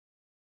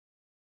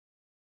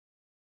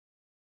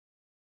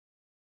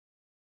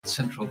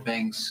Central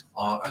banks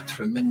are a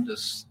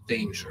tremendous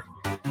danger.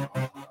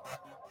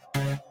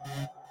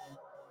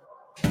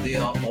 They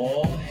are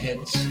all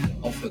heads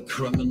of a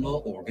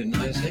criminal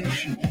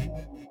organization.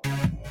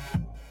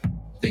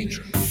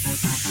 Danger.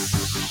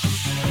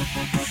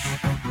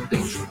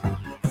 Danger.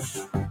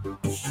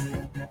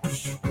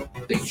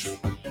 Danger.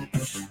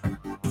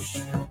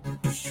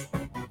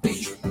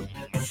 Danger.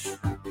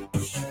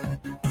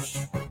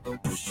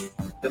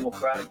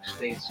 Democratic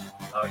states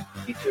are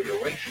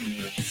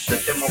deterioration. The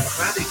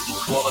democratic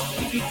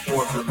equality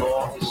before the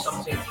law is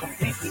something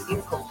completely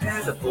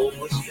incompatible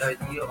with the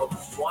idea of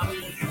one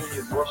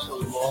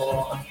universal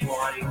law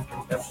applying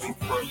to every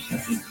person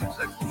in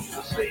exactly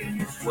the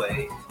same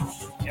way.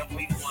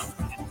 Everyone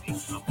can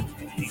become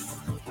king.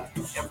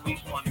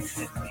 Everyone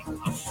can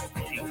become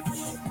king.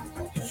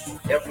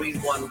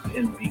 Everyone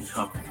can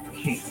become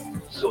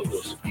king, so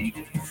to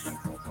speak.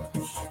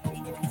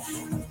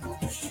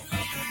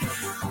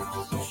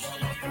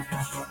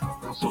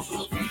 So to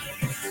speak.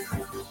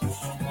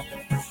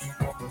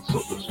 So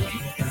to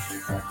speak.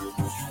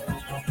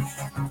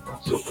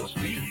 So to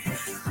speak.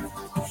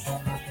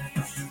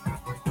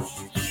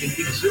 It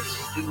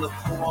exists in the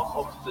form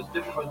of the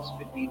difference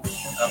between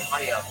a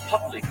higher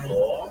public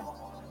law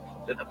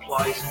that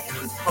applies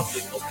to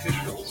public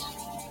officials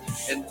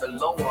and a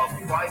lower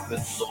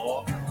private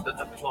law that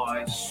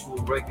applies to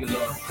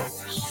regular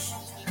folks.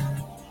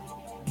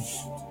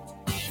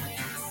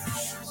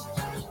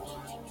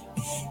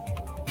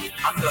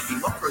 Under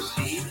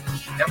democracy,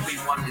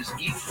 everyone is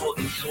equal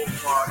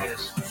insofar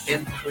as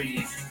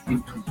entry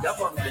into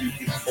government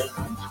is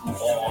open to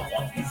all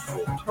on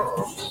equal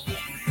terms.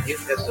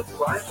 If as a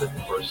private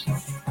person,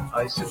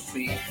 I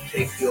simply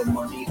take your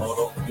money out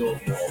of your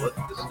wallet,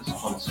 this is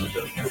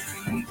considered to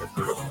be a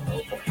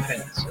criminal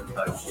offense and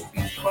I will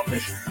be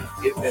punished.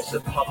 If as a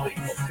public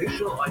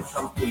official I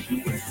come to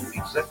you and do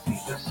exactly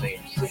the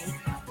same thing,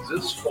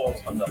 this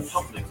falls under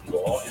public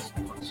law, is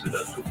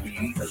considered to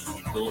be a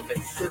legal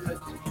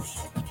activity.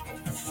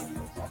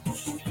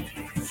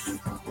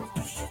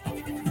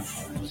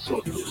 So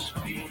to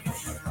speak.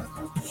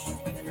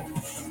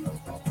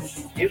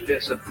 If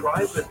there's a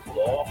private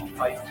law,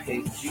 I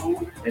take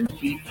you and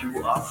keep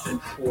you up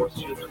and force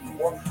you to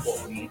work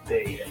for me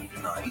day and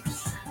night.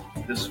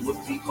 This would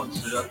be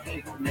considered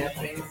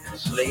kidnapping,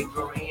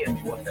 slavery,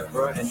 and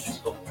whatever, and is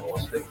of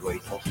course a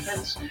great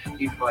offense.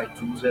 If I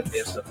do that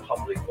as a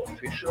public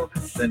official,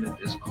 then it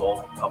is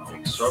called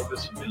public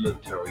service,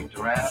 military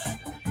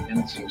draft,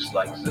 and things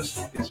like this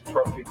is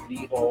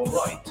perfectly all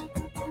right.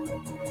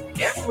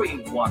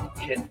 Everyone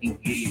can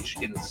engage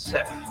in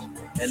theft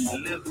and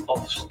live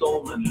off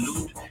stolen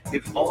loot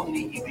if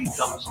only he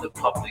becomes a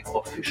public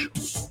official.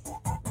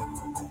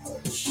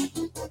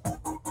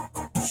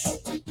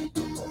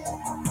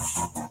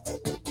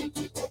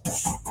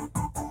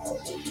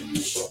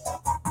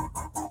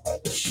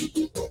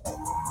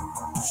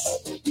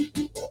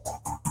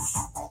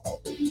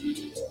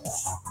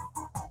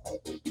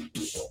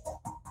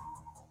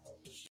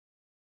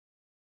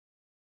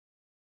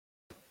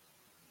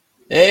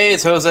 Hey,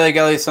 it's Jose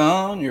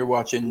Galison. You're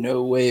watching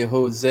No Way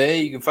Jose.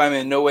 You can find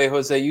me on No Way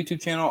Jose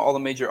YouTube channel, all the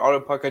major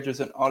auto podcatchers,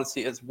 and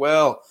Odyssey as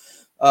well.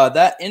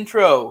 That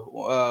intro,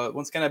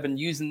 once again, I've been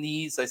using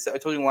these. I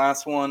told you in the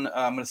last one,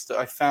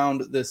 I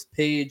found this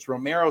page,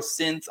 Romero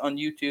Synth on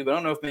YouTube. I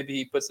don't know if maybe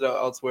he puts it out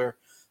elsewhere.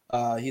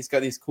 He's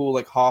got these cool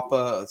like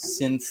Hoppa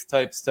synth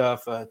type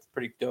stuff. It's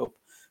pretty dope.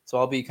 So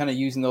I'll be kind of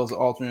using those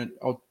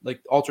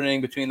alternating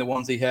between the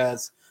ones he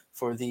has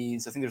for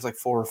these. I think there's like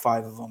 4 or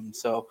 5 of them.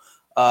 So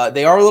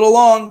they are a little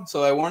long,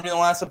 so I warned you in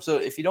the last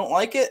episode. If you don't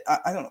like it,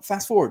 I don't know,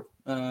 fast forward.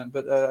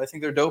 But I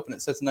think they're dope, and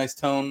it sets a nice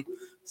tone.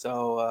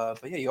 So,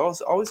 but yeah, you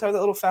always have that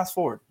little fast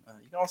forward.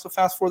 You can also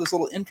fast forward this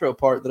little intro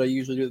part that I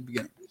usually do at the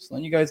beginning. Just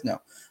letting you guys know.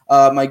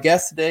 My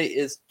guest today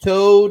is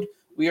Toad.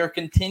 We are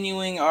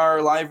continuing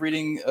our live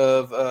reading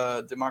of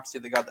Democracy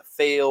of the God That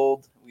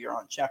Failed. We are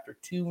on chapter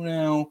 2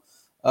 now.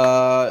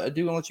 I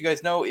do want to let you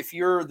guys know, if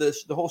you're the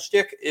whole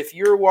shtick, if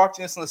you're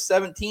watching this on the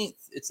 17th,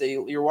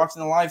 you're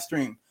watching the live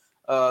stream.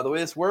 The way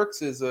this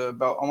works is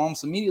about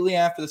almost immediately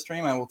after the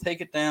stream, I will take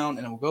it down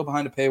and it will go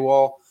behind a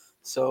paywall.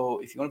 So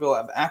if you want to be able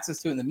to have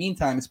access to it in the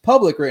meantime, it's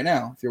public right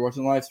now if you're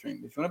watching the live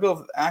stream. If you want to be able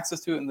to have access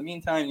to it in the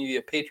meantime, you need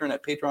a patron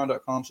at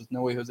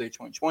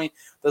patreon.com/NoWayJose2020.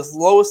 The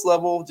lowest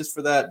level, just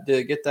for that,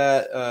 to get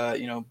that,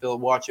 be able to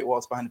watch it while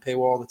it's behind the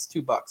paywall, that's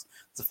 $2.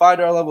 It's a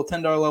 $5 level,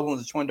 $10 level,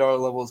 and it's a $20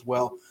 level as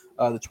well.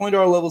 The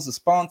 $20 level is the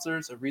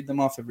sponsors. I read them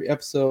off every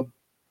episode.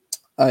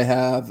 I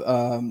have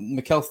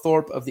Mikkel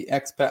Thorpe of the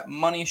Expat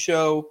Money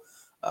Show.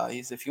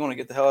 If you want to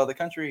get the hell out of the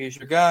country, he's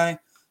your guy.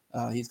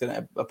 He's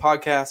got a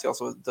podcast. He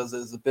also does it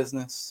as a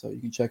business, so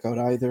you can check out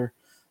either.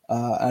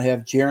 I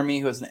have Jeremy,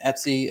 who has an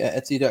Etsy at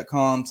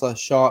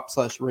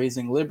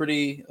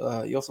etsy.com/shop/raising-liberty.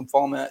 You also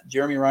follow him at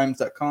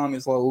jeremyrhymes.com. He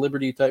has a lot of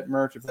liberty type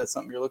merch if that's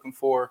something you're looking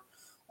for.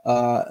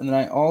 And then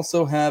I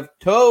also have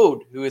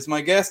Toad, who is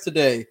my guest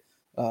today.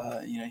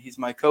 He's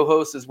my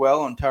co-host as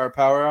well on Tower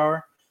Power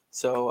Hour.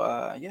 So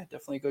yeah,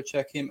 definitely go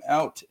check him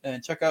out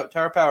and check out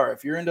Tower Power.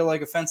 If you're into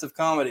like offensive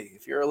comedy,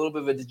 if you're a little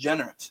bit of a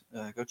degenerate,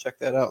 go check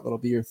that out. That'll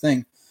be your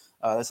thing.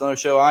 That's another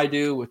show I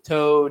do with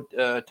Toad,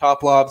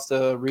 Top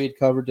Lobster, Reed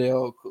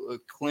Coverdale,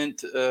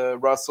 Clint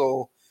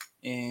Russell,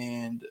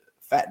 and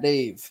Fat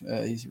Dave.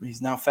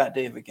 He's now Fat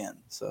Dave again.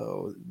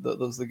 So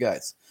those are the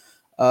guys.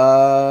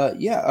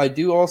 Yeah, I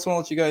do also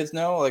want to let you guys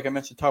know, like I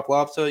mentioned, Top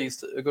Lobster. You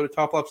go to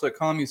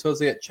toplobster.com, use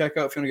Jose at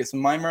checkout if you want to get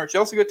some my merch. You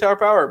also get Tower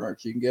Power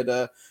merch. You can get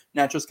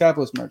Naturalist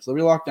Capitalist merch,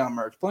 Liberty Lockdown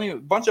merch, a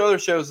bunch of other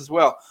shows as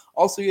well.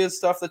 Also, he has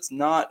stuff that's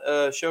not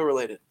show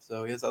related,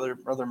 so he has other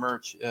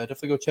merch.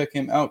 Definitely go check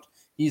him out.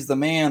 He's the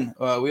man.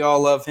 We all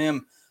love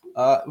him.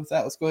 With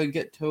that, let's go ahead and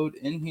get Toad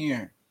in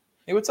here.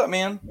 Hey, what's up,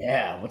 man?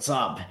 Yeah, what's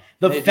up?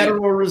 The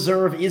Federal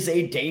Reserve is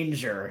a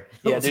danger.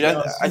 Yeah, dude,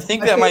 I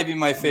think that might be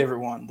my favorite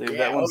one, dude.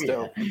 That one's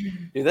dope.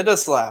 Dude, that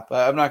does slap.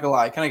 I'm not gonna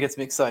lie. It kind of gets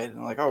me excited.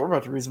 I'm like, oh, we're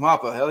about to read some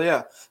Mappa. Hell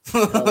yeah.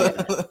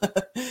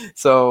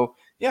 So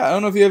yeah, I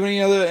don't know if you have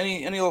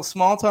any little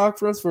small talk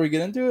for us before we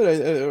get into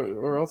it,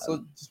 or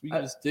also we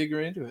can just dig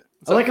right into it.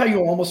 I like how you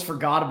almost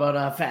forgot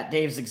about Fat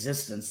Dave's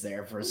existence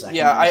there for a second.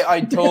 Yeah,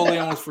 I totally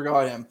almost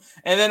forgot him.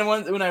 And then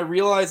when I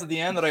realized at the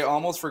end that I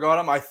almost forgot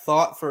him, I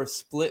thought for a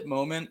split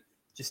moment,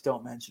 just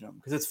don't mention him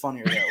because it's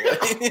funnier that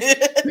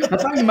way. I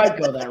thought you might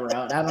go that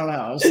route. I don't know.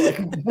 I was like,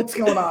 what's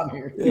going on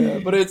here? Yeah,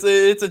 but it's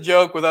a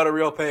joke without a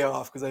real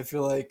payoff because I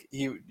feel like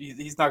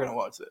he's not going to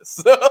watch this.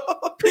 So.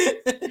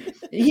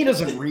 He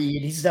doesn't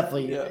read. He's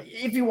definitely,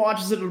 if he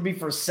watches it, it'll be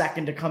for a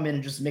second to come in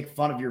and just make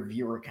fun of your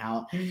viewer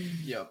count.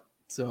 Yep.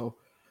 So,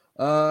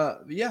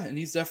 yeah, and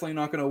he's definitely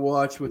not going to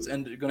watch what's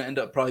going to end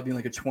up probably being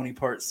like a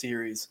 20-part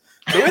series.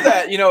 So with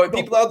that,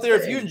 people out there,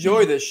 if you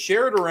enjoy this,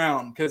 share it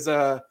around because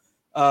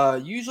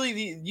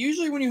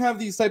usually when you have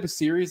these type of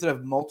series that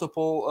have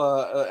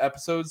multiple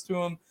episodes to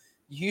them,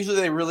 usually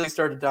they really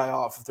start to die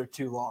off if they're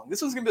too long.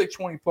 This one's going to be like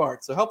 20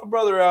 parts. So help a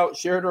brother out,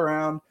 share it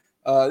around.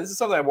 This is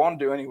something I want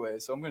to do anyway,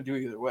 so I'm going to do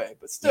it either way.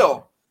 But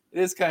still,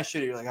 it is kind of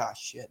shitty. You're like, ah,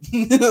 shit.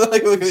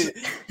 Like, look at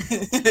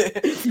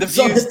the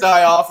views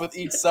die off with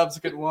each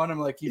subsequent one. I'm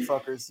like, you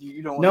fuckers,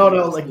 you don't want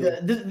No, like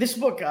this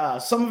book,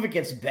 some of it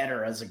gets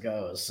better as it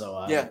goes.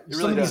 So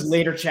some of these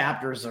later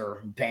chapters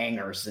are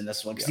bangers in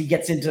this one because he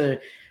gets into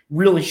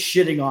really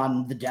shitting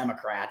on the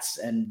Democrats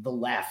and the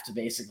left,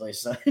 basically.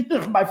 So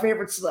my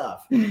favorite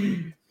stuff.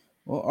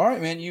 Well, all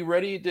right, man. You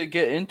ready to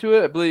get into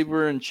it? I believe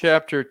we're in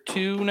chapter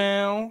 2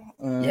 now.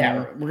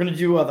 Yeah, we're going to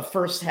do the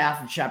first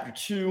half of chapter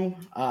 2,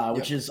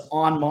 which is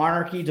on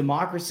monarchy,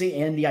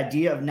 democracy, and the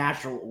idea of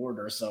natural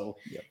order. So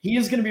he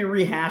is going to be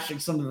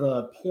rehashing some of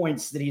the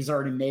points that he's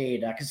already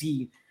made because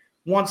he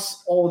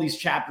wants all of these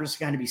chapters to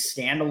kind of be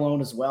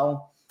standalone as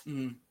well.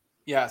 Mm-hmm.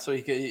 Yeah, so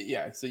it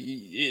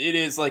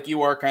is like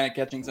you are kind of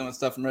catching some of the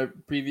stuff from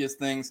previous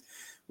things.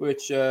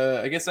 Which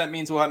I guess that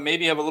means we'll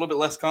maybe have a little bit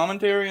less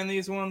commentary on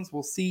these ones.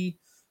 We'll see.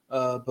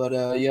 But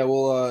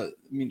we'll. I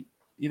mean,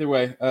 either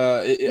way.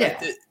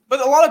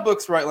 But a lot of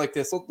books write like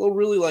this. They'll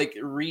really like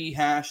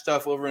rehash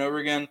stuff over and over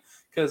again.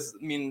 Because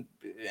I mean,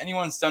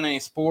 anyone's done any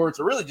sports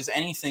or really just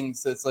anything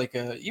that's like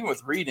even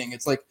with reading,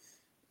 it's like,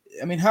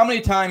 I mean, how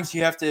many times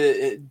you have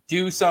to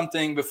do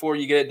something before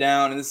you get it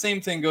down? And the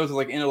same thing goes with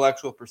like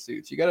intellectual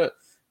pursuits. You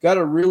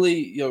gotta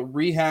really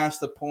rehash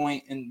the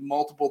point in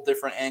multiple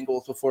different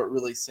angles before it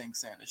really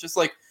sinks in. It's just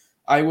like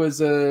I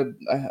was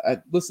I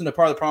listened to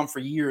Part of the Problem for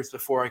years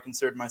before I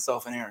considered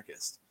myself an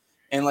anarchist,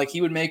 and like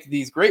he would make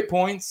these great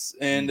points,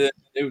 and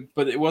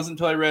but it wasn't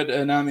until I read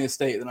Anatomy of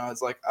State that I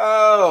was like,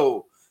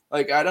 oh,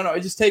 like I don't know, it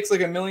just takes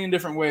like a million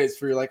different ways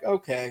for you're like,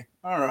 okay,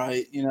 all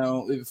right,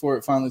 before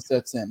it finally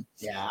sets in.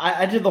 Yeah,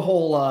 I did the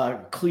whole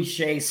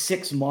cliche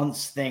 6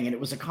 months thing, and it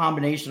was a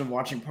combination of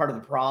watching Part of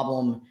the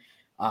Problem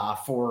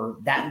for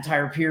that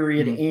entire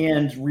period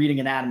and reading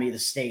Anatomy of the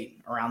State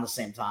around the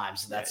same time.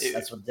 So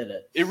that's what did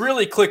it. It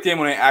really clicked in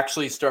when I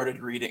actually started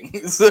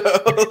reading. So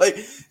like,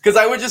 because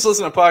I would just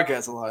listen to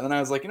podcasts a lot. And then I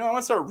was like, I want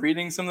to start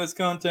reading some of this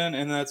content.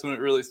 And that's when it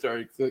really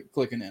started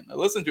clicking in. I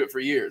listened to it for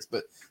years,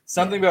 but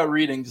something about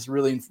reading just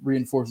really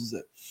reinforces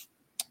it.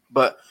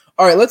 But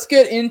all right, let's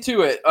get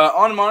into it.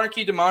 On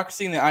monarchy,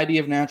 democracy, and the idea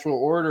of natural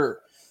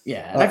order.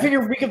 Yeah. And I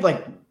figured we could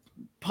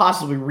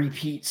possibly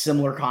repeat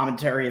similar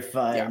commentary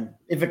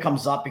if it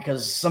comes up,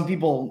 because some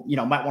people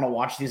might want to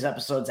watch these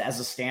episodes as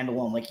a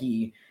standalone, like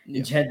he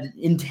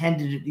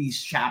intended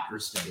these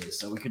chapters to be.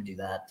 So we could do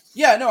that.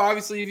 Yeah, no,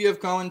 obviously if you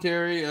have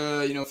commentary,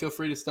 feel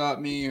free to stop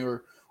me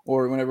or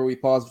whenever we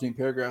pause between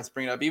paragraphs,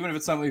 bring it up, even if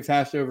it's something we've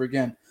hashed over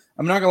again.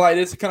 I'm not gonna lie,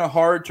 it's kind of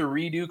hard to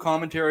redo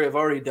commentary I've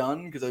already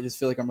done because I just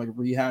feel like I'm like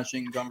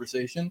rehashing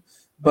conversation.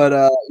 But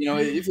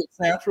if it's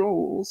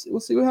natural, we'll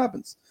see what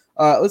happens.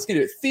 Let's get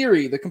into it.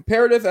 Theory: the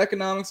comparative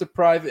economics of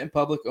private and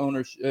public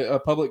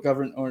ownership, public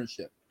government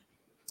ownership.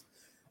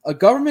 A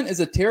government is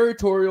a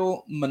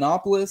territorial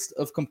monopolist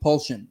of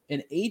compulsion,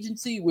 an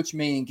agency which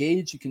may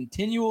engage in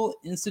continual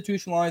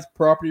institutionalized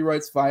property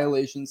rights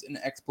violations and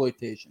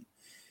exploitation,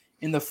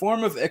 in the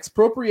form of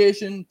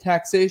expropriation,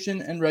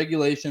 taxation, and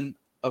regulation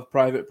of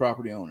private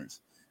property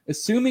owners,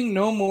 assuming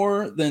no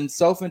more than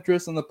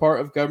self-interest on the part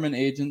of government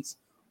agents,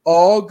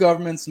 all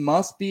governments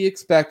must be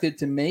expected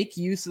to make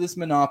use of this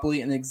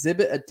monopoly and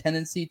exhibit a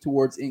tendency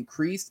towards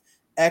increased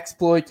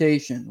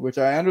exploitation, which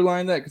I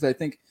underline that because I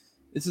think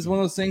this is one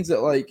of those things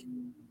that like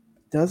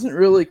doesn't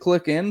really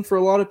click in for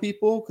a lot of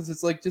people because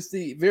it's like just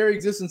the very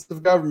existence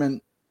of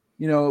government,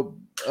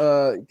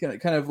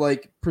 kind of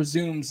like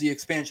presumes the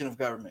expansion of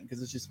government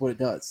because it's just what it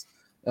does.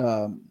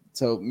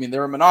 So, I mean,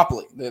 they're a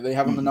monopoly. They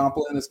have a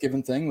monopoly in this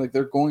given thing. Like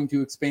they're going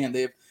to expand.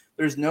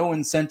 There's no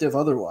incentive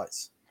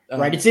otherwise.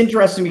 Right. It's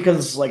interesting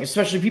because like,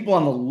 especially people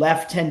on the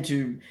left tend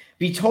to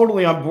be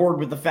totally on board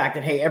with the fact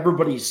that, hey,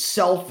 everybody's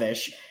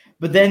selfish,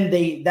 but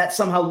then that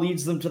somehow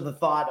leads them to the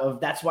thought of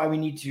that's why we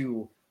need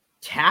to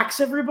tax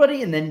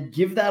everybody and then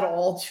give that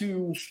all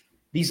to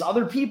these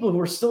other people who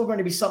are still going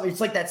to be selfish. It's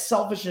like that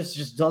selfishness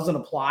just doesn't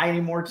apply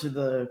anymore to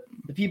the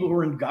people who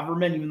are in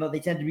government, even though they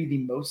tend to be the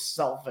most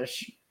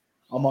selfish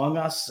among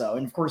us. So,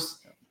 and of course,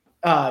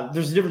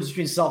 there's a difference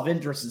between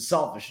self-interest and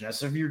selfishness.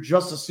 So if you're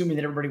just assuming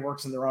that everybody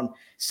works in their own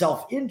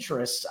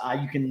self-interest,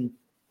 you can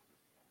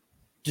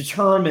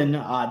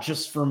determine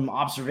just from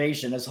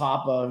observation, as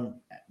Hoppe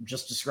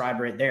just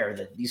described right there,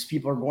 that these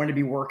people are going to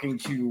be working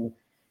to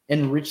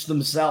enrich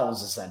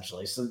themselves,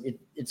 essentially. So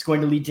it's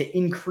going to lead to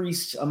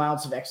increased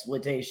amounts of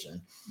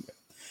exploitation.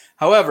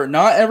 However,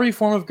 not every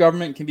form of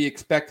government can be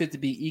expected to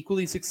be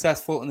equally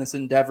successful in this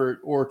endeavor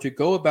or to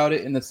go about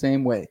it in the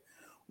same way.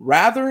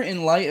 Rather,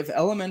 in light of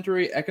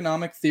elementary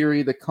economic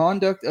theory, the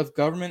conduct of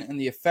government and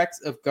the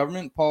effects of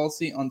government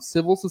policy on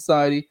civil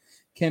society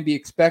can be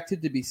expected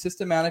to be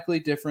systematically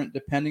different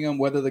depending on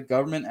whether the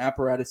government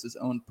apparatus is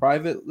owned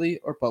privately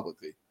or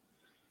publicly.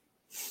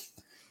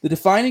 The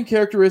defining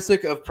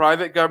characteristic of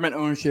private government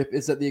ownership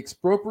is that the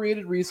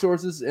expropriated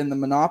resources and the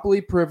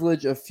monopoly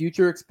privilege of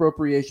future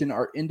expropriation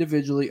are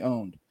individually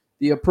owned.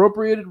 The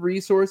appropriated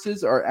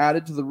resources are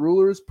added to the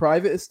ruler's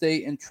private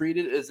estate and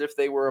treated as if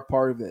they were a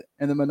part of it,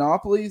 and the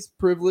monopoly's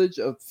privilege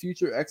of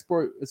future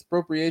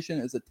expropriation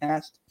is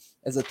attached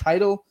as a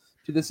title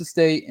to this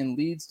estate and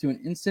leads to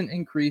an instant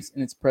increase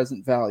in its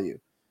present value.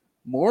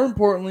 More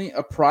importantly,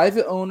 a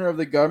private owner of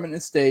the government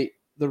estate,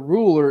 the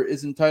ruler,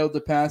 is entitled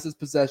to pass his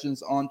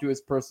possessions on to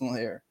his personal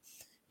heir.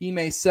 He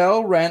may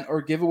sell, rent,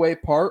 or give away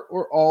part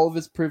or all of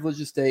his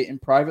privileged estate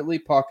and privately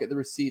pocket the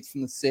receipts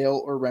from the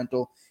sale or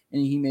rental,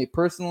 and he may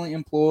personally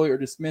employ or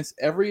dismiss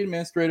every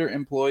administrator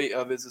employee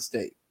of his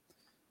estate.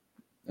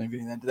 I'm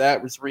getting into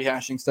that. We're just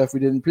rehashing stuff we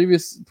did in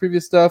previous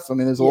stuff. I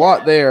mean, there's a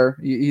lot there.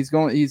 He's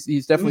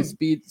definitely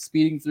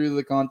speeding through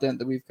the content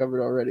that we've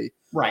covered already.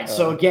 Right.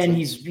 So again,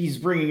 he's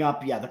bringing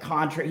up the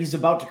contrast. He's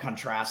about to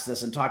contrast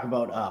this and talk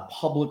about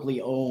publicly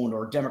owned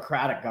or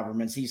democratic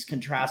governments. He's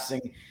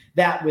contrasting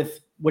that with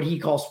what he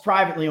calls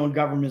privately owned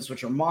governments,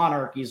 which are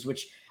monarchies.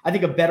 Which I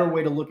think a better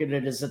way to look at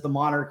it is that the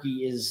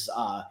monarchy is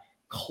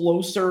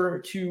closer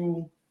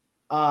to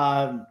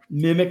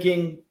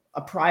mimicking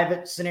a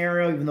private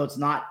scenario, even though it's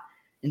not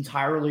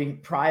entirely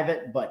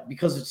private, but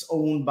because it's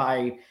owned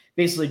by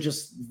basically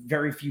just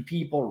very few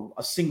people,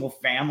 a single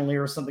family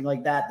or something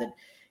like that, that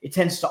it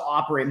tends to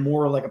operate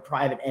more like a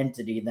private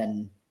entity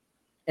than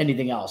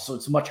anything else. So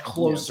it's much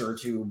closer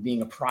to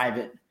being a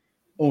private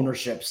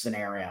ownership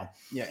scenario.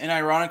 Yeah, and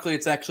ironically,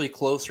 it's actually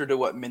closer to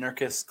what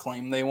minarchists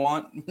claim they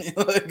want,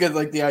 because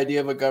like the idea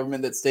of a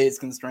government that stays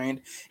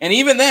constrained. And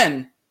even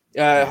then,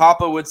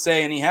 Hoppe would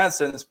say, and he has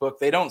said in this book,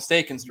 they don't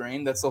stay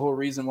constrained. That's the whole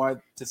reason why,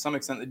 to some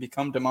extent, they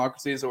become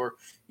democracies, or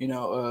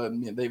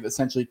they've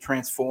essentially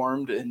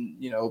transformed, and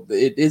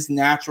it is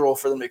natural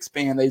for them to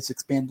expand. They just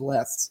expand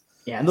less.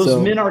 Yeah, and those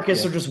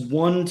minarchists are just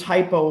one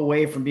typo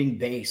away from being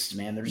based,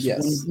 man. They're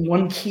just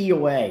one key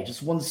away,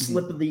 just one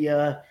slip of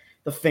the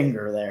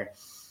finger there.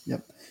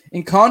 Yep.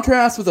 In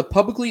contrast with a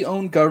publicly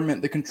owned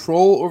government, the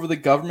control over the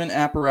government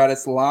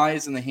apparatus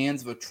lies in the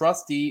hands of a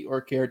trustee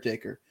or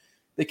caretaker.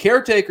 The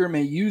caretaker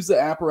may use the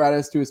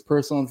apparatus to his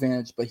personal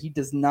advantage, but he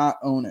does not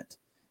own it.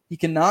 He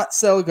cannot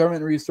sell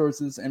government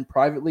resources and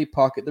privately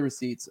pocket the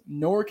receipts,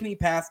 nor can he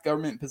pass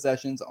government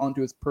possessions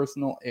onto his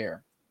personal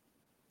heir.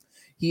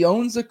 He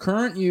owns the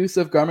current use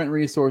of government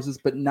resources,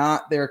 but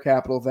not their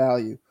capital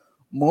value.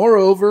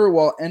 Moreover,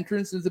 while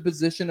entrance into the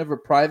position of a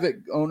private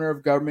owner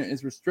of government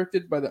is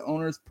restricted by the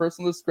owner's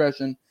personal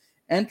discretion,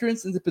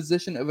 entrance into the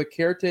position of a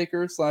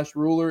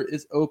caretaker/ruler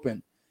is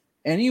open.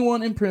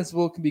 Anyone in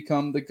principle can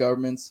become the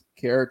government's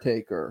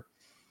caretaker.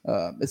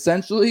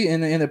 Essentially,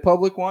 in a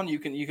public one, you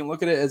can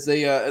look at it as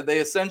they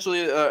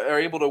essentially are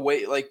able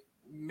to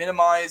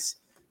minimize.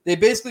 They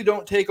basically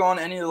don't take on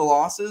any of the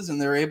losses, and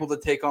they're able to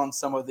take on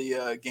some of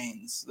the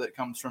gains that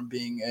comes from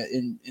being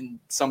in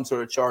some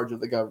sort of charge of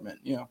the government.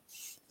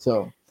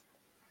 So.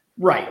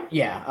 Right.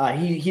 Yeah.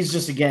 He's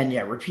just, again,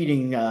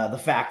 repeating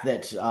the fact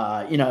that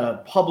in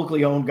a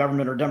publicly owned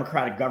government or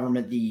democratic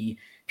government, the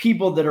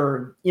people that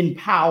are in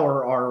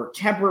power are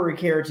temporary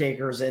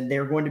caretakers, and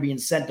they're going to be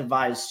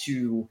incentivized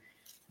to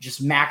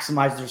just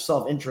maximize their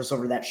self-interest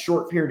over that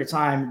short period of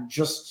time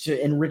just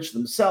to enrich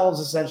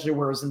themselves, essentially.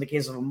 Whereas in the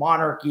case of a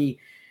monarchy,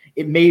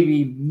 it may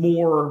be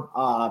more,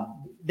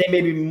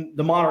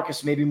 the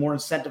monarchists may be more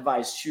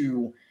incentivized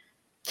to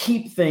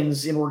keep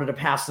things in order to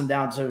pass them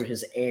down to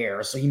his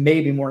heir. So he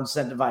may be more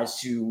incentivized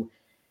to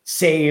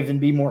save and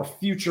be more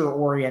future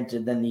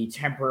oriented than the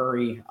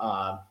temporary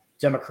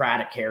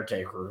democratic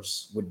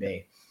caretakers would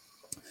be.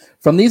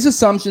 From these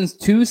assumptions,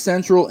 two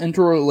central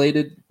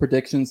interrelated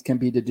predictions can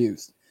be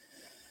deduced.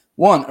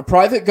 One, a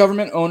private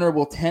government owner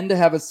will tend to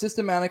have a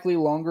systematically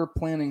longer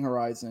planning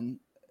horizon,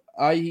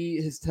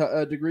 i.e. his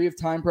degree of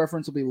time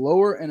preference will be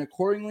lower, and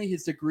accordingly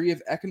his degree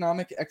of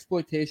economic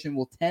exploitation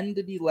will tend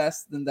to be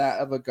less than that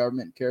of a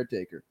government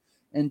caretaker.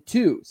 And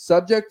two,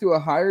 subject to a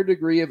higher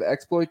degree of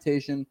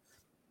exploitation,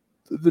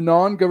 the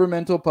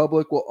non-governmental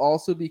public will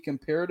also be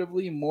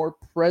comparatively more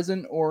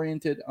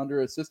present-oriented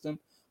under a system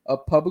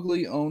of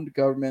publicly owned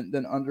government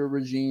than under a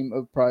regime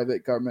of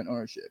private government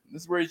ownership.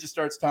 This is where he just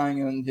starts tying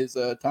in his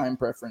time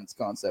preference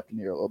concept in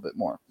here a little bit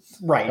more.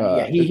 Right.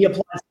 Yeah. He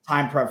applies the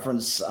time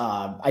preference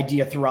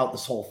idea throughout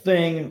this whole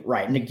thing.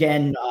 Right. And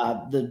again,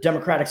 the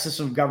democratic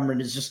system of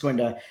government is just going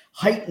to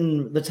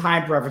heighten the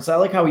time preference. I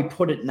like how he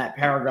put it in that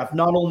paragraph,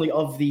 not only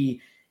of the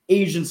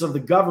agents of the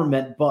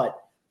government, but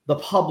the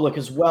public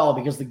as well,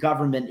 because the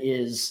government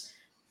is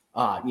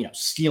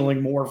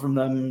stealing more from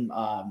them,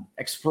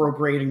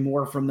 expropriating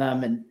more from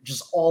them, and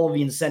just all of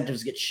the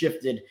incentives get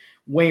shifted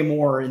way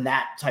more in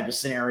that type of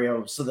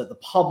scenario, so that the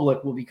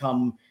public will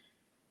become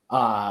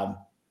a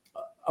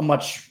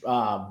much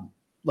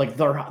like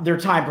their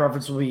time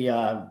preference will be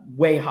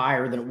way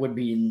higher than it would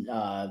be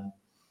in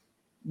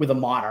with a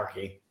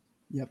monarchy.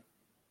 Yep.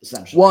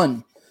 Essentially.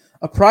 One,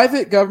 a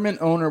private government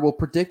owner will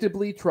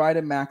predictably try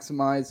to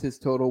maximize his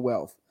total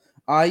wealth,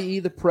 i.e.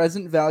 the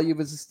present value of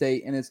his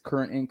estate and his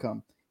current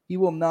income. He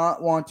will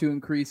not want to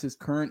increase his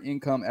current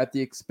income at the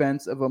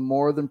expense of a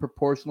more than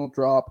proportional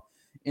drop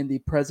in the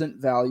present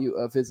value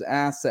of his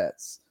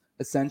assets.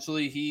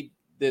 Essentially,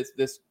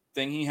 this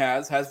thing he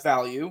has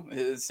value.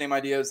 It's the same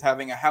idea as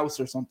having a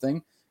house or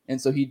something, and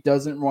so he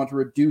doesn't want to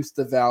reduce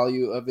the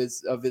value of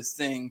his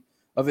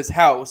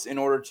house in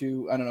order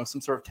to, I don't know,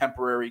 some sort of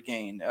temporary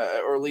gain,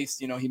 or at least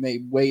he may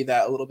weigh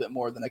that a little bit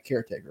more than a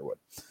caretaker would.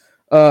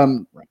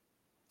 Right.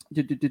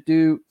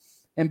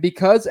 And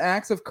because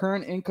acts of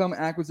current income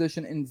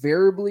acquisition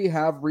invariably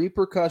have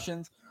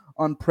repercussions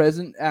on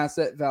present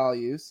asset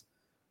values,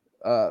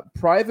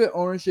 private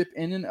ownership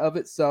in and of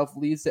itself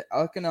leads to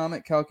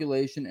economic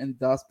calculation and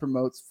thus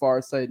promotes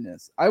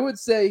farsightedness. I would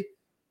say,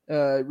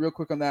 real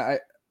quick on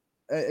that,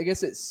 I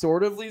guess it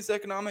sort of leads to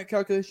economic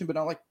calculation, but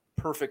not like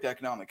perfect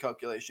economic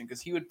calculation,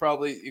 because he would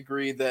probably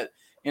agree that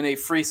in a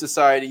free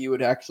society you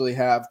would actually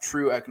have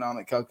true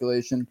economic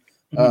calculation.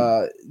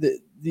 I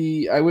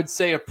would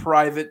say a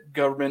private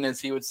government, as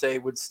he would say,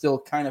 would still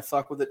kind of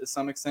fuck with it to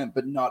some extent,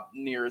 but not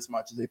near as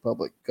much as a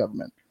public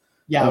government.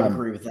 Yeah, I would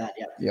agree with that.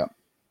 Yeah.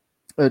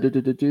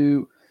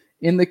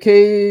 In the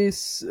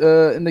case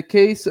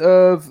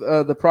of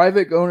the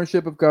private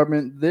ownership of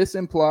government, this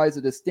implies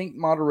a distinct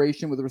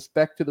moderation with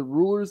respect to the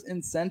ruler's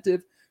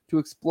incentive to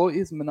exploit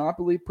his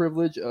monopoly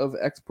privilege of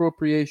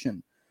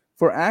expropriation.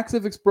 For acts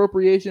of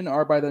expropriation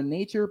are by their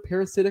nature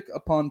parasitic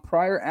upon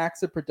prior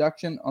acts of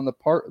production on the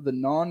part of the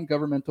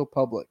non-governmental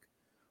public.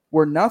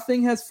 Where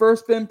nothing has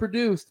first been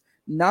produced,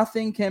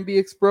 nothing can be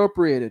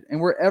expropriated.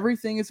 And where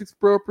everything is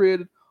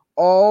expropriated,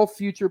 all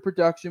future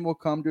production will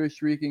come to a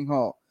shrieking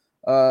halt.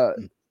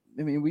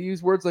 We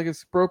use words like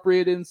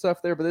expropriated and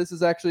stuff there, but this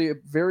is actually a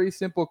very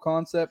simple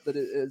concept that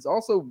is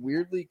also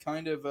weirdly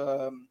kind of,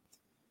 I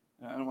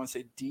don't want to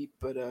say deep,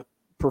 but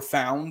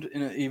profound,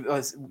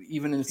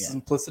 even in its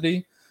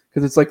simplicity.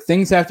 Because it's like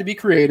things have to be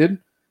created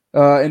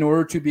in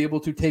order to be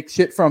able to take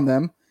shit from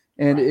them,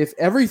 and if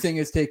everything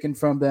is taken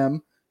from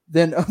them,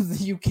 then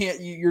you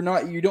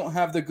don't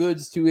have the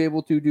goods to be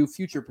able to do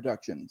future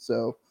production.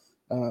 So,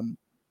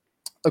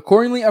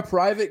 accordingly, a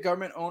private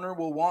government owner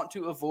will want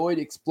to avoid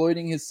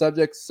exploiting his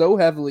subjects so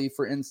heavily,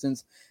 for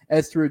instance,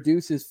 as to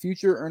reduce his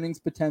future earnings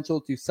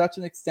potential to such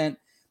an extent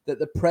that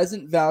the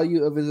present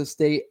value of his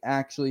estate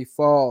actually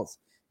falls.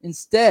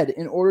 Instead,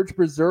 in order to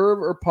preserve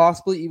or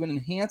possibly even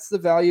enhance the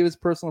value of his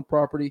personal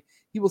property,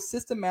 he will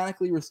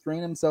systematically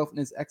restrain himself in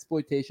his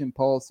exploitation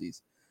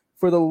policies.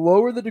 For the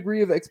lower the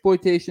degree of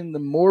exploitation, the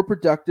more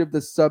productive the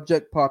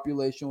subject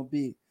population will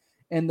be.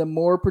 And the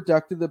more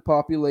productive the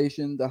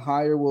population, the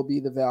higher will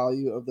be the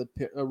value of the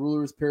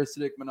ruler's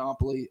parasitic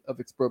monopoly of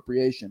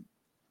expropriation.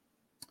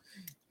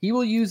 He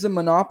will use the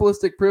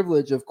monopolistic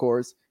privilege, of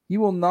course. He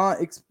will not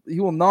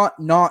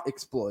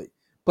exploit.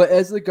 But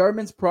as the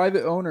government's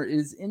private owner, it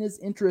is in his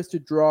interest to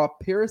draw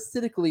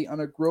parasitically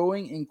on a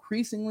growing,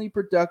 increasingly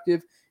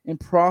productive and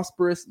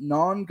prosperous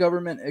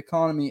non-government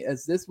economy,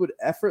 as this would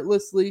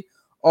effortlessly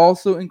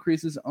also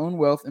increase his own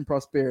wealth and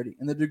prosperity,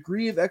 and the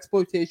degree of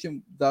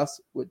exploitation thus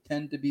would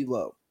tend to be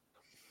low.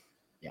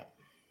 Yeah.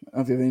 I don't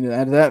know if you have anything to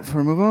add to that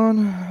before we move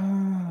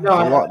on. No,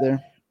 a lot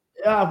there.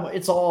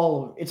 It's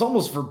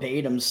almost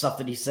verbatim stuff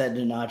that he said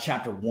in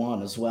chapter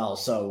 1 as well.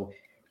 So,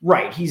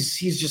 right, he's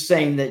just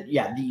saying that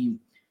the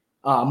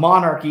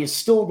monarchy is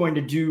still going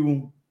to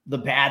do the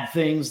bad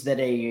things that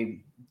a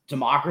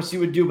democracy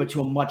would do, but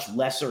to a much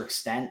lesser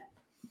extent.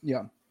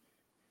 Yeah.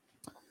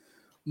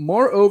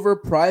 Moreover,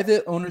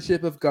 private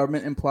ownership of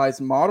government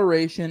implies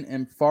moderation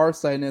and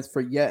farsightedness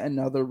for yet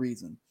another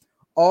reason.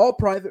 All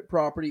private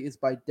property is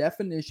by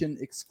definition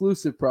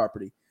exclusive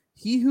property.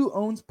 He who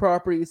owns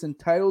property is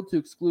entitled to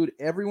exclude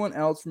everyone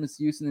else from its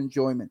use and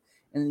enjoyment,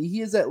 and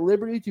he is at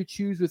liberty to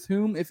choose with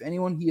whom, if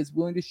anyone, he is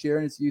willing to share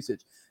in its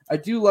usage. I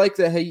do like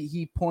that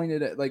he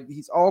pointed at, like,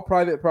 he's all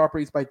private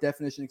property is by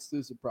definition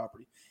exclusive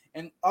property.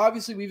 And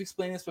obviously we've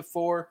explained this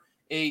before.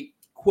 A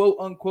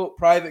quote-unquote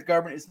private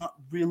government is not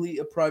really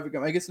a private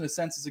government. I guess in a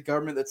sense it's a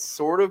government that's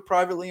sort of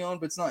privately owned,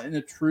 but it's not in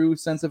a true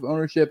sense of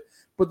ownership.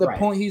 But the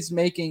point he's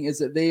making is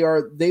that they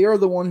are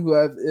the one who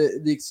have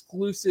the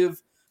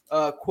exclusive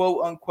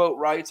quote-unquote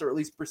rights, or at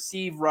least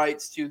perceived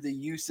rights to the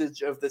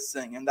usage of this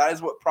thing. And that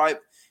is what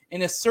private,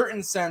 in a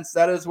certain sense,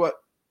 that is what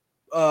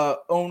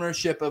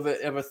ownership of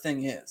a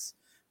thing is.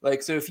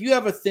 Like, so if you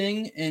have a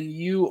thing and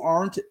you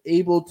aren't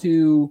able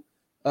to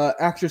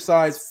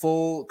exercise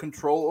full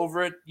control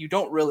over it, you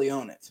don't really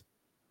own it.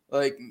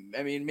 Like,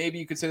 I mean, maybe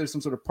you could say there's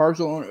some sort of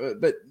partial owner,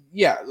 but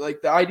yeah,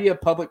 like the idea of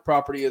public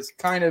property is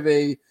kind of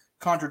a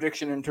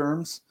contradiction in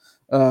terms.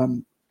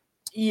 Right.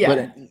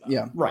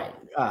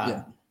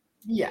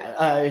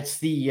 It's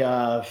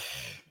the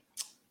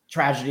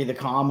tragedy of the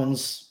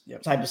commons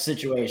type of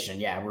situation.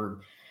 Yeah, where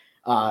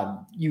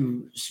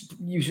you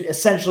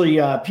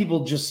essentially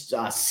people just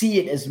see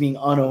it as being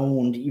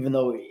unowned, even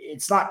though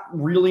it's not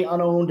really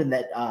unowned, and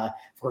that of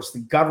course the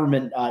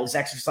government is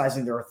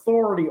exercising their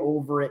authority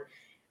over it,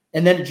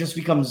 and then it just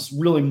becomes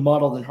really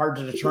muddled and hard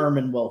to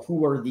determine, well,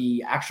 who are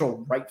the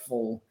actual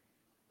rightful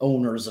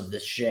owners of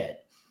this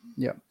shit.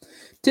 Yeah.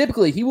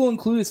 Typically, he will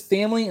include his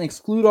family and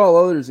exclude all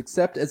others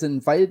except as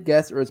invited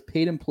guests or as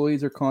paid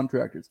employees or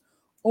contractors.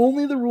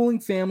 Only the ruling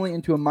family,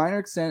 and to a minor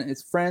extent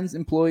its friends,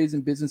 employees,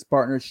 and business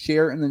partners,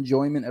 share in the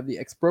enjoyment of the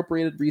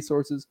expropriated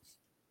resources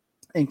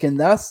and can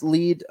thus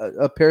lead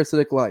a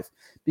parasitic life.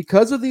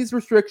 Because of these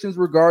restrictions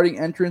regarding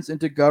entrance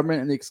into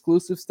government and the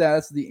exclusive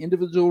status of the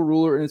individual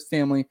ruler and his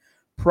family,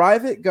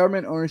 private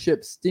government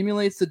ownership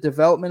stimulates the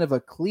development of a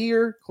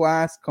clear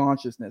class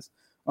consciousness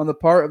on the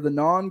part of the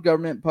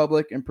non-government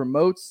public and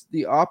promotes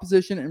the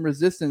opposition and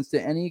resistance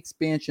to any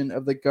expansion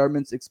of the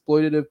government's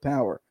exploitative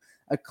power.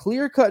 A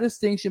clear-cut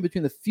distinction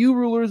between the few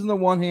rulers on the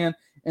one hand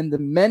and the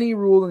many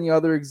ruled on the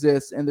other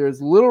exists, and there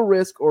is little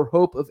risk or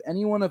hope of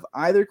anyone of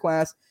either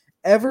class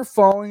ever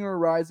falling or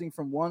rising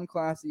from one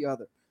class to the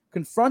other.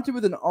 Confronted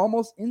with an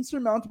almost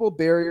insurmountable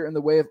barrier in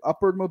the way of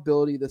upward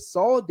mobility, the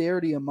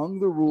solidarity among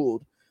the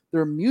ruled,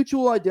 their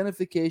mutual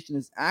identification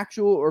as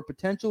actual or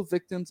potential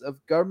victims of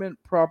government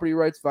property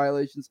rights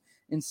violations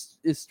is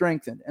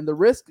strengthened, and the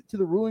risk to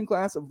the ruling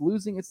class of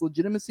losing its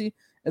legitimacy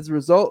as a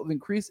result of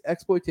increased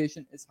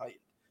exploitation is heightened.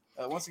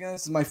 Once again,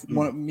 this is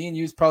me and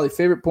you's probably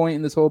favorite point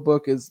in this whole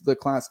book is the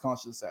class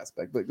consciousness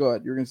aspect. But go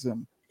ahead, you're going to say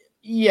something.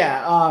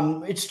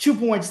 Yeah, it's 2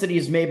 points that he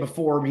has made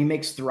before, but he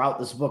makes throughout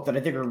this book that I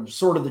think are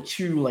sort of the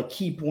two like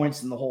key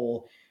points in the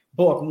whole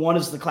book. One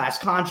is the class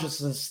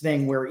consciousness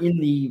thing, where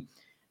in the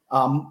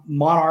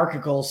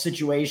monarchical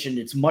situation,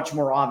 it's much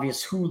more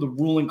obvious who the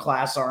ruling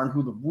class are and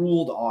who the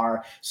ruled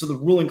are, so the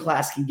ruling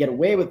class can get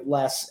away with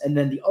less. And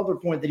then the other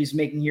point that he's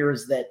making here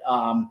is that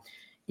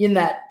in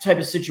that type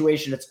of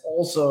situation, it's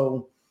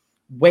also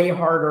way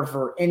harder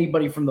for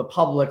anybody from the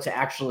public to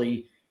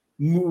actually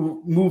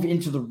move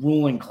into the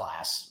ruling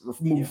class, or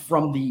move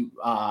from the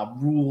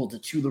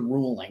ruled to the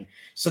ruling.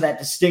 So that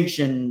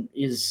distinction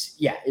is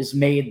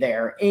made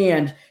there,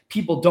 and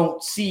people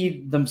don't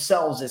see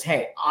themselves as,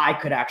 hey, I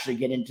could actually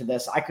get into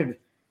this. I could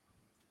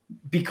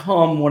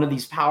become one of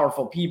these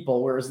powerful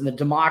people. Whereas in the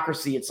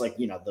democracy, it's like,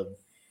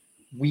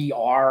 we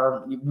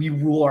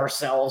rule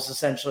ourselves,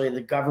 essentially,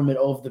 the government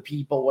of the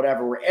people,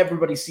 whatever, where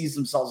everybody sees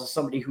themselves as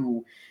somebody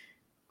who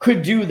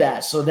could do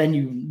that. So then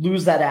you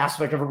lose that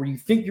aspect of it where you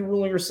think you're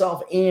ruling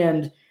yourself,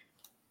 and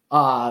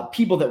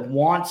people that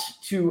want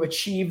to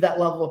achieve that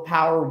level of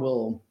power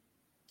will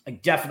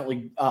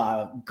definitely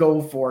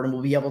go for it and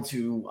will be able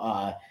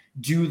to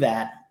do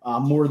that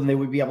more than they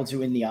would be able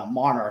to in the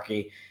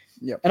monarchy.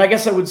 Yep. And I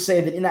guess I would say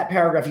that in that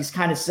paragraph,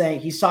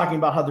 he's talking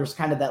about how there's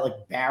kind of that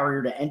like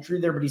barrier to entry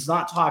there, but he's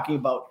not talking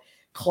about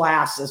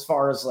class as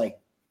far as like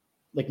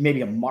maybe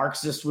a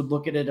Marxist would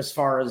look at it, as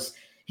far as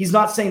he's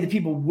not saying that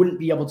people wouldn't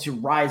be able to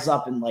rise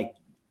up and like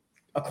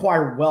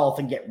acquire wealth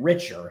and get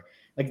richer.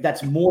 Like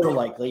that's more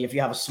likely if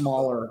you have a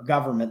smaller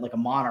government, like a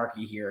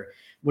monarchy here.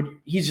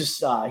 He's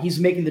just he's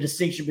making the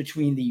distinction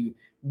between the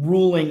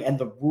ruling and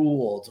the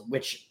ruled,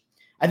 which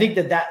I think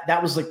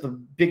that was like the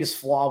biggest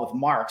flaw with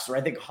Marx, or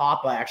I think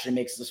Hoppe actually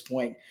makes this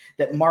point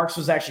that Marx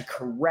was actually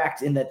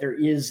correct in that there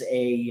is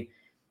a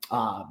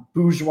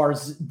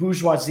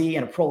bourgeoisie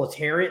and a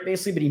proletariat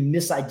basically, but he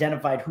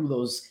misidentified who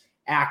those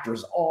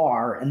actors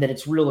are, and that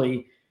it's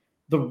really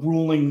the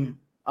ruling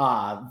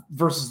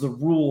versus the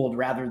ruled,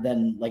 rather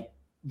than like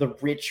the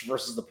rich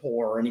versus the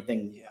poor or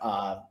anything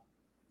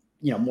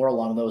more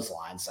along those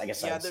lines, I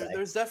guess.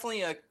 There's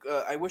definitely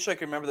I wish I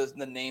could remember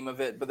the name of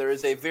it, but there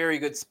is a very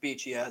good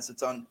speech he has.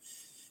 It's on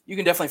you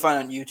can definitely find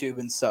on YouTube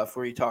and stuff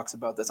where he talks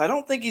about this. I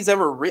don't think he's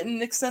ever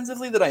written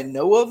extensively that I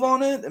know of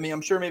on it. I mean,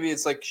 I'm sure maybe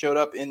it's like showed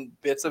up in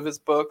bits of his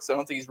books. I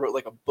don't think he's wrote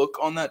like a book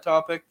on that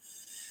topic.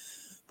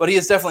 But he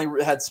has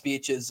definitely had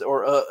speeches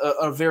or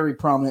a very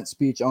prominent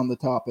speech on the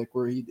topic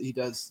where he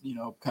does, you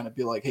know, kind of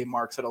be like, hey,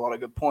 Marx had a lot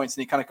of good points.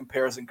 And he kind of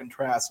compares and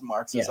contrasts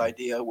Marx's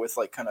idea with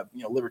like kind of,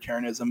 you know,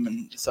 libertarianism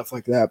and stuff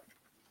like that.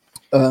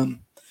 All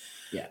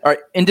right.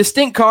 In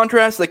distinct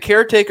contrast, the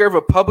caretaker of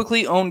a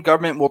publicly owned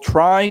government will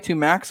try to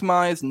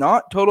maximize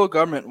not total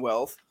government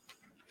wealth,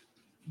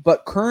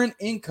 but current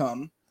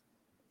income.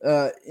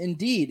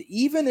 Indeed,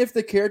 even if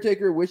the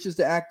caretaker wishes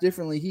to act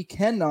differently, he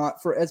cannot,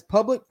 for as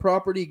public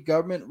property,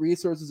 government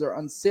resources are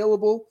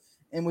unsaleable,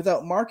 and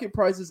without market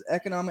prices,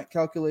 economic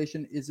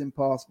calculation is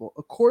impossible.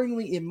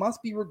 Accordingly, it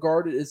must be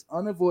regarded as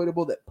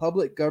unavoidable that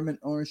public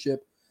government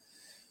ownership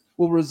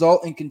will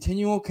result in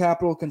continual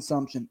capital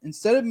consumption.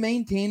 Instead of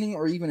maintaining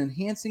or even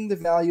enhancing the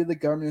value of the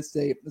government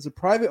estate, as a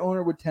private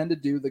owner would tend to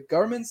do, the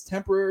government's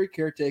temporary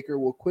caretaker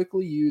will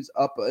quickly use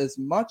up as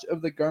much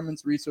of the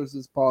government's resources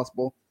as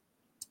possible.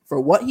 For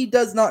what he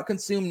does not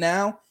consume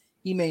now,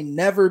 he may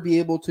never be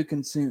able to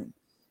consume.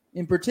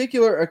 In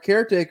particular, a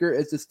caretaker,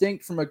 as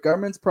distinct from a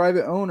government's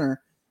private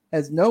owner,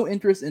 has no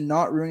interest in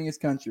not ruining his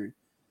country.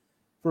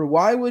 For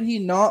why would he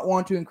not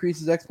want to increase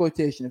his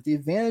exploitation? If the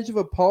advantage of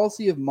a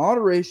policy of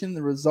moderation,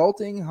 the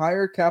resulting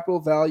higher capital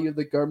value of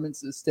the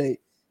government's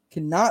estate,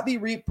 cannot be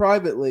reaped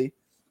privately,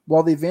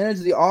 while the advantage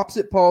of the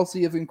opposite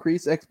policy of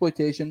increased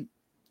exploitation,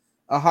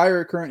 a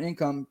higher current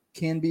income,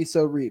 can be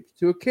so reaped.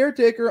 To a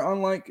caretaker,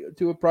 unlike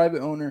to a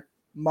private owner,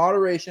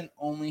 moderation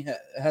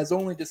has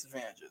only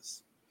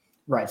disadvantages.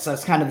 Right. So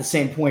that's kind of the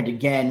same point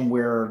again,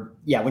 where,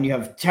 when you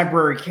have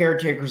temporary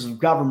caretakers of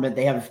government,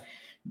 they have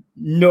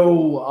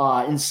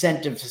no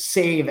incentive to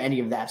save any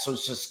of that. So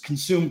it's just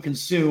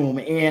consume,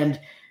 and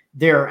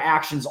their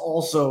actions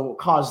also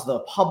cause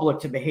the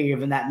public to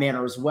behave in that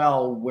manner as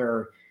well,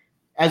 where,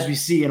 as we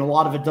see, and a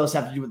lot of it does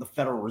have to do with the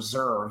Federal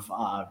Reserve,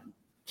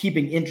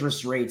 keeping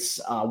interest rates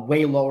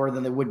way lower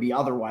than they would be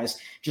otherwise,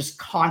 just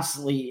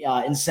constantly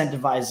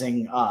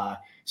incentivizing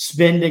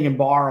spending and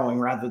borrowing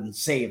rather than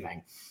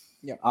saving.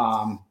 Yeah.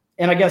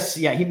 And I guess,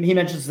 he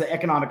mentions the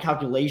economic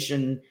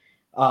calculation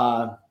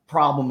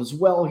problem as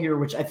well here,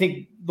 which I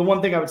think the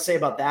one thing I would say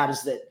about that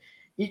is that,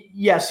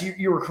 yes,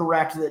 you were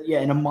correct that,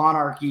 in a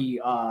monarchy,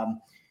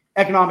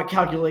 economic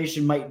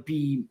calculation might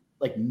be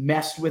like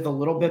messed with a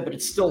little bit, but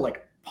it's still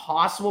like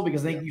possible,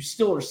 because I think you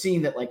still are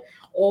seeing that like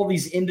all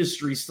these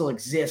industries still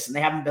exist and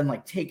they haven't been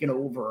like taken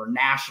over or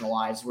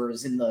nationalized,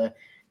 whereas in the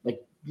like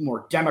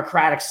more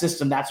democratic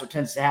system, that's what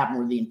tends to happen,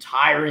 where the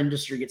entire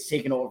industry gets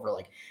taken over,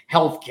 like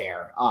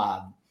healthcare,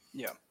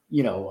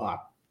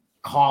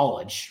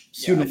 college,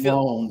 student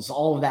loans,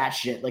 all of that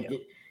shit. Like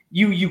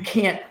you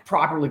can't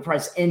properly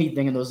price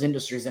anything in those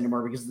industries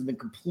anymore because they've been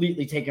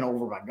completely taken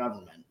over by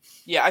government.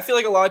 Yeah, I feel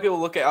like a lot of people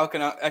look at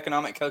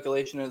economic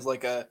calculation as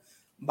like a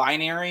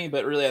binary,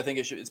 but really I think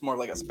it's more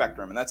like a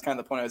spectrum, and that's kind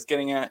of the point I was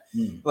getting at.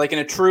 Like in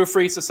a true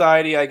free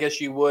society, I guess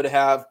you would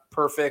have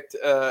perfect,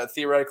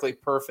 theoretically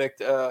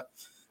perfect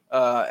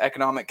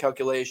economic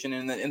calculation,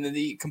 and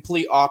the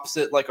complete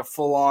opposite, like a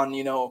full-on,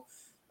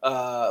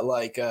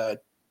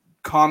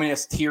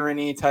 communist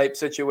tyranny type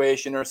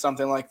situation or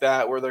something like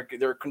that, where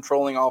they're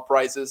controlling all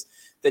prices.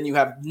 Then you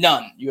have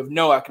none. You have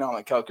no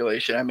economic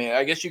calculation. I mean,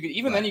 I guess you could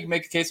then you can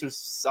make a case there's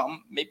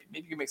some, maybe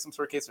you can make some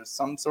sort of case there's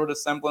some sort of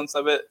semblance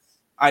of it.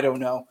 I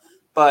don't know,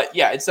 but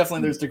it's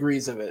definitely, there's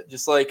degrees of it.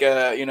 Just like with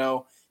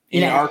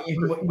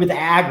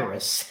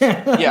Agorist.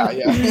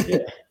 yeah,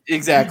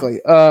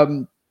 exactly.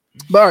 But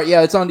all right,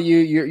 it's on to you.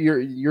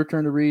 Your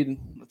turn to read.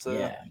 Let's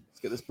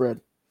get this bread.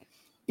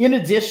 In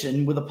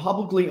addition, with a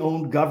publicly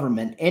owned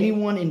government,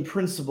 anyone in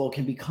principle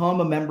can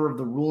become a member of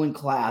the ruling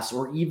class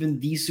or even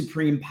the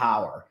supreme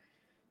power.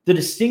 The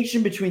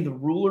distinction between the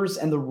rulers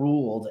and the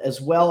ruled,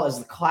 as well as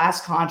the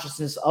class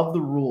consciousness of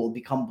the ruled,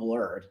 become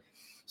blurred.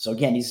 So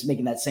again, he's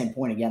making that same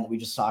point again that we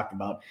just talked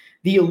about.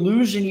 The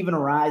illusion even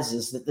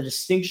arises that the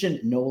distinction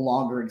no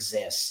longer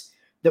exists,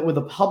 that with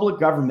a public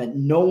government,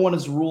 no one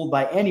is ruled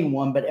by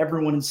anyone, but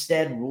everyone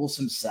instead rules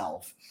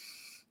himself.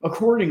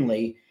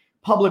 Accordingly,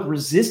 public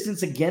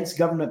resistance against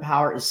government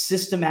power is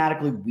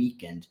systematically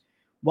weakened.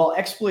 While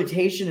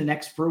exploitation and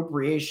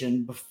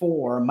expropriation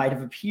before might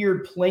have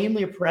appeared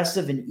plainly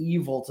oppressive and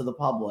evil to the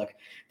public,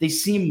 they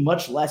seem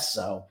much less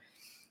so.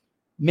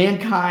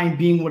 Mankind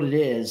being what it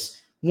is,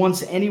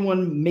 once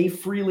anyone may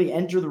freely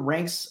enter the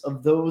ranks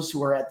of those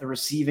who are at the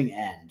receiving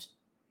end.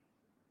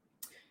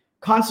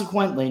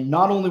 Consequently,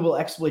 not only will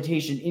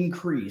exploitation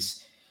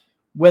increase,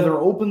 whether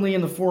openly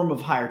in the form of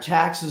higher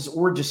taxes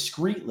or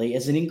discreetly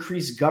as an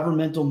increased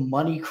governmental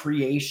money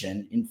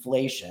creation,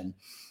 inflation,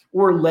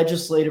 or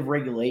legislative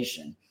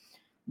regulation.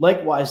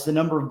 Likewise, the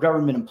number of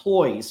government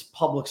employees,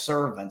 public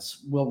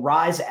servants, will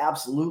rise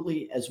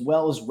absolutely as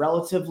well as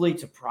relatively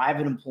to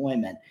private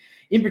employment,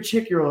 in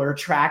particular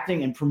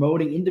attracting and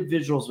promoting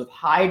individuals with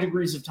high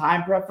degrees of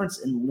time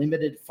preference and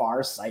limited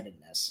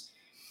farsightedness.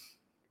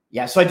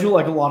 So I do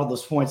like a lot of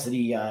those points that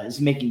he is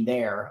making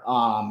there.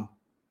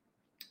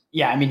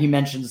 Yeah, I mean, he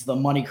mentions the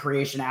money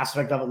creation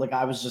aspect of it, like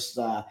I was just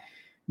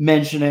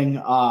mentioning.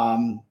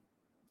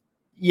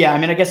 Yeah, I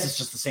mean, I guess it's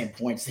just the same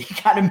points that he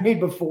kind of made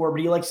before,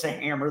 but he likes to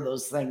hammer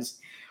those things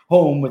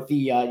home with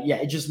the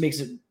it just makes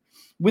it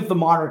with the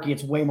monarchy.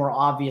 It's way more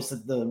obvious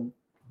that the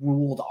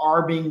ruled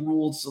are being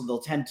ruled, so they'll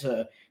tend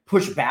to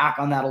push back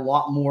on that a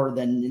lot more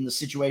than in the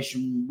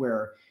situation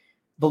where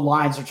the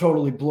lines are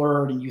totally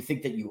blurred and you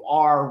think that you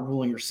are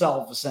ruling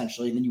yourself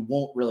essentially, then you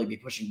won't really be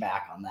pushing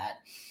back on that.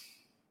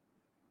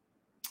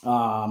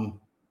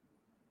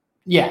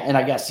 Yeah, and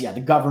I guess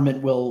the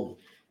government will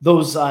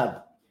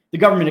the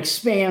government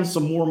expands, so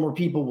more and more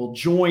people will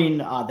join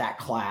that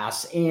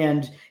class,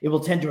 and it will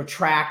tend to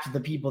attract the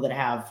people that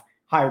have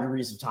higher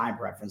degrees of time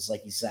preference,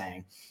 like he's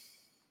saying.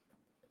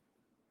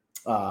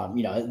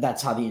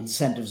 That's how the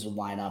incentives would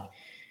line up.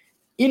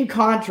 In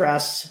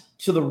contrast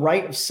to the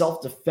right of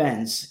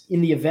self-defense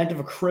in the event of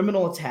a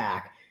criminal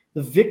attack,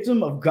 the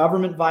victim of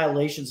government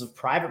violations of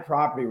private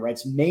property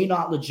rights may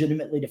not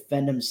legitimately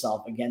defend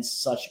himself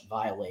against such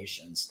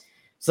violations.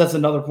 So that's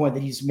another point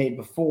that he's made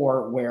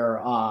before,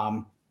 where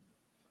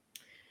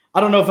I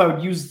don't know if I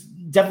would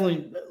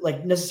definitely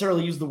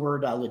necessarily use the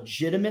word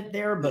legitimate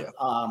there, but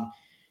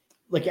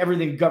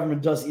everything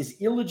government does is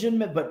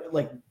illegitimate, but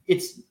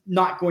it's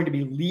not going to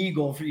be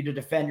legal for you to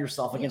defend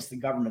yourself against the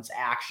government's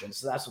actions.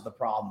 So that's what the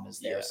problem is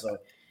there. So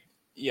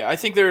I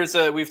think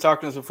we've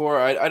talked about this before.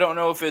 I don't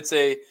know if it's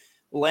a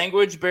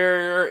language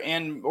barrier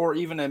or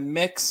even a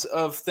mix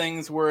of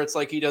things where it's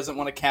like he doesn't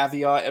want to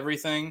caveat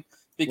everything,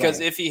 because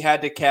if he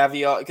had to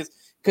caveat,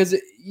 because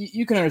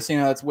you can understand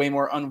how it's way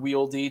more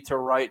unwieldy to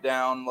write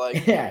down,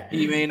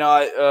 he may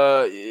not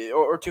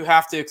or to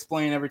have to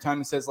explain every time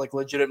he says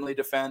legitimately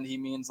defend, he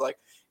means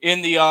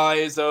in the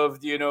eyes of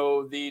the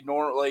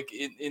normal,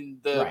 in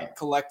the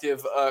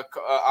collective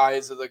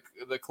eyes of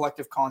the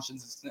collective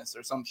consciousness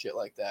or some shit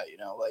like that,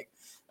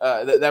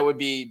 that would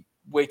be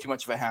way too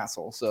much of a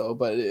hassle. So,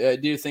 but I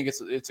do think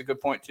it's a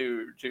good point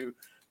to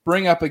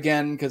bring up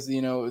again, because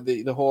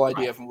the whole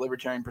idea from a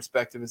libertarian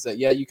perspective is that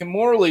you can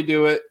morally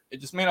do it, it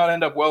just may not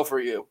end up well for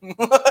you.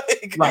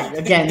 Right.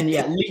 Again,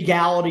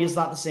 legality is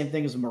not the same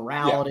thing as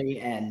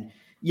morality, and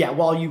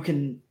while you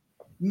can,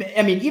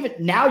 I mean, even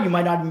now you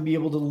might not even be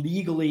able to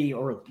legally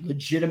or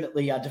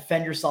legitimately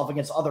defend yourself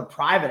against other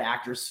private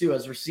actors too,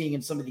 as we're seeing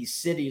in some of these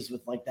cities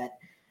with that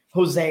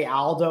Jose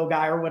Aldo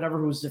guy or whatever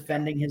who was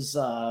defending his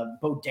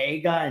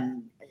bodega,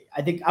 and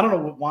I don't know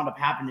what wound up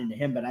happening to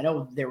him, but I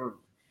know they were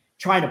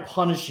trying to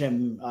punish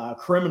him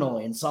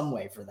criminally in some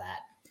way for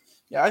that.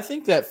 Yeah, I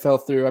think that fell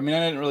through. I mean, I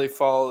didn't really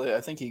follow it.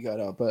 I think he got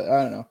out, but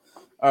I don't know.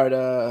 All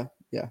right.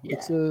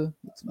 Let's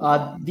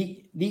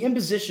the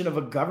imposition of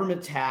a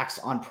government tax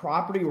on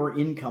property or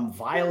income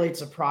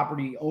violates a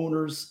property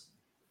owner's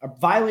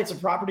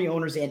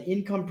and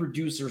income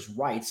producer's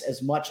rights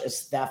as much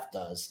as theft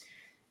does.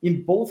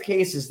 In both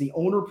cases, the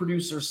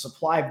owner-producer's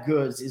supply of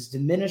goods is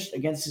diminished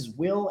against his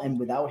will and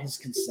without his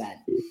consent.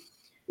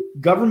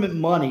 Government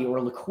money or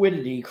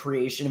liquidity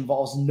creation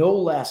involves no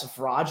less a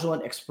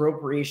fraudulent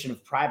expropriation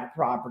of private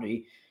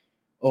property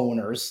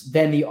owners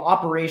than the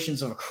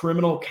operations of a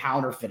criminal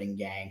counterfeiting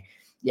gang.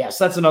 Yes,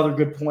 that's another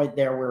good point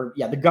there, where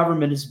the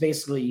government is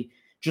basically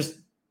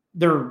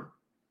they're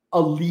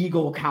a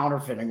legal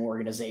counterfeiting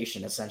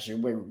organization, essentially,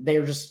 where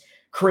they're just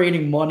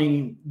creating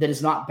money that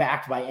is not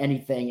backed by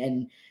anything.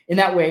 And in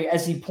that way,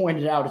 as he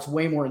pointed out, it's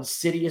way more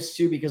insidious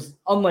too, because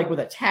unlike with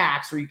a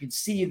tax where you can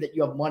see that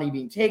you have money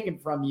being taken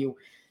from you,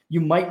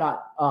 you might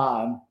not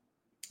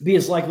be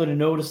as likely to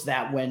notice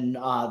that when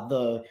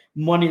the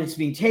money that's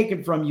being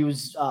taken from you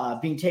is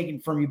being taken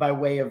from you by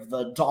way of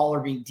the dollar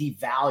being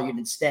devalued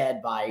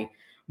instead, by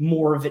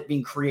more of it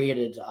being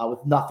created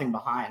with nothing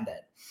behind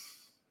it.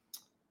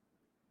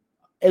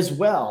 As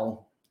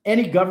well,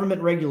 any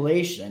government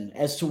regulation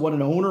as to what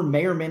an owner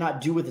may or may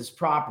not do with his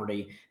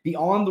property,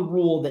 beyond the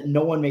rule that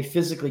no one may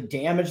physically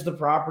damage the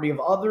property of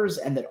others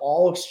and that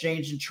all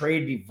exchange and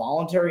trade be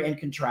voluntary and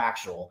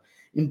contractual,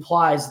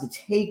 implies the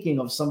taking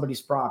of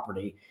somebody's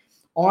property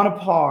on a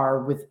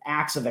par with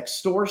acts of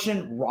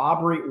extortion,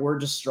 robbery, or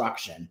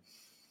destruction.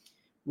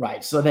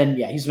 Right. So then,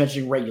 he's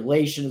mentioning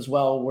regulation as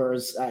well,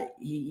 whereas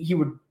he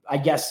would, I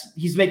guess,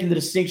 he's making the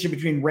distinction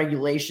between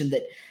regulation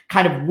that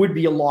kind of would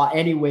be a law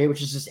anyway,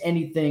 which is just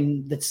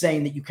anything that's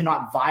saying that you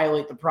cannot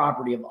violate the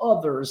property of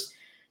others.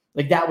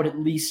 That would at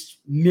least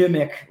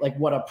mimic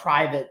what a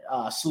private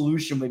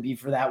solution would be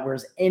for that,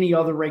 whereas any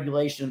other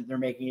regulation that they're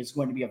making is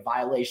going to be a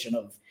violation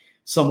of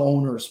some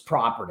owner's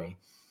property.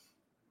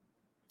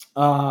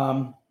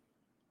 But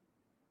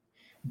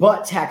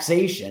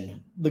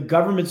taxation, the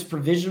government's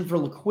provision for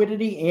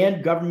liquidity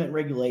and government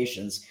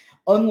regulations,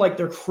 unlike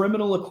their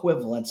criminal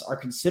equivalents, are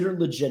considered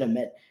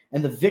legitimate,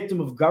 and the victim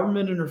of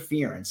government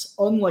interference,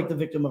 unlike the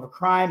victim of a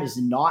crime, is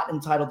not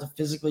entitled to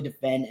physically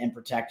defend and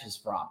protect his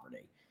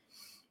property.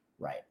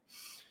 Right.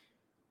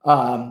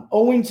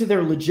 Owing to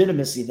their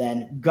legitimacy,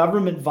 then,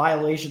 government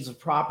violations of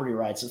property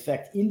rights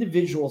affect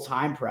individual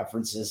time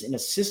preferences in a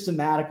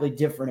systematically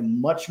different and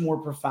much more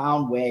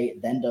profound way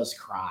than does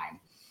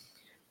crime.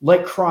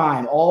 Like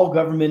crime, all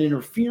government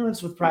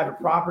interference with private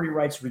property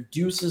rights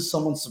reduces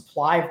someone's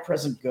supply of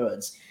present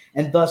goods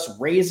and thus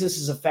raises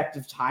his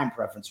effective time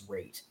preference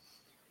rate.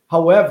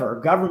 However,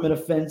 government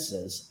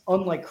offenses,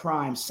 unlike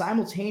crime,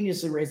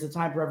 simultaneously raise the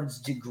time preference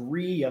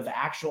degree of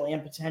actual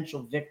and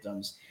potential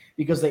victims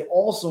because they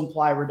also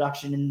imply a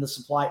reduction in the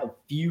supply of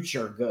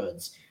future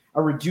goods,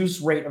 a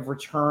reduced rate of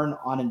return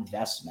on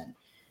investment.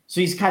 So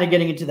he's kind of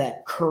getting into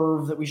that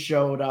curve that we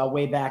showed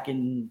way back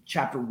in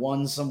chapter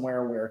 1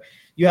 somewhere, where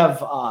you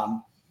have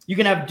you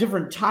can have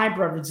different time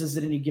preferences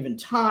at any given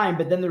time,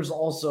 but then there's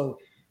also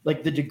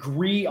like the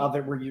degree of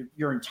it where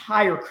your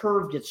entire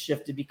curve gets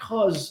shifted,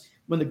 because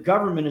when the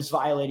government is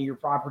violating your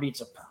property,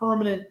 it's a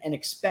permanent and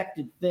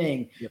expected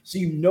thing. Yep. So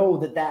you know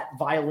that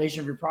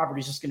violation of your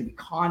property is just going to be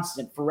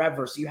constant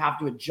forever. So you have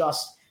to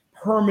adjust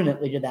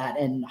permanently to that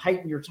and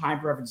heighten your time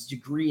preference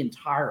degree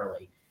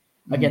entirely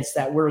against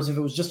that. Whereas if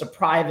it was just a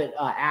private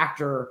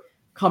actor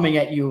coming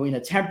at you in a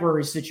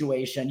temporary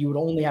situation, you would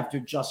only have to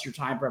adjust your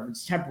time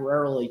preference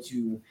temporarily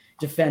to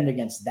defend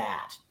against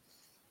that,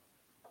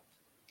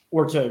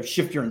 or to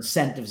shift your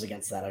incentives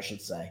against that, I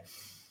should say.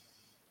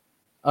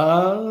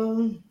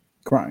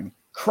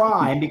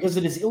 Crime, because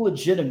it is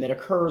illegitimate,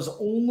 occurs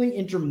only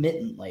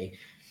intermittently.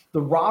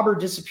 The robber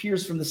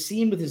disappears from the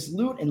scene with his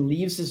loot and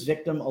leaves his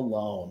victim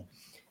alone.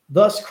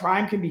 Thus,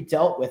 crime can be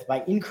dealt with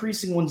by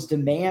increasing one's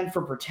demand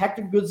for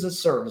protective goods and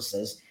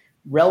services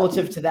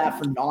relative to that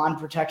for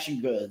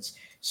non-protection goods,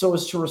 so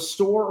as to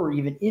restore or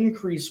even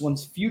increase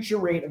one's future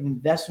rate of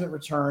investment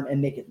return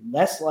and make it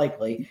less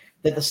likely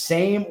that the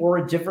same or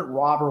a different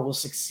robber will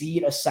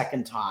succeed a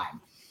second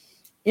time.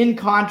 In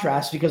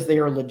contrast, because they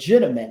are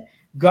legitimate,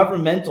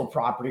 governmental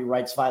property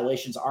rights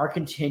violations are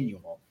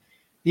continual.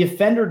 The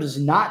offender does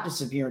not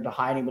disappear into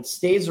hiding, but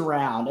stays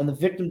around, and the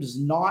victim does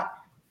not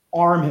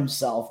arm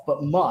himself,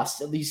 but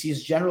must, at least he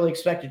is generally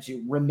expected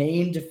to,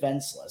 remain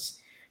defenseless.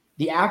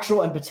 The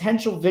actual and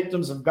potential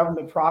victims of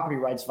government property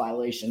rights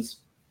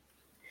violations,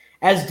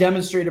 as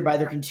demonstrated by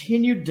their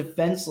continued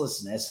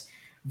defenselessness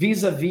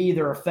vis-a-vis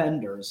their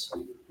offenders,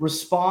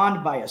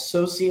 respond by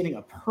associating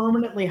a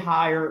permanently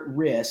higher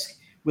risk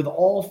with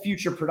all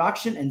future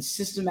production and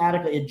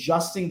systematically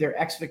adjusting their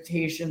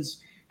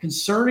expectations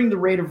concerning the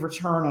rate of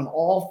return on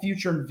all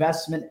future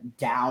investment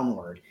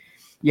downward.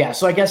 Yeah,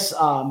 so I guess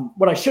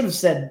what I should have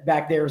said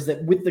back there is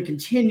that with the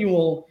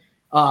continual,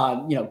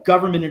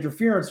 government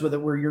interference with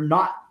it, where you're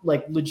not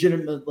like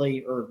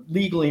legitimately or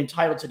legally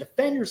entitled to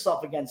defend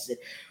yourself against it,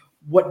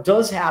 what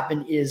does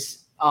happen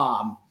is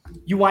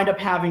you wind up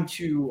having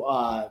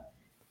to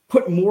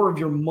put more of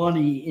your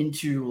money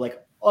into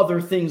like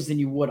other things than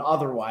you would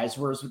otherwise.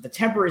 Whereas with the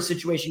temporary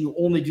situation, you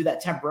only do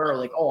that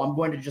temporarily. Like, oh, I'm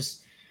going to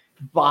just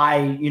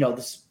buy,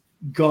 this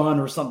gun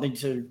or something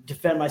to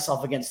defend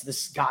myself against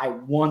this guy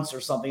once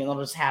or something, and I'll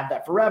just have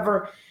that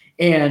forever.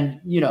 And,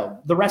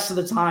 the rest of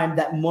the time,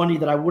 that money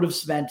that I would have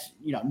spent,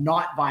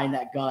 not buying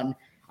that gun,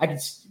 I could,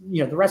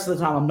 the rest of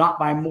the time I'm not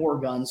buying more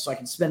guns, so I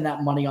can spend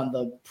that money on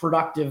the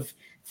productive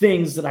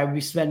things that I would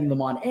be spending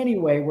them on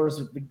anyway. Whereas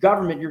with the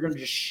government, you're going to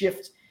just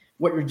shift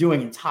what you're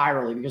doing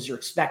entirely because you're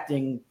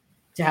expecting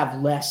to have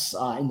less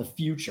in the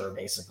future,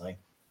 basically,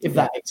 if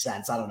that makes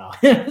sense. I don't know.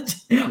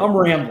 I'm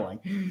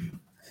rambling.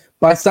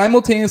 By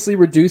simultaneously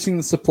reducing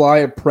the supply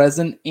of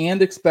present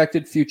and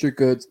expected future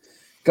goods,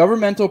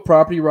 governmental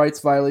property rights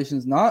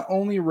violations not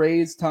only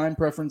raise time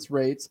preference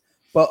rates,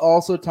 but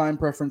also time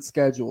preference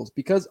schedules.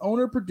 Because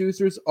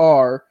owner-producers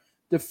are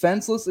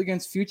defenseless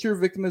against future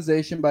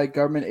victimization by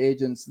government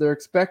agents, their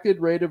expected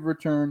rate of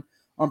return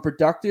on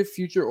productive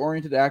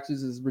future-oriented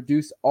actions is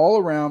reduced all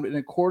around, and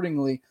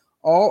accordingly,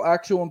 all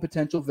actual and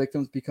potential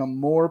victims become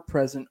more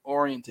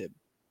present-oriented.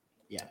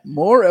 Yeah.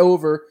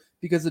 Moreover,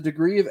 because the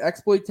degree of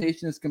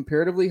exploitation is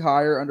comparatively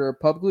higher under a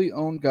publicly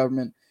owned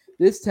government,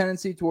 this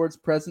tendency towards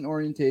present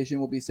orientation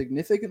will be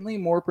significantly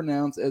more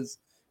pronounced as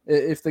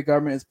if the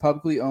government is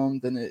publicly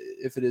owned than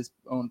if it is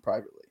owned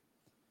privately.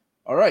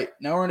 All right,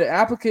 now we're into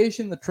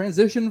application, the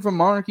transition from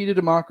monarchy to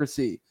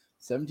democracy,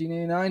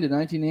 1789 to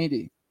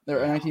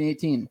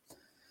 1918.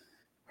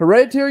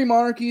 Hereditary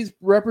monarchies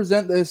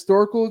represent the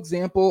historical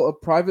example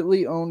of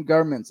privately owned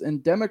governments,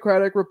 and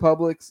democratic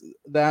republics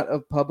that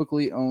of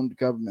publicly owned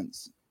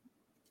governments.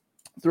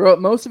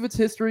 Throughout most of its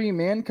history,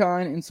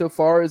 mankind,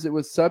 insofar as it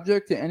was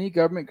subject to any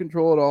government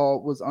control at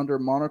all, was under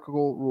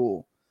monarchical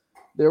rule.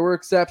 There were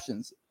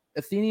exceptions.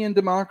 Athenian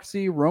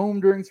democracy,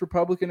 Rome during its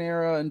Republican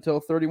era until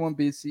 31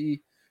 BC,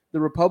 the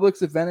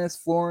republics of Venice,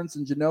 Florence,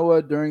 and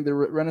Genoa during the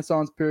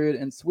Renaissance period,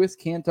 and Swiss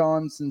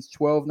cantons since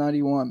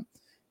 1291.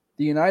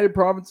 The United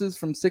Provinces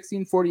from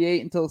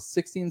 1648 until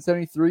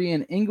 1673,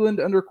 and England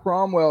under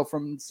Cromwell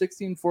from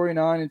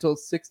 1649 until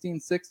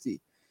 1660.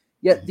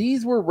 Yet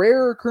these were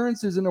rare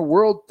occurrences in a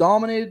world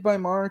dominated by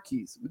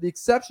monarchies. With the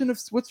exception of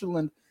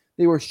Switzerland,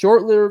 they were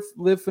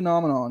short-lived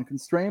phenomenon,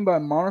 constrained by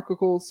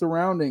monarchical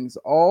surroundings.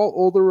 All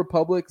older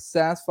republics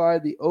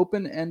satisfied the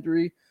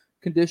open-entry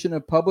condition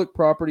of public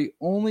property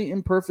only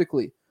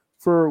imperfectly.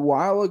 For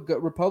while a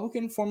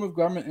republican form of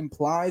government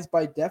implies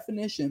by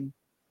definition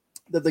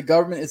that the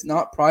government is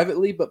not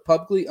privately but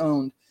publicly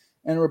owned,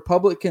 and a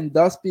republic can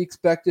thus be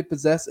expected to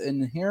possess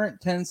an inherent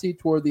tendency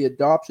toward the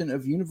adoption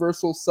of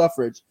universal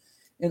suffrage.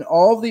 In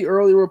all of the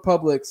early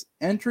republics,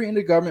 entry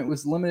into government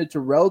was limited to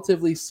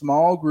relatively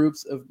small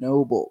groups of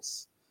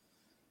nobles.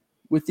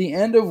 With the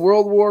end of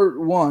World War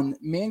I,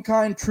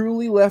 mankind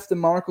truly left the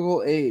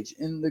monarchical age.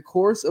 In the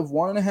course of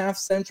 1.5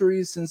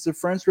 centuries since the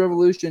French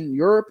Revolution,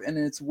 Europe and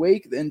in its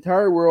wake the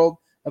entire world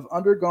have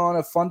undergone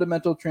a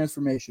fundamental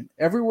transformation.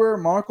 Everywhere,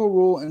 monarchical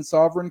rule and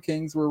sovereign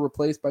kings were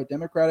replaced by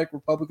democratic,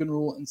 republican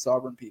rule and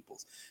sovereign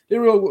peoples.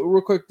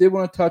 Real quick, did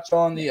want to touch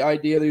on the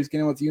idea that he's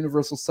getting with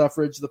universal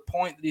suffrage. The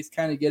point that he's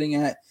kind of getting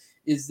at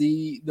is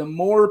the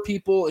more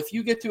people, if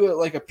you get to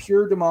a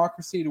pure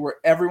democracy to where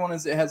everyone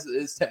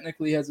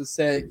technically has a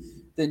say,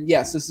 then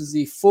yes, this is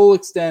the full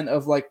extent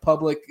of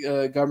public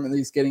government that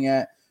he's getting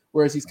at.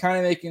 Whereas he's kind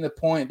of making the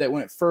point that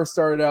when it first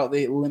started out,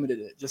 they limited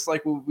it, just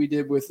like what we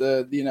did with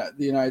the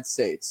United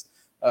States.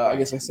 I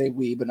guess I say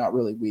we, but not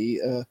really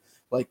we,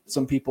 like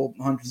some people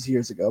hundreds of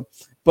years ago.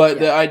 But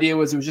the idea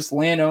was it was just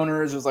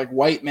landowners, it was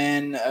white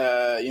men.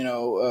 They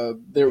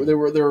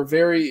were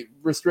very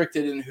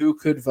restricted in who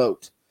could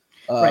vote.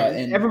 Right,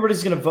 and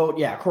everybody's going to vote,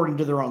 according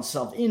to their own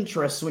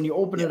self-interest. So when you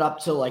open it up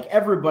to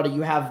everybody,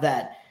 you have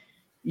that,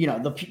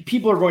 the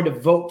people are going to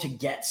vote to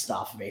get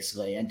stuff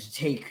basically and to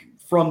take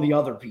from the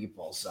other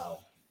people. So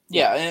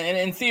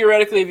and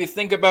theoretically, if you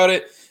think about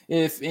it,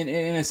 if in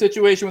a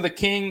situation with a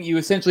king, you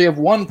essentially have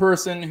one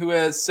person who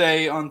has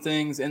say on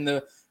things, and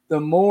the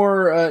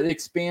more it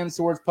expands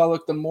towards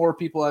public, the more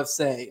people have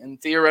say, and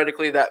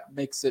theoretically that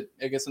makes it,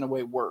 I guess, in a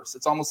way worse.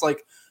 It's almost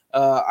like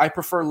I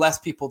prefer less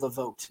people to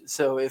vote.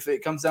 So if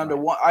it comes down to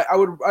one, I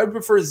would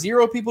prefer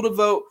 0 people to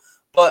vote,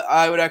 but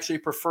I would actually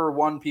prefer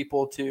 1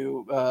 people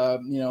to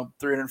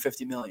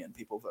 350 million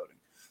people voting.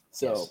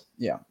 So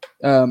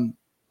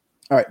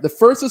all right. The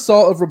first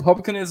assault of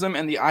republicanism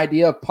and the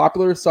idea of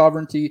popular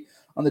sovereignty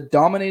on the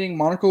dominating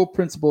monarchical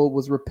principle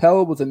was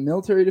repelled with a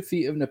military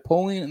defeat of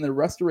Napoleon and the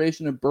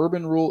restoration of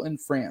Bourbon rule in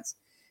France.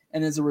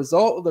 And as a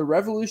result of the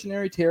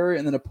Revolutionary Terror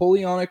and the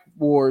Napoleonic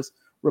Wars,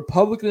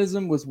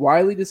 republicanism was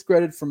widely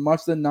discredited for much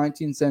of the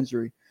 19th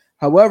century.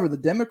 However, the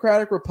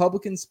democratic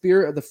republican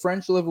spirit of the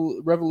French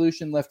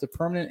Revolution left a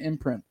permanent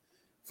imprint.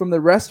 From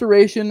the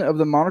restoration of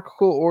the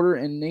monarchical order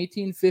in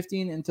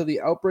 1815 until the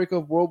outbreak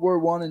of World War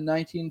I in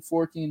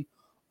 1914,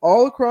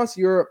 all across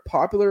Europe,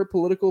 popular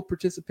political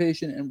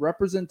participation and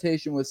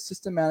representation was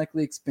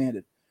systematically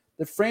expanded.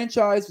 The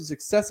franchise was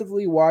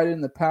excessively widened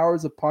and the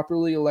powers of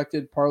popularly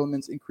elected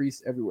parliaments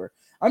increased everywhere.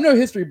 I'm no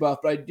history buff,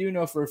 but I do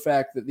know for a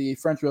fact that the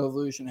French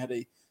Revolution had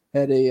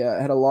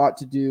a lot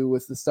to do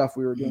with the stuff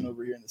we were doing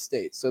over here in the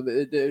States. So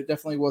it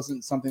definitely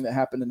wasn't something that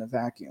happened in a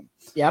vacuum.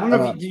 Yeah, I don't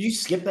know. Did you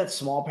skip that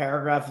small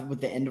paragraph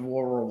with the end of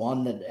World War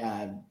I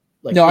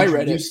that no, I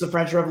read it. The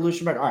French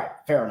Revolution, but all right,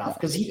 fair enough.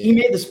 Because he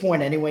made this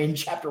point anyway in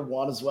chapter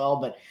 1 as well.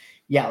 But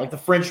yeah, the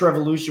French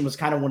Revolution was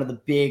kind of one of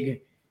the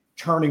big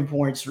turning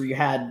points where you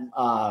had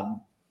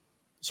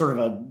sort of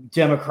a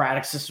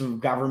democratic system of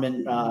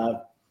government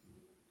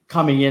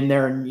coming in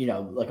there, and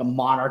a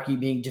monarchy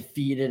being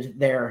defeated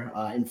there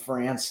in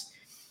France.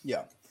 Yeah,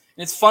 and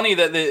it's funny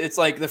that it's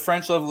the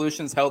French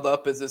Revolution's held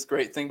up as this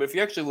great thing, but if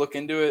you actually look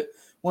into it,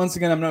 once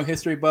again, I'm no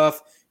history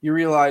buff, you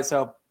realize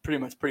how pretty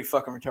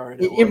fucking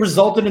retarded it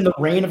resulted in the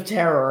Reign of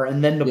Terror,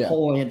 and then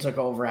Napoleon took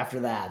over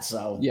after that.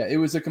 So yeah, it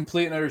was a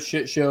complete and utter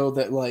shit show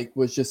that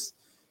was just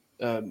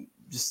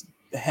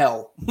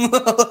hell.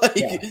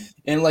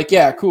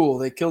 Cool,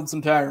 they killed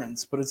some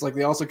tyrants, but it's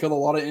they also killed a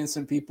lot of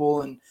innocent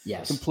people and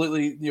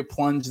completely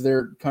plunged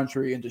their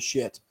country into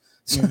shit.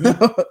 So,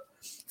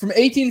 from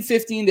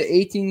 1815 to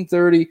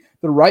 1830,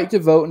 the right to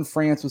vote in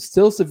France was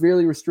still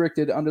severely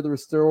restricted under the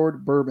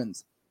restored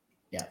Bourbons.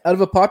 Out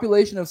of a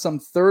population of some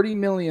 30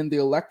 million, the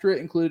electorate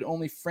included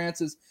only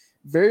France's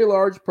very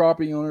large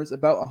property owners,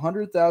 about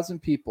 100,000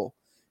 people.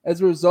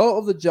 As a result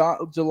of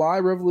the July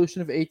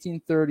Revolution of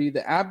 1830,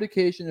 the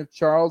abdication of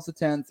Charles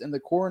X, and the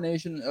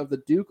coronation of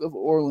the Duke of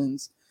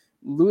Orleans,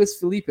 Louis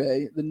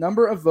Philippe, the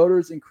number of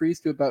voters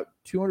increased to about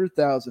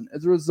 200,000.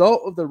 As a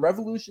result of the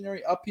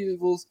revolutionary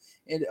upheavals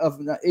of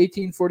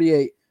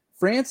 1848,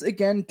 France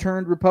again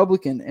turned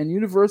Republican, and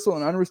universal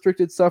and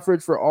unrestricted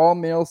suffrage for all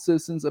male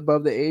citizens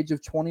above the age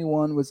of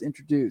 21 was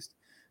introduced.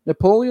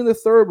 Napoleon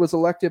III was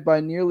elected by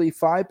nearly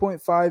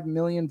 5.5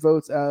 million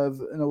votes out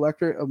of an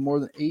electorate of more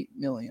than 8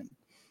 million.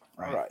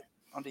 All right.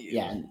 On to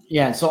you.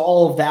 Yeah. So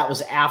all of that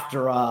was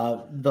after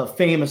the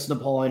famous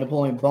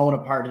Napoleon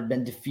Bonaparte had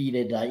been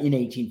defeated in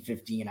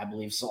 1815, I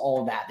believe. So all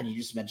of that you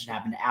just mentioned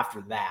happened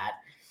after that.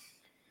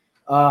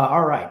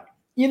 All right.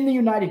 In the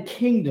United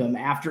Kingdom,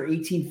 after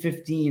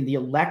 1815, the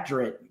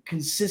electorate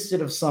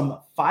consisted of some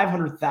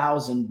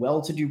 500,000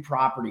 well-to-do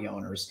property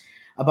owners,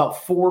 about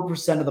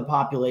 4% of the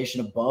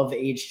population above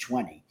age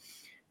 20.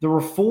 The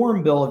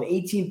Reform Bill of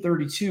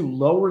 1832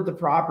 lowered the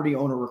property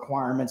owner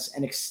requirements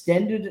and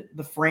extended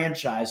the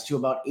franchise to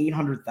about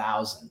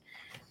 800,000.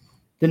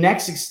 The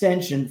next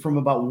extension from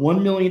about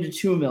 1 million to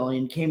 2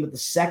 million came with the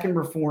Second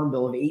Reform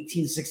Bill of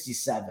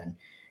 1867.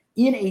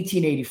 In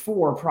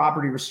 1884,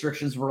 property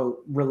restrictions were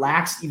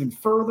relaxed even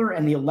further,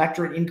 and the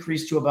electorate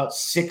increased to about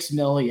 6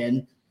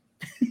 million.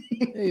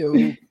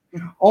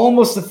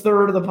 Almost a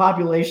third of the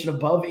population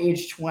above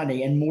age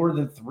 20, and more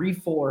than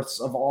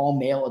 3/4 of all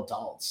male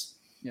adults.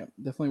 Yeah,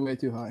 definitely way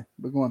too high.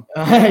 But go on.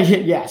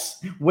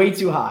 Yes, way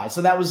too high.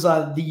 So that was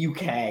the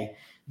UK,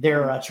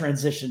 their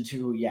transition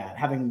to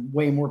having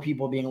way more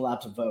people being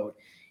allowed to vote.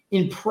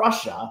 In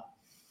Prussia,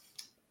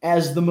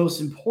 as the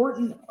most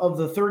important of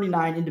the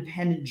 39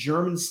 independent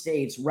German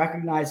states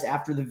recognized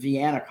after the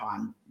Vienna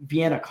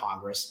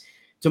Congress,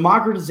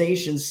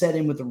 democratization set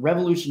in with the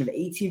Revolution of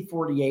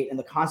 1848 and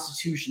the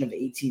Constitution of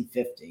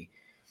 1850.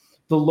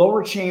 The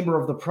lower chamber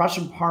of the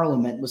Prussian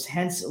parliament was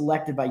hence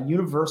elected by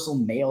universal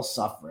male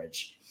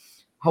suffrage.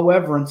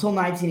 However, until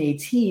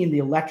 1918, the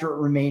electorate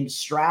remained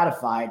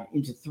stratified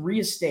into 3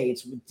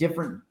 estates with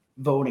different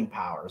voting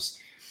powers.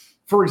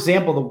 For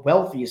example, the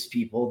wealthiest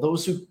people,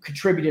 those who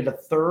contributed a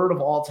third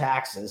of all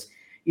taxes,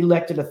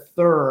 elected a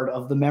third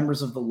of the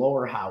members of the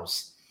lower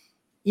house.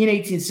 In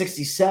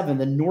 1867,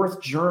 the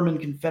North German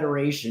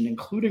Confederation,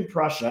 including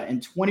Prussia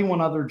and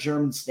 21 other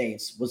German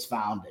states, was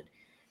founded.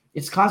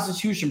 Its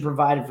constitution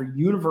provided for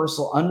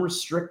universal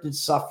unrestricted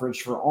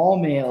suffrage for all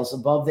males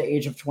above the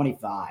age of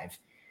 25.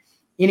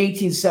 In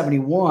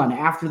 1871,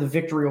 after the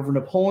victory over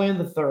Napoleon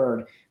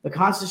III, the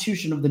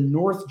constitution of the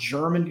North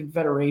German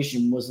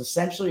Confederation was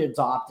essentially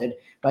adopted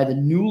by the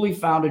newly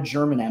founded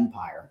German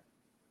Empire.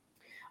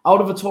 Out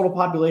of a total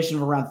population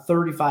of around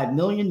 35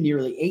 million,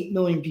 nearly 8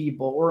 million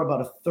people, or about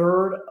a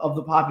third of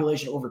the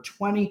population over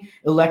 20,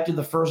 elected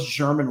the first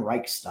German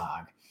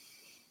Reichstag.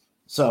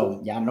 So,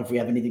 I don't know if we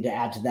have anything to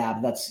add to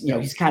that, but that's,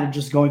 he's kind of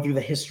just going through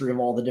the history of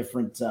all the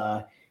different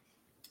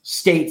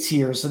states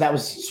here. So that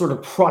was sort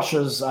of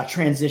Prussia's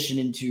transition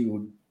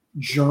into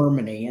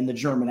Germany and the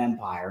German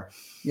Empire.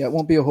 Yeah, it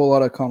won't be a whole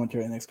lot of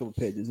commentary in the next couple of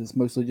pages. It's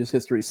mostly just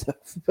history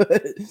stuff.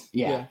 But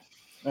yeah.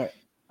 All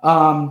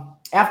right.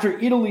 After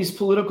Italy's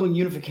political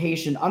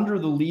unification under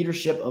the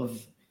leadership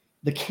of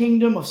the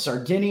Kingdom of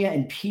Sardinia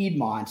and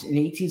Piedmont in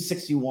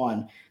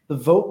 1861, the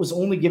vote was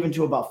only given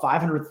to about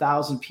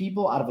 500,000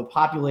 people out of a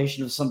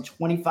population of some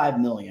 25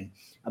 million,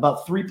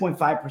 about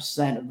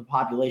 3.5% of the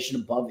population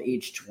above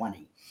age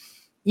 20.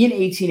 In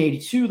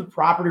 1882, the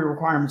property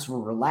requirements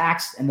were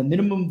relaxed and the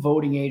minimum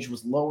voting age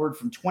was lowered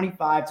from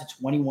 25 to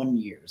 21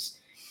 years.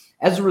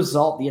 As a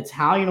result, the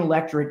Italian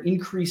electorate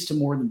increased to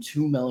more than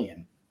 2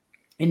 million.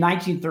 In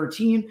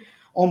 1913,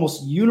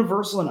 almost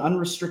universal and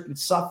unrestricted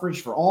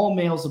suffrage for all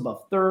males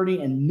above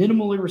 30 and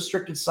minimally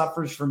restricted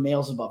suffrage for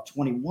males above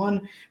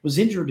 21 was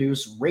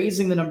introduced,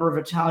 raising the number of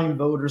Italian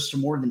voters to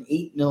more than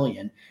 8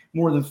 million,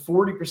 more than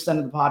 40%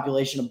 of the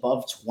population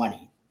above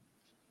 20.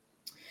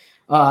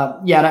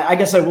 And I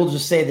guess I will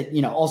just say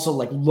that, also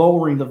like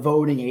lowering the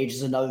voting age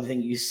is another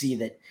thing you see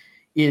that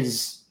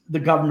is the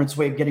government's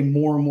way of getting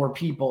more and more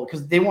people,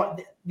 because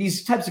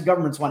these types of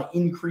governments want to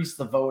increase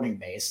the voting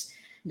base.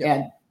 Yeah.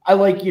 And I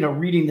like,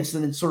 reading this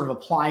and then sort of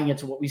applying it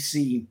to what we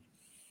see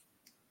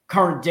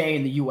current day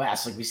in the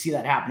US. Like we see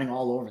that happening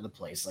all over the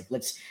place. Like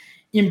let's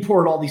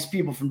import all these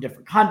people from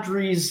different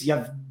countries. You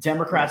have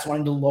Democrats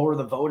wanting to lower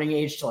the voting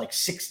age to like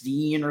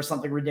 16 or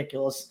something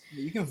ridiculous.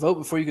 You can vote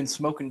before you can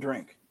smoke and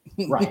drink.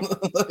 Right.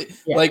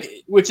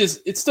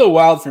 It's still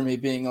wild for me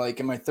being like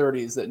in my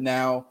 30s that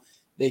now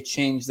they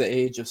changed the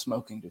age of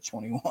smoking to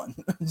 21.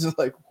 It's just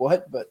like,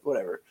 what? But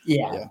whatever.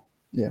 Yeah.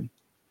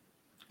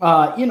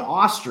 In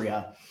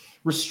Austria,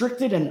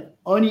 restricted and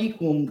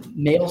unequal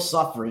male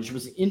suffrage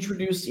was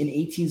introduced in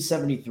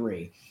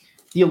 1873.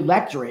 The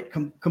electorate,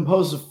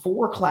 composed of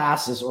 4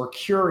 classes or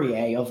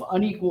curiae of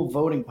unequal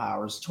voting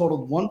powers,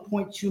 totaled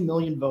 1.2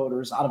 million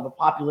voters out of a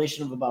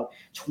population of about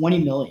 20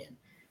 million,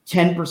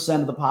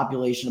 10% of the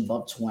population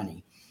above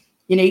 20.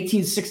 In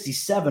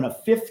 1867, a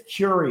 5th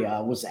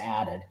curia was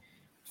added.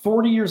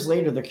 40 years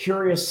later, the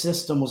curia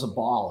system was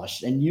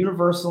abolished, and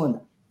universal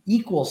and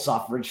equal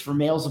suffrage for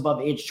males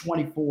above age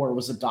 24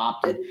 was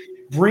adopted,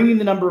 bringing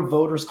the number of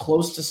voters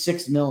close to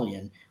 6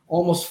 million,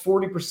 almost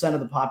 40%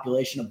 of the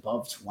population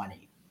above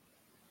 20.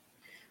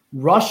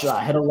 Russia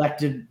had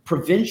elected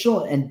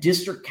provincial and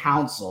district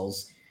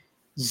councils,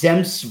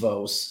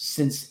 zemstvos,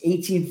 since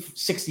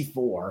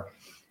 1864,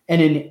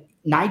 and in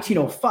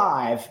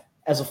 1905,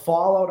 as a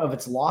fallout of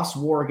its lost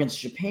war against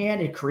Japan,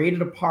 it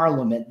created a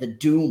parliament, the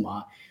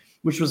Duma,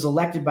 which was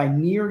elected by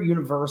near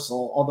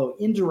universal, although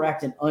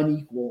indirect and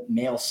unequal,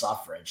 male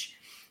suffrage.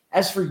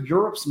 As for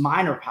Europe's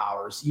minor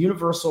powers,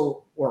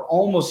 universal or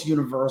almost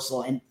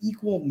universal and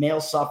equal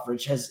male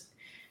suffrage has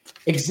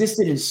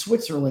existed in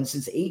Switzerland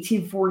since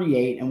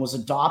 1848 and was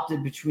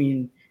adopted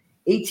between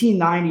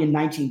 1890 and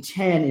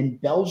 1910 in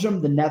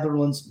Belgium, the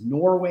Netherlands,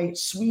 Norway,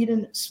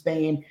 Sweden,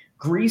 Spain,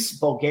 Greece,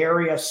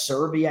 Bulgaria,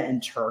 Serbia,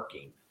 and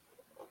Turkey.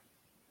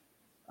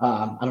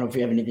 I don't know if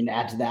you have anything to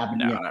add to that. But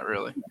no, not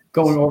really.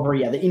 Going over,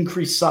 the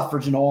increased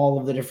suffrage in all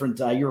of the different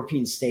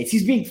European states.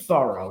 He's being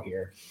thorough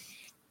here.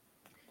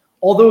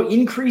 Although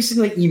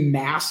increasingly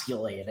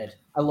emasculated,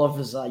 I love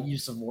his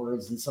use of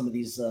words and some of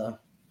these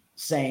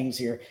sayings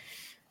here.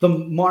 The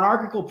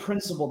monarchical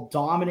principle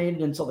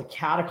dominated until the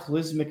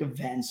cataclysmic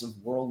events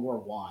of World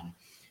War I.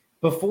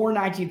 Before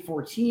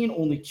 1914,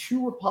 only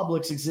 2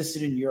 republics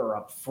existed in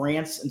Europe,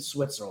 France and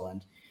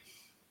Switzerland.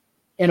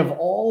 And of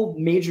all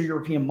major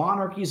European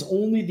monarchies,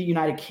 only the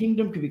United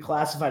Kingdom could be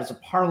classified as a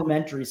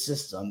parliamentary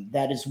system,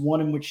 that is,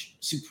 one in which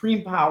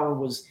supreme power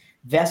was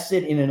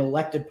vested in an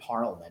elected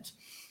parliament.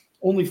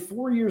 Only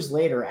 4 years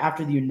later,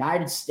 after the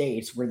United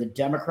States, where the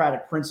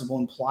democratic principle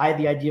implied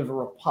the idea of a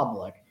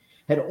republic,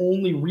 had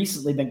only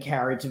recently been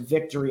carried to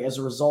victory as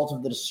a result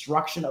of the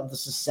destruction of the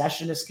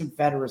secessionist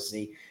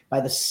Confederacy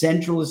by the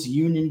centralist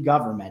Union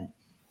government,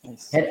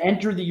 had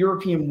entered the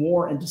European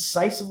War and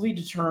decisively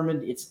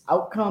determined its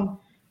outcome,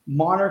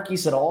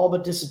 monarchies had all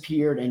but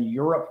disappeared and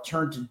Europe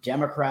turned to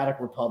democratic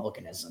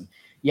republicanism.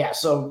 Yeah,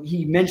 so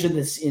he mentioned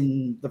this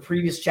in the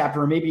previous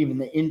chapter, or maybe even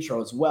the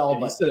intro as well.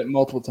 But he said it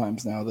multiple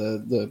times now.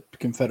 The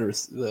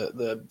Confederacy,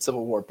 the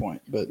Civil War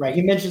point. But right,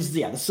 he mentions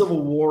the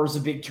Civil War is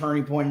a big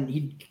turning point. And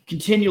he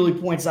continually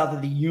points out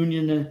that the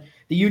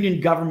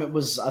Union government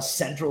was a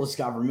centralist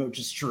government, which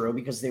is true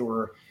because they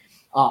were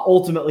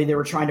ultimately they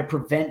were trying to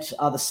prevent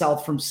the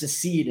South from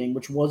seceding,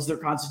 which was their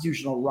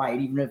constitutional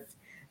right, even if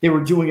they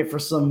were doing it for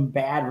some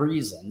bad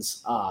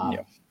reasons.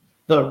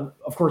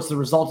 Of course, the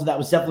result of that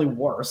was definitely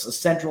worse, a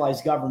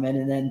centralized government.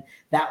 And then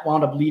that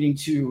wound up leading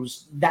to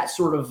that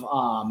sort of,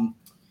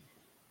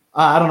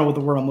 I don't know what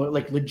the word I'm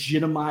like,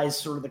 legitimize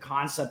sort of the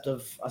concept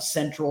of a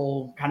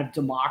central kind of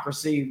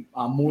democracy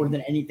more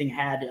than anything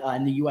had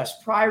in the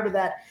U.S. prior to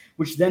that,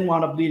 which then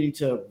wound up leading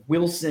to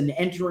Wilson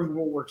entering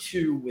World War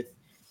II with,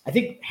 I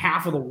think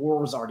half of the war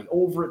was already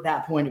over at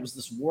that point. It was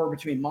this war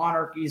between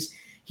monarchies.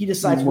 He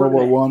decides World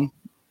War One.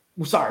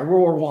 Sorry,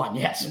 World War I.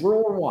 Yes,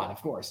 World War One,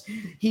 of course.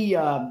 He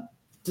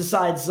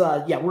decides,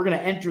 we're going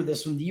to enter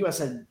this when the U.S.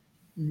 had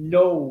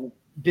no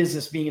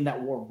business being in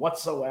that war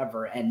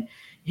whatsoever, and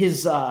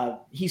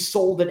he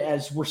sold it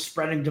as we're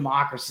spreading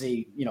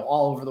democracy,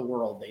 all over the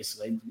world,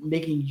 basically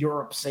making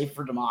Europe safe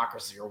for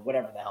democracy or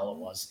whatever the hell it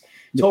was.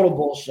 Total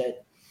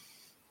bullshit.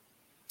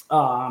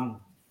 All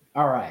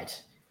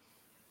right,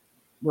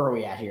 where are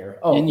we at here?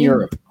 Oh, in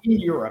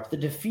Europe, the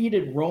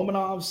defeated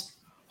Romanovs,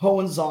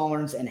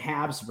 Hohenzollerns, and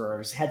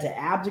Habsburgs had to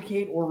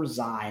abdicate or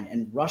resign,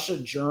 and Russia,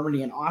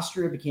 Germany, and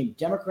Austria became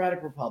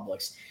democratic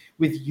republics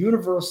with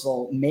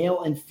universal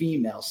male and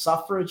female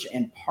suffrage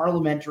and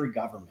parliamentary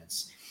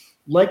governments.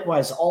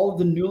 Likewise, all of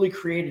the newly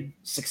created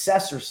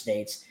successor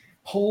states,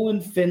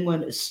 Poland,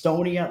 Finland,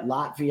 Estonia,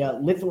 Latvia,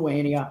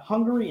 Lithuania,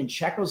 Hungary, and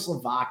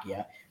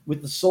Czechoslovakia,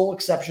 with the sole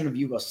exception of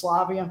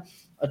Yugoslavia,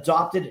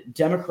 adopted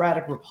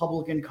democratic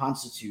republican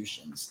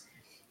constitutions.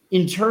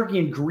 In Turkey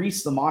and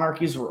Greece, the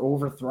monarchies were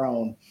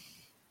overthrown.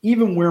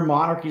 Even where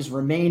monarchies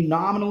remained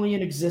nominally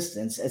in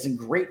existence, as in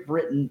Great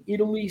Britain,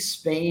 Italy,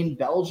 Spain,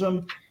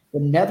 Belgium, the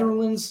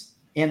Netherlands,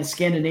 and the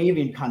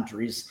Scandinavian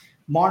countries,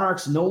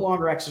 monarchs no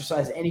longer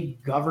exercise any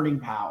governing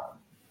power.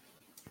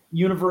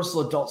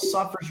 Universal adult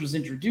suffrage was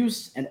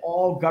introduced, and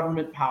all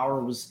government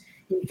power was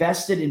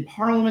invested in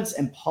parliaments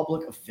and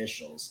public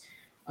officials.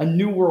 A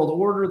new world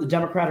order, the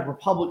democratic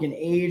republican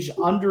age,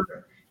 under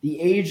the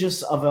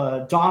aegis of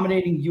a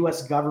dominating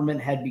U.S.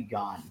 government, had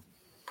begun.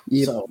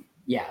 Yep. So,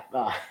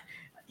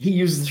 he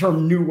used the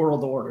term New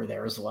World Order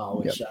there as well,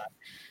 which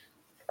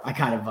I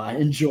kind of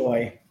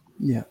enjoy.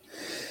 Yeah.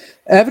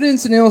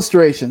 Evidence and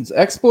illustrations,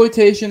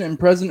 exploitation and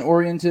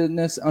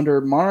present-orientedness under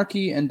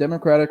monarchy and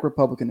democratic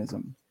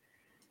republicanism.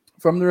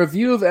 From the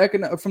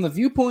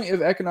viewpoint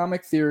of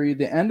economic theory,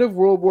 the end of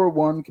World War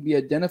I can be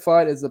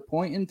identified as the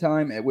point in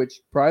time at which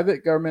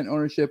private government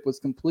ownership was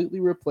completely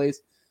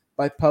replaced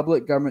by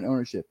public government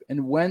ownership,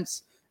 and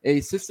whence a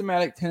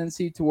systematic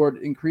tendency toward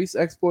increased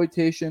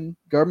exploitation,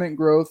 government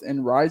growth,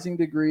 and rising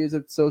degrees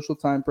of social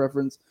time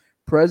preference,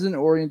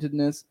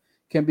 present-orientedness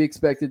can be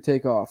expected to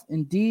take off.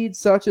 Indeed,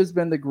 such has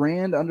been the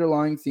grand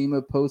underlying theme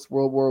of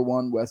post-World War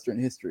I Western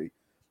history.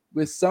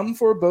 With some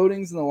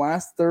forebodings in the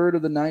last third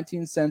of the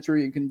 19th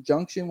century in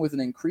conjunction with an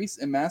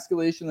increased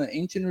emasculation of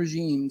ancient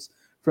regimes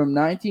from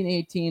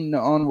 1918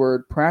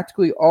 onward,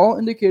 practically all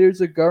indicators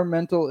of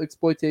governmental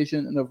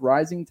exploitation and of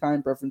rising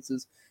time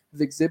preferences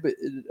have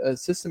exhibited a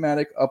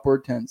systematic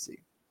upward tendency.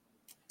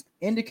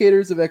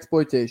 Indicators of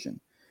exploitation.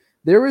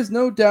 There is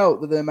no doubt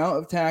that the amount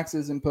of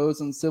taxes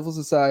imposed on civil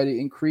society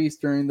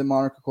increased during the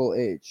monarchical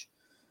age.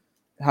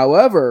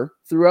 However,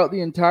 throughout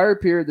the entire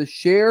period, the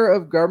share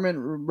of government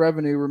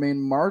revenue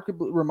remained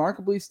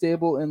remarkably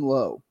stable and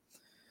low.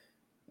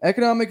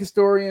 Economic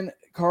historian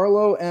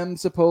Carlo M.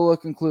 Cipolla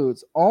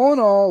concludes, all in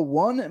all,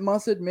 one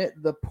must admit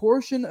the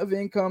portion of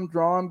income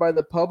drawn by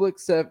the public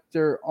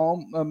sector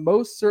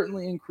most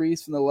certainly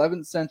increased from the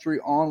 11th century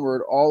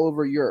onward all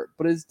over Europe,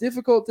 but it is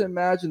difficult to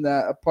imagine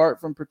that,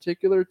 apart from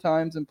particular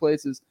times and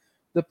places,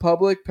 the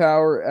public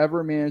power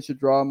ever managed to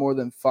draw more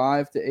than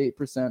 5 to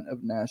 8%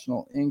 of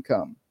national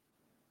income.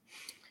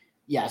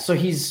 Yeah, so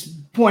he's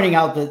pointing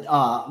out that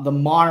under the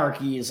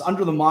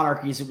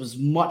monarchies, it was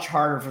much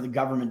harder for the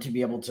government to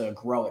be able to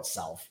grow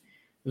itself.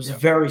 It was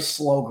very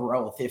slow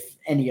growth, if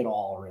any at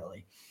all,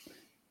 really.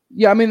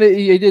 Yeah, I mean,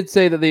 he did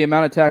say that the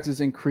amount of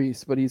taxes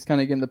increased, but he's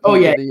kind of getting the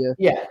point.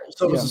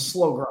 So it was a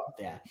slow growth.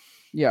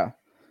 Yeah.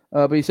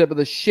 But he said, but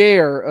the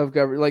share of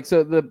government, like,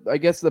 so I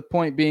guess the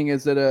point being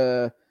is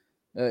that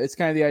it's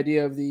kind of the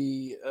idea of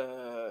these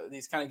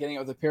kind of getting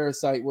out of the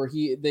parasite, where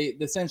they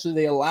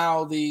essentially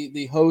allow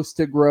the host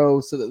to grow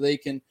so that they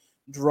can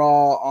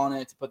draw on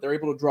it, but they're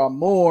able to draw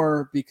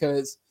more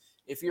because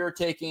if you're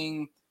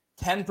taking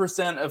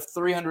 10% of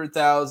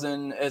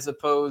 300,000 as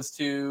opposed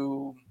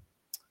to,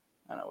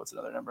 I don't know, what's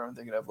another number I'm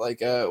thinking of,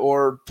 like,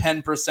 or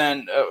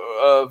 10%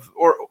 of,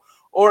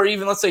 or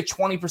even let's say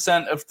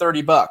 20% of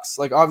 $30,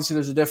 like obviously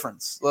there's a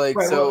difference. Like,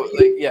 right, so, well,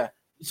 like, yeah.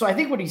 So I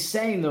think what he's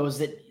saying though is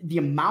that the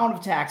amount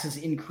of taxes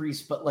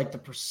increased, but like the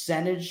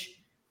percentage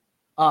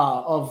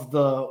of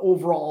the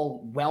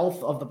overall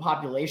wealth of the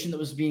population that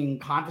was being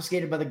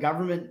confiscated by the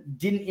government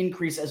didn't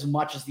increase as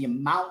much as the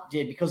amount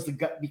did because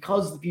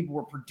the people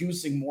were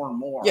producing more and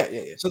more.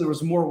 Yeah. So there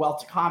was more wealth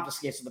to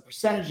confiscate. So the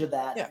percentage of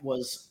that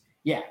was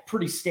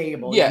pretty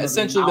stable. Yeah,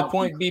 essentially the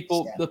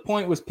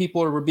point was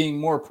people were being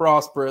more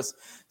prosperous.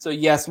 So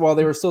yes, while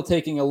they were still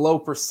taking a low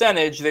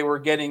percentage, they were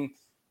getting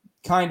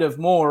kind of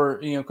more,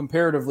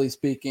 comparatively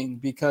speaking,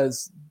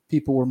 because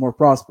people were more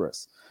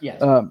prosperous.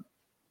 Yes.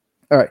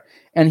 All right.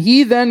 And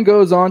he then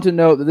goes on to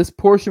note that this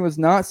portion was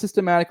not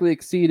systematically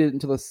exceeded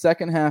until the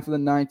second half of the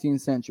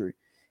 19th century.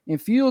 In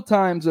feudal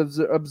times,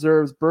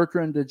 observes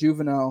Bertrand de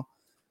Juvenel,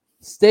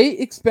 state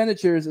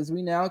expenditures, as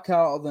we now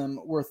call them,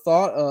 were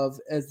thought of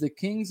as the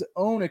king's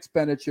own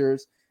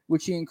expenditures,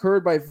 which he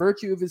incurred by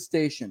virtue of his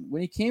station.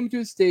 When he came to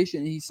his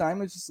station, he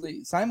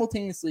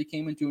simultaneously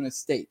came into an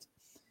estate.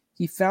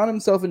 He found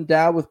himself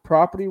endowed with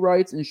property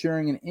rights,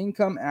 ensuring an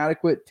income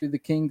adequate to the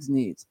king's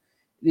needs.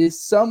 It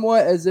is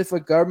somewhat as if a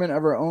government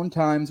of our own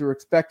times were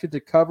expected to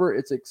cover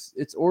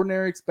its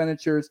ordinary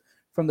expenditures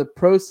from the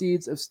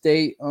proceeds of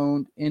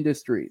state-owned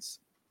industries.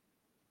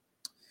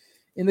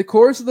 In the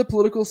course of the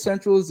political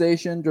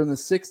centralization during the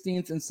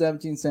 16th and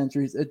 17th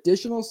centuries,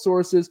 additional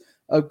sources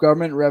of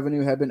government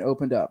revenue had been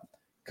opened up: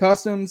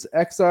 customs,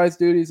 excise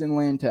duties, and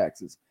land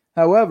taxes.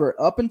 However,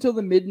 up until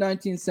the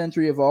mid-19th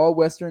century of all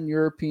Western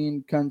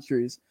European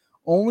countries,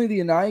 only the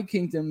United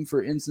Kingdom,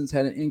 for instance,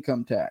 had an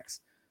income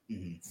tax.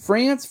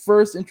 France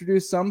first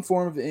introduced some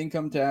form of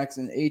income tax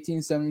in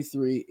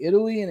 1873,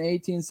 Italy in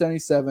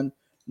 1877,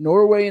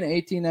 Norway in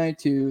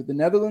 1892, the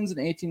Netherlands in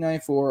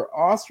 1894,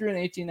 Austria in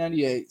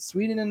 1898,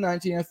 Sweden in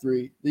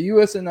 1903, the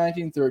U.S. in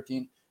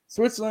 1913,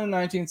 Switzerland in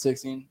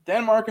 1916,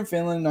 Denmark and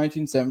Finland in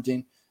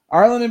 1917,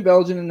 Ireland and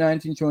Belgium in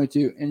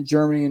 1922, and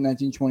Germany in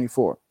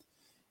 1924.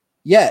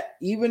 Yet,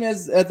 even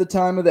as at the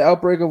time of the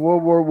outbreak of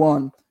World War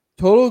I,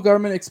 total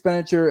government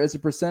expenditure as a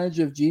percentage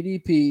of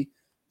GDP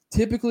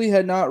typically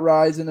had not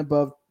risen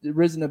above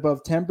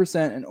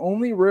 10%, and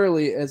only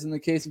rarely, as in the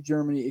case of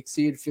Germany,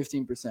 exceeded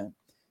 15%.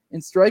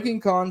 In striking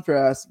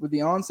contrast with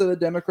the onset of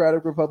the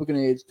Democratic Republican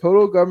age,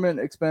 total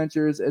government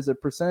expenditures as a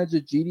percentage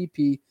of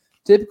GDP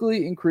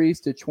typically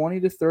increased to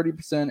 20 to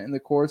 30% in the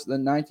course of the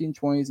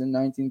 1920s and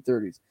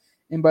 1930s,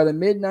 and by the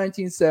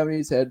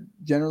mid-1970s had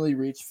generally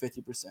reached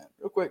 50%.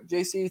 Real quick,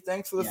 JC,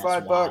 thanks for the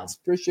 $5.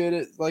 Appreciate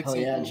it.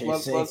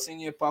 Love seeing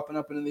you popping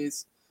up into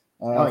these.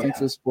 Thanks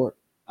for the support.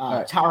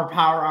 Right. Tower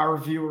Power, our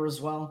viewer as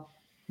well.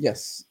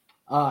 Yes.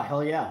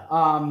 Hell yeah.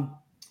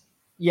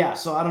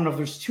 So I don't know if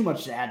there's too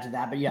much to add to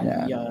that, but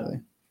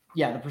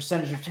the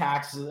percentage of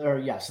taxes,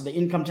 so the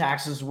income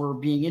taxes were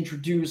being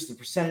introduced. The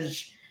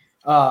percentage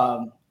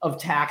of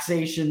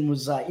taxation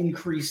was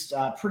increased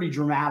pretty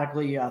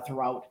dramatically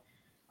throughout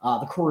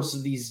the course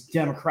of these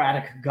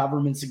democratic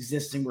governments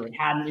existing, where it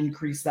hadn't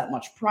increased that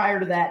much prior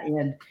to that.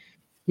 And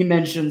he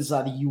mentions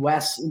the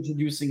U.S.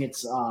 introducing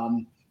its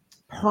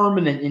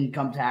permanent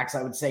income tax,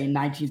 I would say, in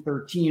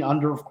 1913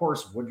 under, of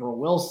course, Woodrow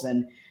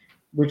Wilson,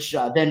 which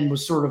then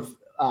was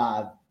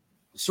the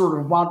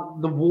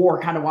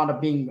war kind of wound up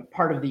being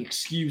part of the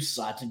excuse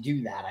to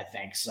do that, I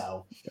think.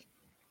 So,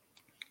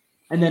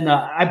 and then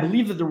I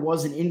believe that there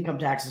was an income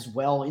tax as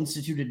well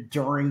instituted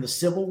during the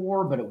Civil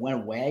War, but it went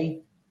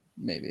away.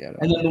 Maybe. I don't know.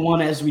 And then the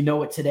one as we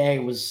know it today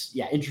was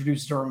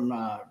introduced during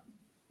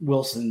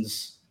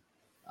Wilson's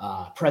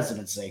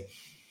presidency.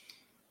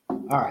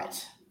 All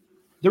right.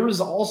 There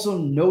is also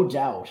no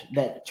doubt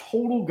that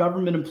total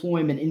government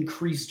employment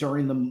increased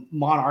during the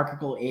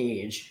monarchical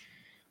age,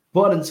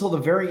 but until the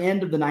very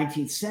end of the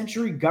 19th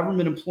century,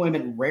 government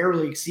employment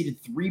rarely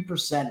exceeded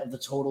 3% of the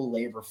total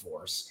labor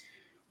force.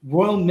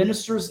 Royal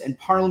ministers and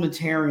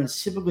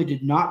parliamentarians typically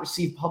did not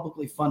receive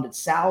publicly funded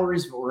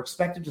salaries, but were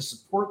expected to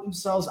support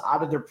themselves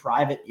out of their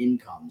private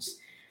incomes.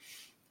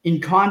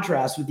 In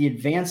contrast, with the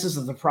advances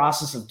of the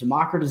process of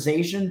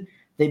democratization,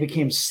 they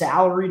became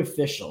salaried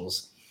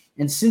officials.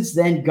 And since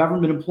then,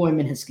 government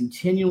employment has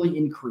continually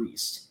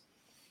increased.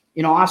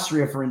 In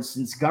Austria, for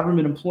instance,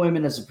 government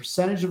employment as a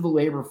percentage of the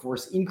labor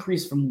force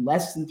increased from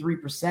less than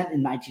 3%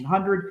 in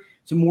 1900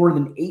 to more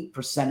than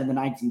 8% in the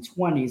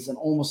 1920s and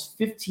almost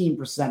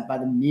 15% by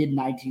the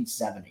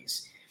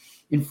mid-1970s.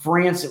 In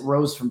France, it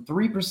rose from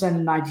 3%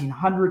 in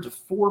 1900 to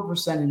 4%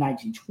 in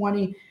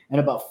 1920 and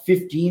about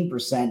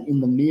 15%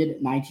 in the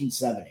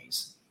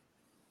mid-1970s.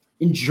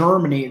 In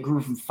Germany, it grew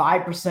from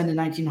 5% in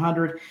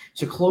 1900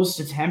 to close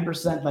to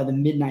 10% by the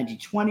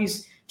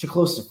mid-1920s to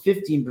close to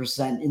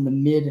 15% in the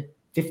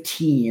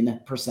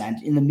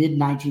mid-15% in the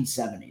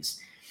mid-1970s.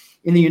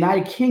 In the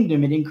United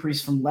Kingdom, it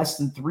increased from less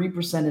than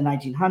 3% in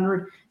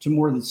 1900 to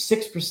more than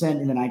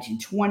 6% in the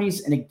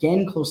 1920s, and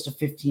again close to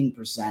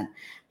 15%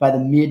 by the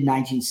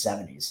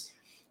mid-1970s.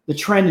 The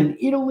trend in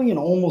Italy and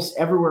almost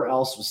everywhere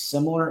else was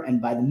similar,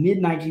 and by the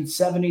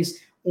mid-1970s,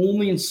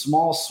 only in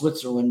small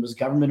Switzerland was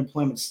government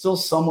employment still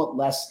somewhat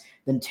less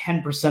than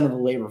 10% of the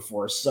labor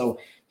force. So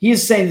he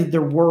is saying that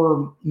there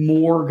were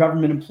more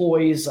government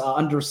employees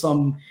under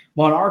some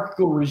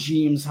monarchical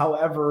regimes.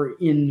 However,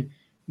 in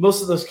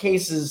most of those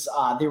cases,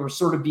 they were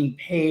sort of being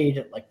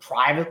paid like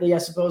privately, I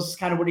suppose is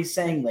kind of what he's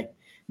saying. Like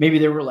maybe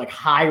they were like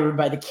hired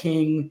by the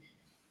king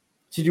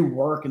to do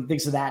work and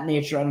things of that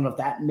nature. I don't know if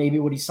that may be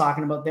what he's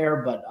talking about there,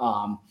 but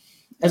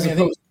as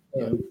opposed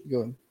to,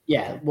 go ahead.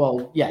 Yeah,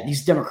 well, yeah,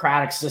 these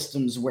democratic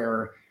systems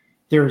where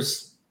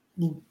there's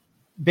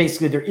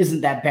basically there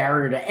isn't that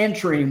barrier to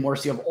entry anymore.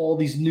 So you have all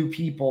these new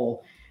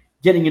people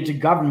getting into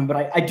government.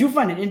 But I do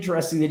find it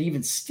interesting that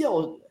even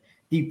still,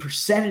 the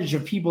percentage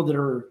of people that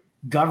are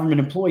government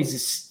employees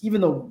is, even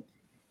though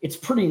it's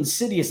pretty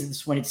insidious at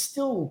this point, it's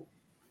still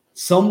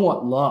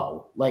somewhat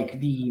low.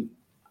 Like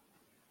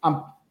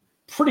I'm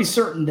pretty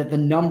certain that the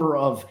number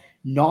of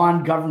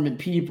non-government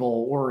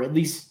people, or at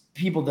least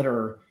people that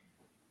are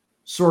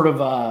sort of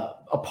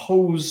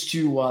opposed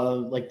to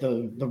like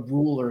the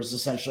rulers,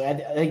 essentially. I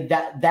think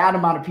that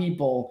amount of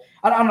people,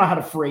 I don't know how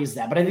to phrase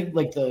that, but I think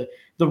like the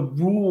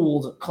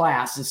ruled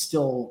class is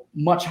still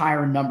much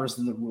higher in numbers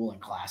than the ruling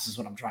class is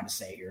what I'm trying to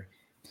say here,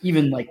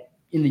 even like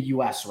in the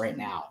US right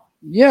now.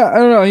 Yeah, I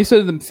don't know. He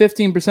said the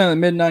 15% of the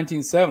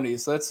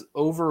mid-1970s. So that's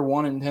over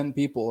 1 in 10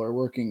 people are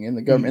working in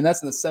the government. And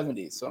that's in the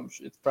 70s. So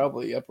it's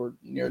probably upward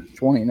near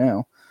 20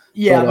 now.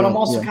 Yeah, but I'm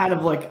also kind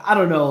of like, I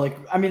don't know, like,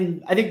 I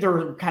mean, I think there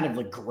are kind of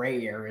like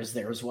gray areas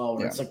there as well,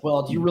 where it's like,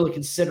 well, do you really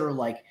consider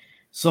like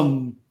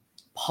some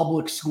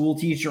public school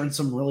teacher in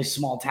some really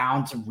small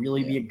town to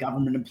really be a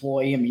government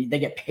employee? I mean, they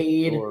get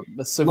paid. Or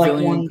a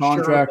civilian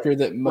contractor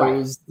that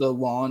mows the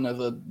lawn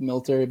of a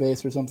military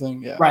base or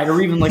something. Yeah. Right. Or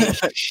even like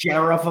a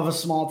sheriff of a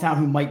small town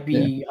who might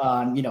be,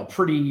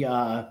 pretty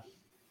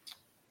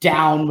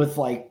down with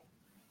like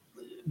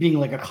being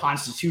like a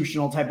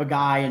constitutional type of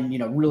guy and,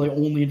 really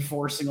only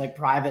enforcing like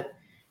private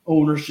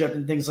ownership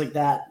and things like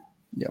that.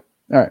 Yep.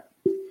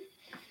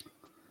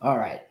 All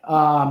right.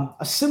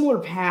 A similar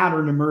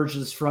pattern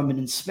emerges from an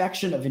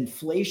inspection of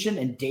inflation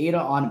and data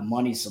on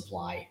money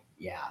supply.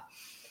 Yeah.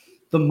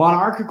 The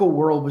monarchical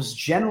world was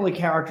generally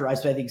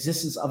characterized by the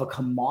existence of a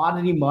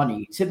commodity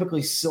money,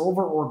 typically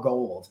silver or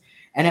gold.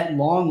 And at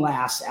long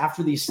last,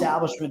 after the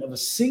establishment of a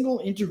single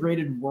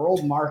integrated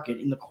world market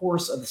in the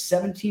course of the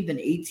 17th and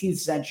 18th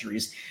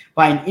centuries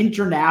by an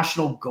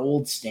international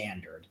gold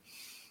standard.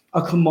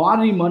 A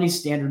commodity money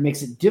standard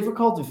makes it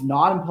difficult, if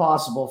not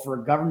impossible, for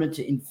a government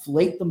to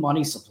inflate the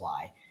money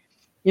supply.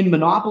 In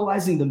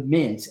monopolizing the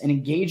mint and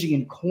engaging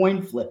in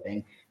coin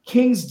flipping,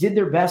 kings did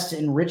their best to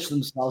enrich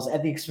themselves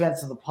at the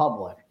expense of the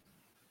public.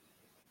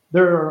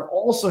 There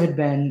also had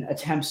been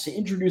attempts to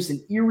introduce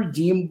an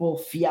irredeemable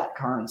fiat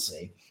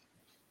currency.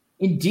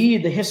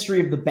 Indeed, the history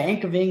of the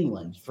Bank of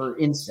England, for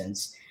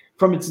instance,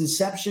 from its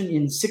inception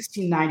in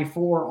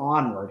 1694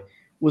 onward,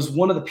 was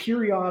one of the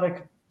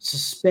periodic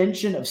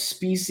suspension of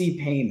specie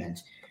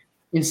payment.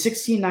 In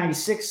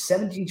 1696,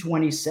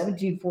 1720,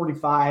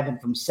 1745, and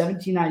from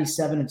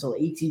 1797 until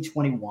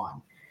 1821.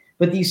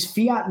 But these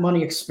fiat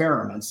money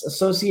experiments,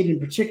 associated in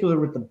particular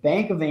with the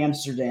Bank of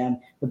Amsterdam,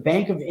 the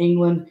Bank of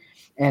England,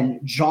 and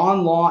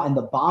John Law and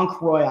the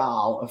Banque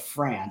Royale of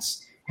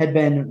France, had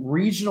been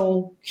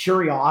regional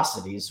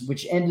curiosities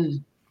which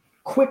ended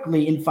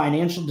quickly in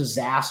financial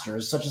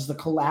disasters, such as the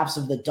collapse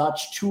of the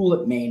Dutch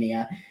tulip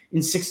mania in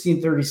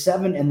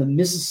 1637 and the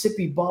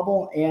Mississippi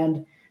bubble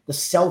and the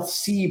South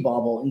Sea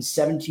bubble in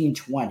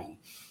 1720.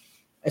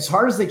 As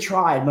hard as they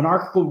tried,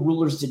 monarchical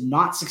rulers did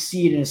not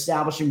succeed in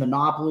establishing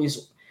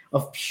monopolies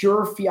of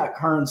pure fiat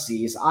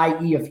currencies,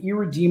 i.e. of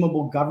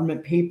irredeemable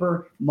government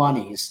paper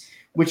monies,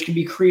 which can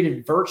be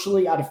created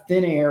virtually out of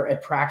thin air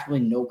at practically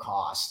no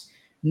cost.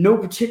 No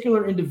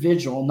particular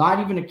individual, not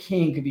even a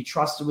king, could be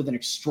trusted with an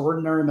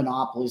extraordinary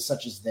monopoly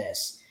such as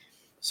this.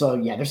 So,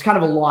 yeah, there's kind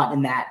of a lot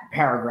in that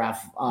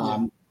paragraph.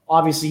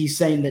 Obviously, he's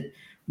saying that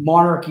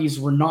monarchies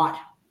were not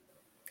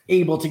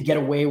able to get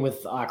away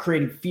with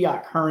creating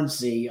fiat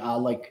currency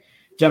like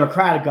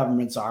democratic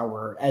governments are,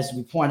 where, as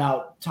we point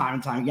out time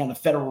and time again, the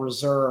Federal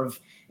Reserve,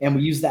 and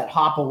we use that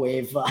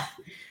Hopawave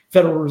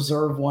Federal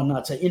Reserve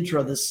one to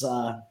intro this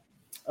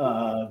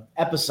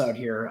episode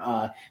here.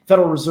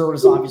 Federal Reserve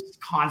is obviously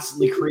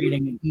constantly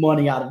creating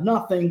money out of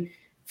nothing,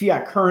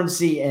 fiat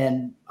currency,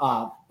 and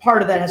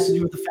part of that has to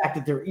do with the fact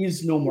that there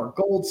is no more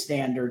gold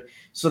standard,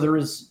 so there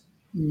is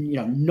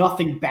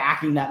nothing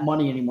backing that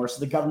money anymore, so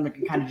the government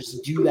can kind of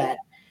just do that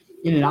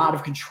in an out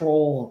of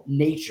control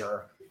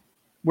nature.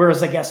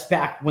 Whereas I guess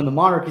back when the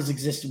monarchies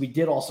existed, we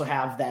did also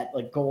have that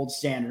like gold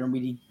standard, and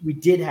we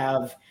did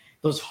have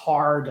those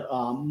hard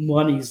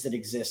monies that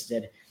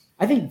existed.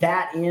 I think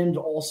that, and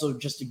also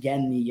just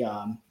again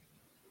the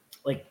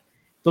like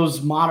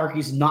those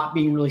monarchies not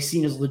being really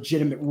seen as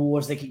legitimate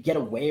rulers, they could get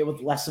away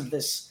with less of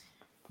this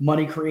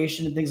money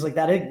creation and things like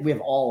that. I think we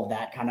have all of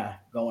that kind of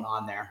going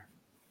on there.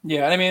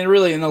 Yeah, I mean,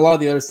 really, and a lot of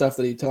the other stuff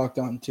that he talked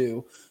on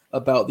too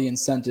about the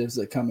incentives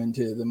that come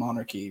into the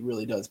monarchy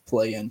really does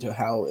play into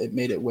how it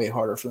made it way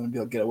harder for them to be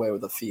able to get away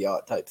with a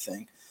fiat type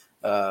thing.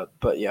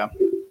 But yeah.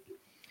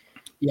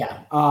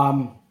 Yeah.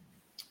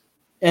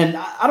 And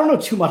I don't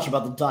know too much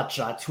about the Dutch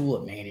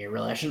tulip mania,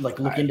 really. I should look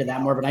into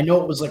that more, but I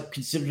know it was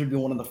considered to be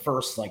one of the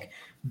first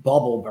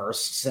bubble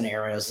burst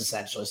scenarios,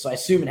 essentially. So I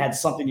assume it had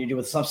something to do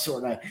with some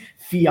sort of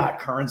fiat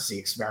currency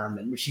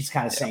experiment, which he's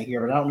kind of saying here,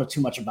 but I don't know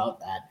too much about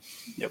that.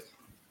 Yep.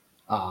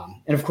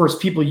 And of course,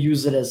 people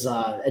use it as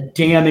a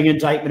damning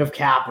indictment of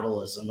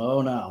capitalism.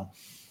 Oh no,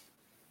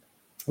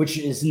 which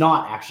is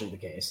not actually the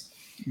case.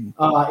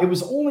 It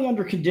was only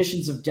under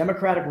conditions of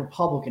democratic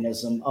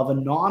republicanism, of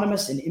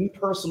anonymous and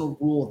impersonal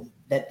rule,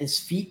 that this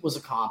feat was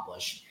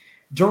accomplished.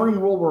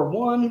 During World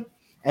War I,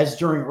 as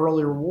during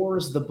earlier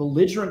wars, the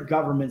belligerent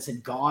governments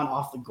had gone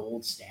off the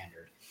gold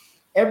standard.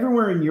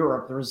 Everywhere in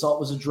Europe, the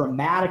result was a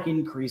dramatic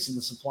increase in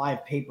the supply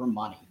of paper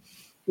money.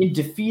 In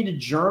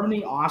defeated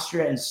Germany,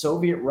 Austria, and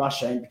Soviet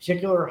Russia, in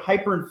particular,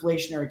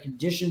 hyperinflationary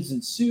conditions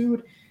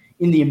ensued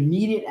in the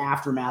immediate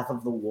aftermath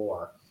of the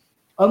war.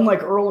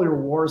 Unlike earlier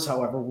wars,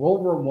 however,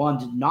 World War I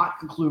did not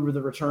conclude with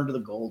a return to the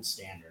gold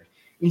standard.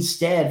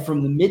 Instead,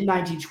 from the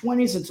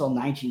mid-1920s until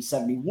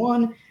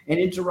 1971, and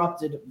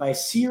interrupted by a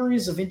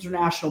series of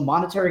international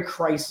monetary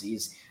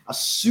crises, a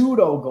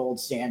pseudo-gold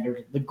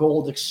standard, the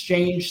gold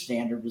exchange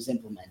standard, was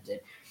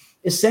implemented.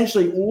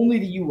 Essentially, only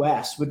the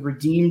U.S. would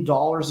redeem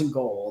dollars and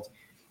gold,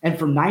 and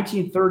from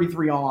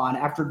 1933 on,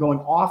 after going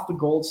off the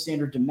gold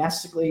standard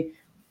domestically,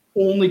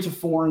 only to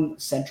foreign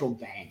central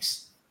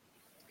banks.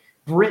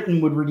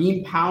 Britain would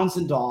redeem pounds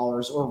and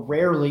dollars, or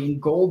rarely in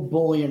gold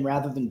bullion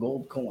rather than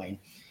gold coin,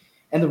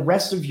 and the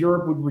rest of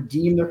Europe would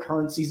redeem their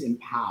currencies in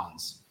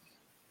pounds.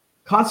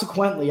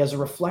 Consequently, as a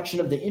reflection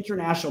of the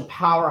international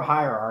power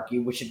hierarchy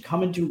which had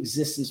come into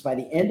existence by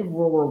the end of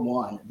World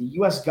War I, the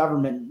U.S.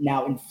 government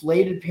now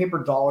inflated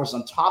paper dollars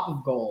on top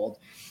of gold,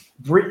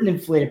 Britain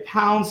inflated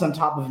pounds on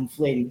top of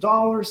inflating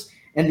dollars,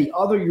 and the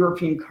other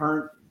European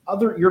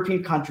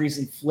countries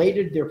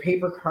inflated their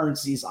paper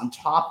currencies on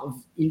top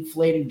of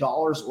inflating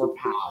dollars or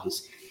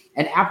pounds,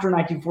 and after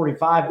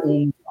 1945,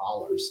 only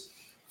dollars.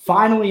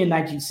 Finally, in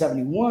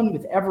 1971,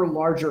 with ever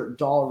larger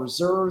dollar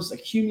reserves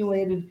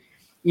accumulated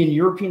in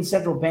European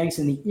central banks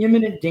and the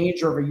imminent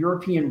danger of a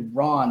European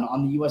run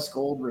on the U.S.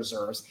 gold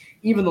reserves,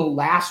 even the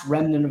last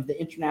remnant of the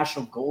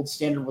international gold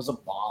standard was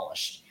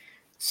abolished.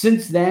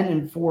 Since then,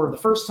 and for the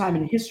first time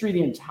in history,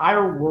 the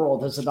entire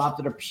world has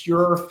adopted a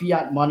pure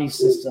fiat money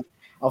system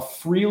of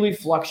freely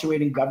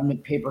fluctuating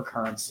government paper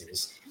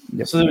currencies.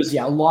 Yep. So there's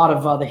a lot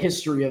of the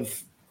history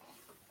of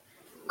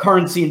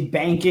currency and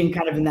banking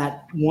kind of in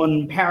that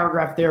one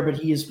paragraph there, but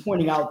he is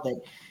pointing out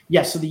that,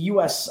 so the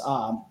U.S.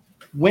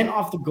 Went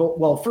off the gold.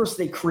 Well, first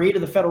they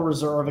created the Federal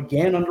Reserve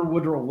again under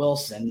Woodrow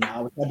Wilson,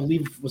 which I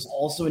believe was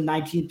also in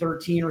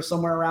 1913 or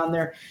somewhere around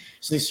there.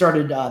 So they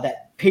started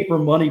that paper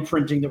money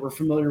printing that we're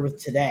familiar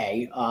with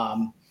today.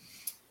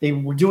 They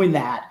were doing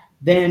that.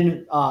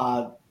 Then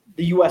the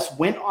U.S.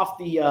 went off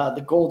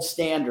the gold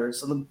standard,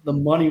 so the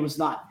money was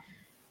not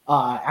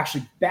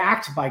actually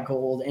backed by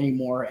gold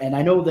anymore. And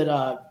I know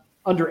that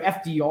under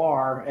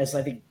FDR, as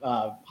I think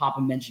Papa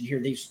mentioned here,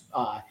 they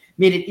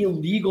made it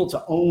illegal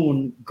to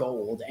own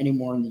gold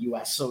anymore in the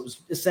U.S. So it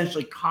was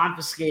essentially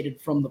confiscated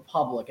from the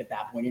public at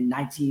that point in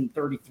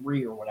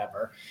 1933 or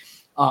whatever,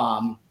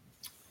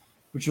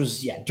 which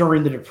was,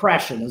 during the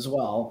Depression as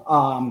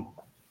well.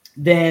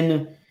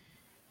 Then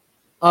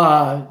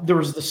there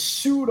was the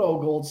pseudo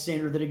gold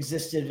standard that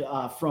existed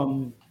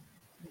from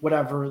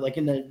whatever, like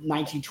in the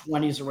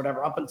 1920s or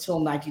whatever, up until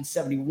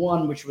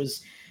 1971, which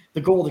was the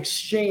gold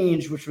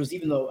exchange, which was,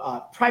 even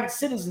though private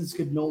citizens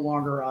could no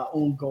longer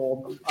own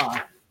gold,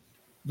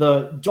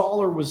 the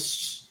dollar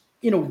was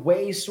in a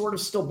way sort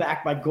of still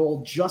backed by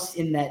gold, just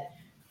in that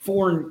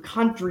foreign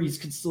countries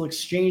could still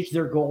exchange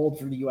their gold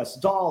for the US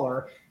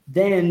dollar.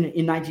 Then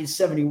in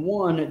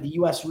 1971, the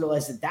US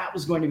realized that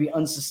was going to be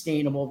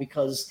unsustainable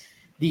because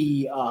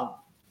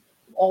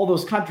all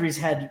those countries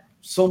had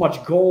so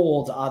much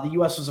gold. The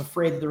US was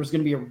afraid that there was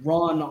going to be a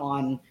run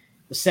on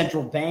the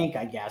central bank,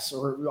 I guess,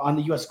 or on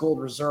the U.S. gold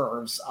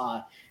reserves,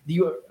 or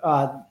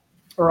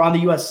on the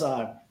U.S.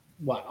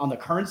 On the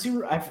currency?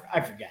 I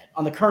forget.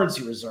 On the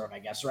currency reserve, I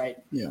guess, right?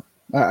 Yeah,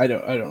 I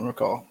don't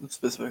recall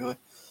specifically.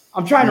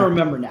 I'm trying to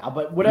remember now,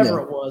 but whatever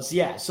it was,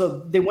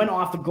 So they went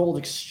off the gold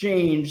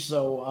exchange,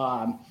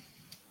 so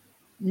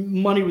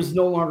money was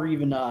no longer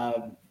even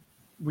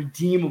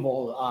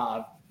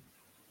redeemable.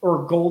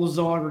 Or gold is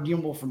no longer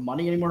redeemable for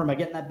money anymore. Am I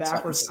getting that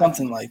backwards?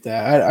 Something like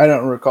that. I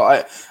don't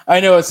recall. I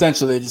know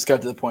essentially they just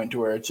got to the point to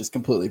where it's just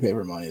completely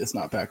paper money. It's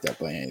not backed up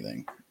by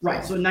anything.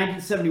 Right. So in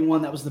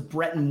 1971, that was the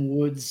Bretton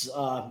Woods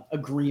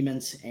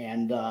agreement.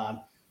 And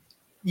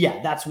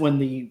that's when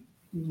the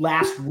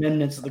last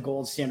remnants of the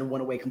gold standard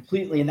went away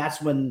completely. And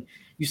that's when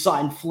you saw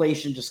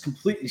inflation just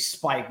completely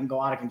spike and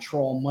go out of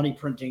control. Money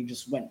printing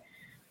just went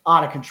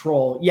out of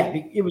control. Yeah,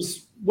 it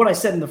was what I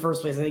said in the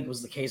first place. I think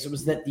was the case. It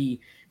was that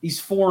these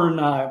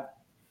foreign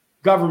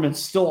governments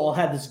still all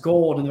had this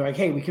gold, and they're like,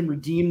 hey, we can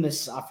redeem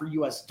this for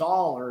US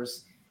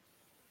dollars.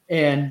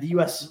 And the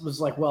US was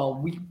like, well,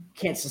 we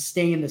can't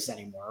sustain this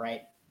anymore,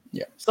 right?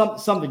 Yeah.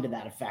 Something to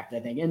that effect, I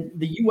think. And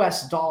the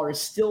US dollar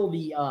is still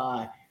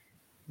the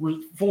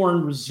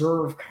foreign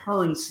reserve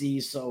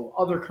currency, so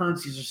other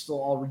currencies are still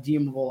all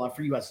redeemable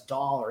for US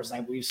dollars,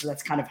 I believe. So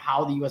that's kind of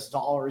how the US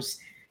dollar is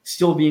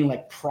still being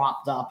like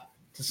propped up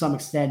to some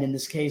extent in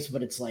this case.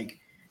 But it's like,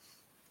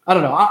 I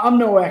don't know. I'm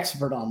no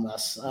expert on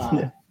this.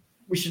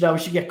 We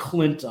should get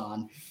Clint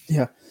on.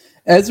 Yeah.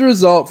 As a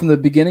result, from the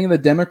beginning of the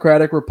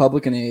Democratic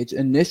Republican age,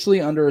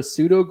 initially under a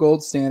pseudo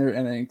gold standard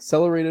and an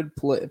accelerated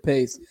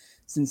pace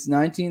since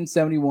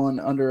 1971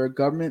 under a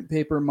government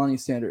paper money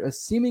standard, a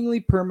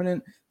seemingly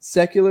permanent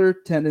secular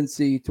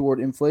tendency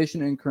toward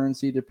inflation and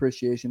currency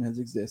depreciation has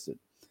existed.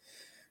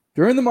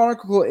 During the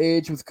monarchical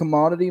age, with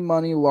commodity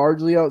money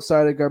largely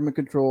outside of government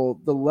control,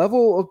 the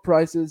level of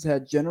prices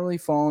had generally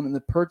fallen and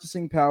the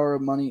purchasing power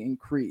of money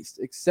increased,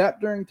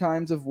 except during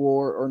times of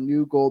war or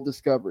new gold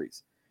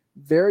discoveries.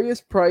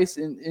 Various price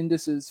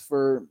indices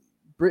for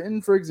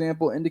Britain, for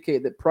example,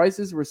 indicate that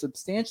prices were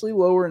substantially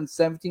lower in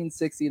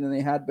 1760 than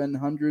they had been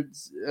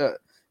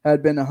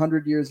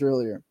 100 years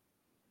earlier.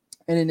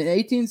 And in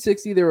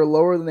 1860, they were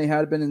lower than they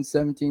had been in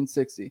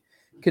 1760.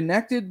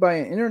 Connected by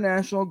an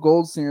international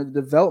gold standard,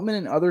 the development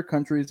in other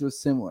countries was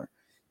similar.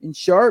 In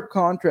sharp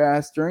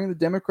contrast, during the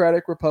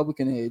Democratic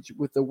Republican age,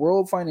 with the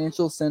world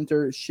financial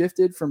center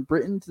shifted from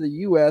Britain to the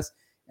U.S.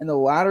 and the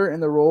latter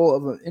in the role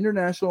of an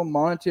international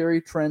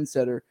monetary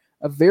trendsetter,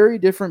 a very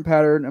different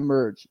pattern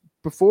emerged.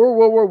 Before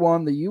World War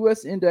I, the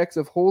U.S. index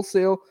of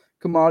wholesale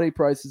commodity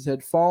prices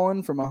had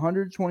fallen from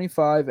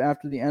 125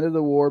 after the end of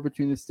the war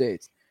between the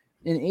states.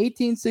 In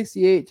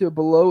 1868 to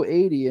below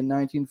 80 in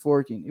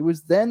 1914. It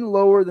was then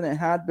lower than it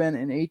had been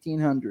in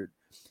 1800.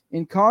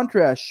 In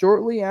contrast,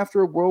 shortly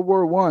after World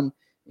War I,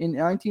 in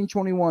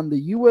 1921, the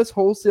U.S.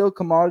 wholesale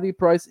commodity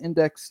price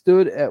index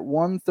stood at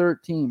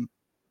 113.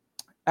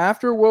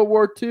 After World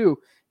War II,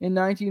 in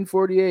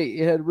 1948,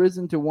 it had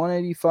risen to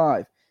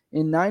 185.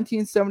 In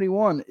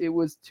 1971, it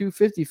was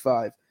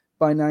 255.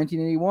 By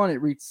 1981,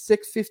 it reached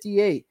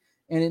 658.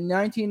 And in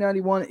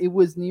 1991, it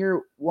was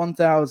near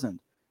 1,000.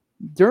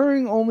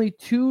 During only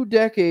 2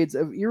 decades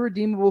of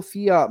irredeemable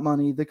fiat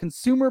money, the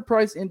consumer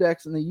price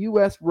index in the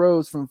U.S.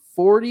 rose from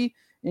 40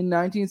 in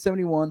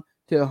 1971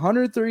 to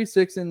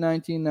 136 in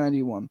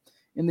 1991.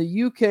 In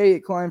the UK,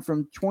 it climbed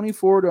from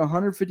 24 to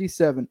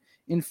 157.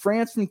 In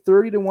France, from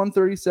 30 to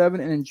 137,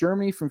 and in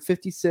Germany, from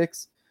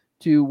 56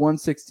 to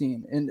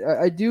 116. And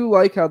I do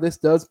like how this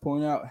does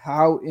point out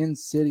how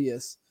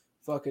insidious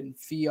fucking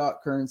fiat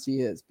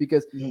currency is,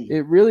 because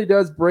it really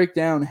does break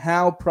down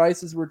how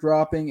prices were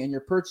dropping and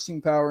your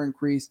purchasing power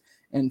increased,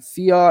 and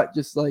fiat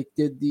just like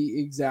did the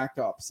exact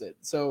opposite.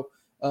 So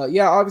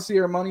obviously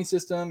our money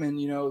system and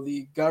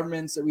the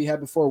governments that we had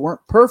before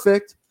weren't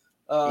perfect.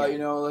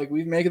 Like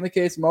we've making the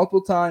case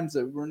multiple times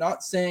that we're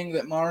not saying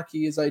that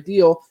monarchy is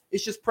ideal,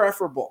 it's just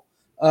preferable.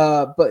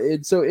 But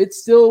it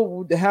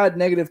still had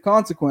negative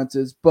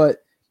consequences,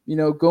 but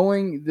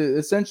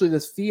essentially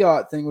this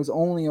fiat thing was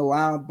only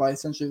allowed by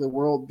essentially the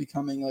world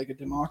becoming like a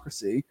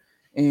democracy,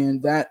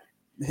 and that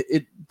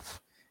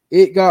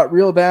it got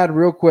real bad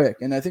real quick.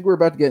 And I think we're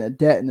about to get into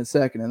debt in a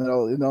second, and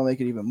that'll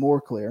make it even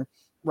more clear.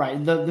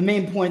 Right. The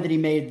main point that he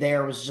made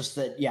there was just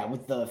that,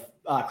 with the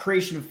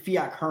creation of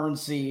fiat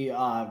currency,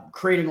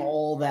 creating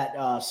all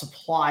that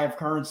supply of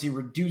currency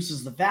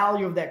reduces the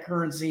value of that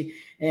currency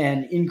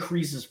and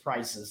increases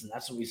prices. And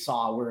that's what we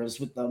saw. Whereas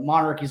with the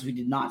monarchies, we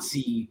did not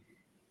see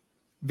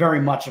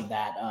very much of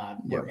that,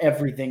 where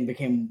everything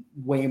became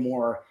way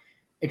more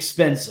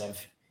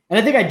expensive. And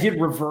I think I did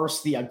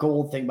reverse the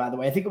gold thing, by the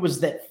way. I think it was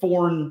that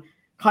foreign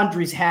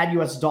countries had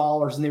U.S.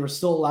 dollars and they were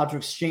still allowed to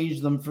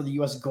exchange them for the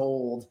U.S.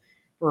 gold,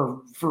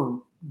 or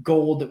for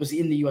gold that was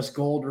in the U.S.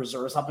 gold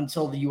reserves, up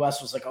until the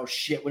U.S. was like, oh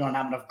shit, we don't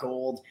have enough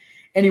gold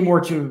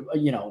anymore to,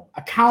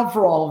 account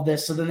for all of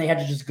this. So then they had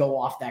to just go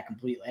off that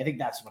completely. I think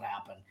that's what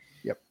happened.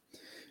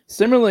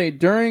 Similarly,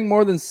 during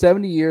more than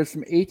 70 years,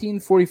 from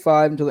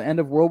 1845 until the end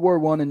of World War I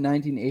in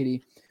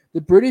 1980,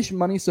 the British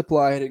money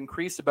supply had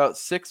increased about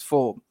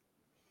sixfold.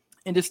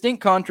 In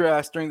distinct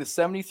contrast, during the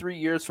 73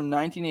 years from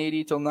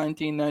 1980 till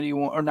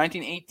 1991, or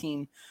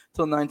 1918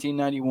 till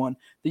 1991,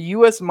 the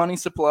U.S. money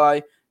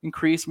supply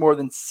increased more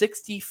than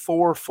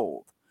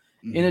 64-fold.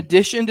 In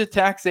addition to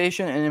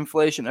taxation and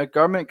inflation, a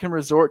government can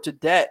resort to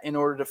debt in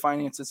order to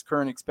finance its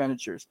current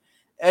expenditures.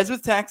 As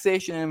with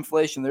taxation and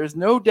inflation, there is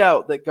no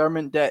doubt that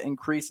government debt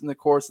increased in the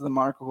course of the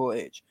monarchical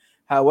age.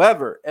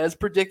 However, as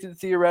predicted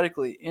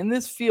theoretically, in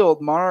this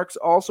field, monarchs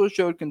also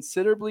showed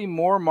considerably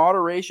more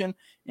moderation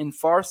and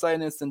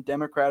farsightedness than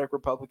Democratic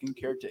Republican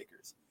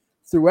caretakers.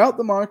 Throughout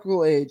the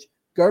monarchical age,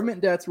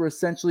 government debts were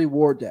essentially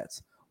war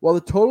debts. While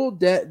the total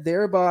debt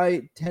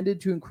thereby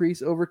tended to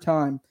increase over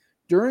time,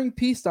 during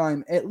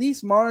peacetime, at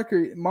least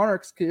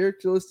monarchs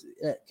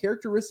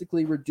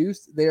characteristically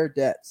reduced their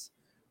debts.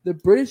 The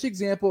British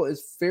example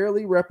is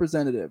fairly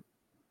representative.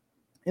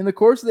 In the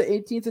course of the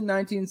 18th and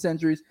 19th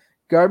centuries,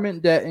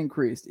 government debt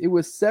increased. It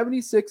was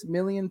 £76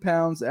 million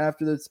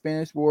after the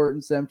Spanish War in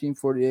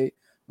 1748,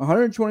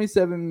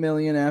 127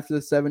 million after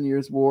the 7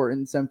 Years' War in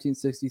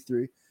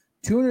 1763,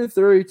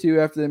 232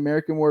 after the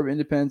American War of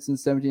Independence in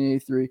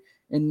 1783,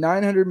 and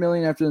 900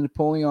 million after the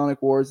Napoleonic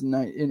Wars in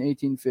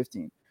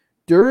 1815.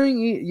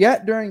 During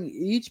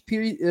each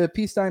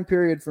peacetime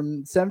period from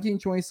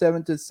 1727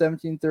 to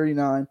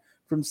 1739,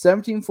 from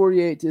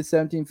 1748 to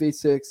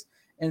 1756,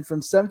 and from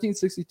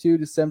 1762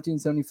 to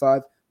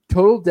 1775,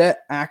 total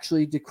debt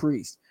actually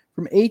decreased.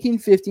 From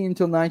 1850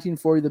 until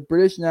 1940, the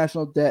British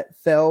national debt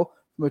fell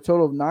from a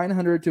total of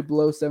 900 to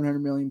below 700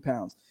 million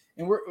pounds.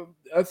 And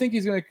I think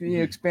he's going to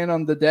expand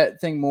on the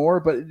debt thing more,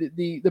 but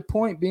the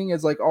point being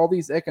is like all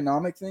these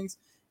economic things,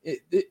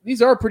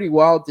 these are pretty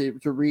wild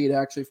to read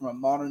actually from a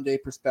modern day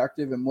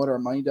perspective and what our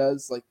money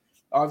does. Like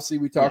obviously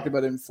we talked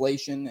about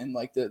inflation and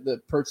like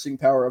the purchasing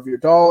power of your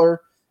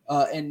dollar.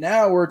 And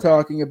now we're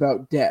talking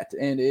about debt,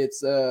 and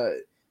it's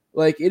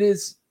like it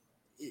is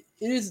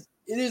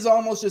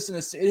almost just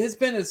it has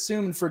been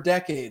assumed for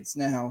decades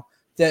now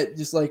that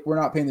just like we're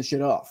not paying the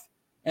shit off,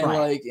 and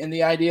like and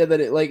the idea that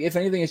it like if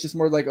anything it's just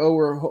more like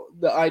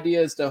the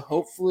idea is to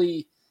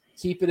hopefully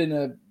keep it in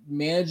a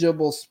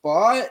manageable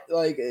spot,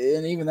 like,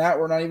 and even that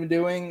we're not even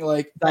doing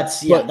like that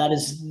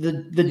is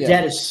the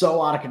debt is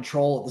so out of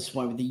control at this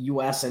point with the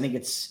U.S. I think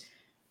it's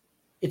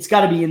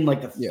got to be in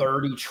like the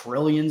 30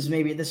 trillions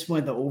maybe at this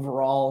point, the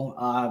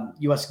overall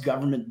U.S.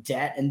 government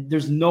debt. And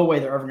there's no way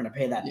they're ever going to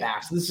pay that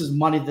back. So this is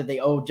money that they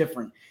owe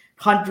different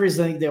countries.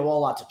 I think they owe a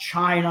lot to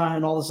China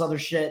and all this other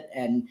shit.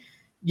 And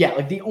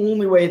like the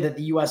only way that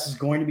the U.S. is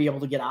going to be able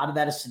to get out of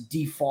that is to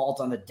default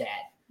on the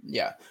debt.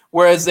 Yeah.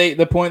 Whereas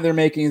the point they're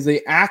making is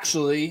they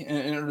actually,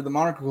 under the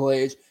monarchical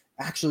age,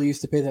 actually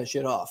used to pay that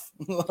shit off.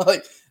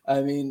 Like,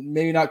 I mean,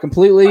 maybe not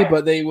completely,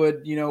 but they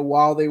would,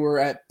 while they were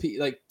at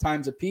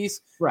times of peace,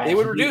 they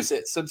would reduce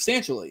it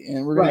substantially.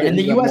 And we're going and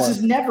the U.S.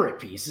 is never at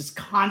peace; it's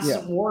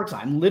constant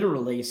wartime,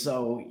 literally.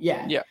 So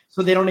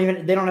so they don't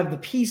have the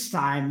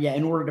peacetime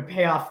in order to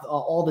pay off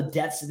all the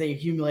debts that they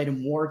accumulate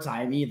in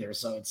wartime either.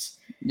 So it's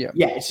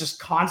it's just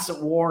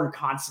constant war and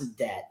constant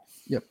debt.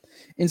 Yep.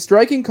 In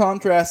striking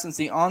contrast, since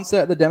the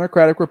onset of the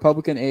Democratic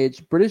Republican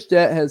age, British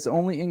debt has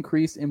only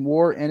increased in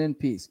war and in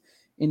peace.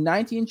 In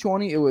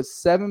 1920, it was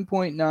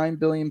 7.9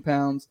 billion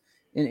pounds.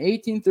 In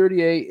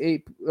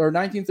 1938,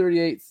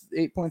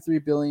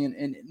 8.3 billion.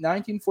 In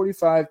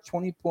 1945,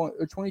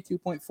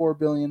 22.4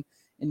 billion.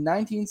 In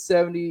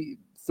 1970,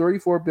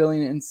 34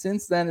 billion. And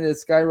since then, it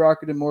has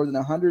skyrocketed more than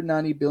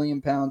 190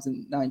 billion pounds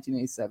in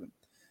 1987.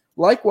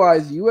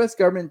 Likewise, U.S.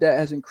 government debt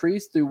has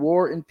increased through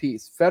war and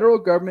peace. Federal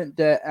government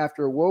debt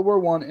after World War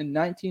I in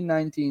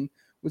 1919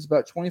 was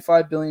about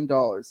 $25 billion.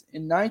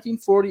 In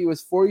 1940, it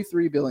was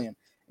 $43 billion.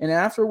 And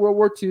after World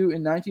War II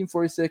in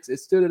 1946, it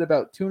stood at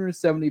about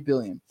 $270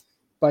 billion.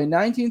 By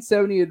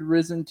 1970, it had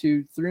risen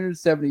to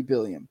 $370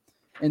 billion.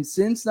 And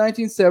since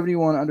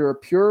 1971, under a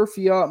pure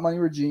fiat money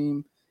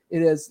regime,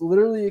 it has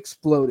literally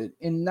exploded.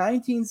 In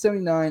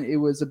 1979, it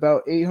was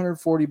about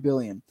 $840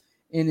 billion.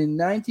 And in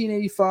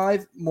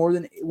 1985, more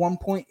than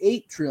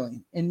 1.8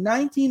 trillion. In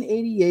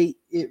 1988,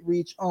 it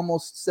reached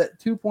almost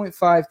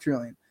 2.5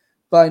 trillion.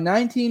 By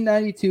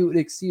 1992, it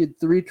exceeded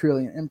 3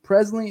 trillion, and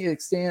presently it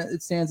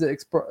stands at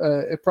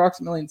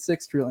approximately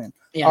 6 trillion.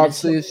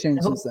 Obviously, it's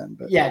changed since then.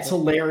 But it's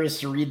hilarious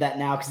to read that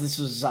now because this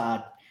was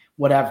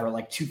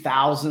like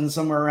 2000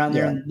 somewhere around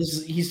there. And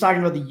he's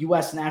talking about the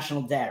U.S.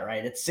 national debt,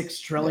 right? It's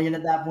 6 trillion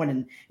at that point,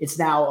 and it's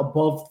now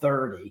above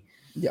 30.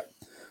 Yeah.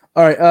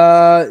 All right,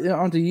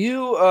 on to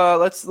you.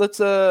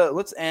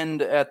 Let's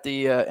end at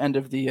the end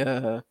of the.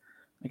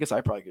 I guess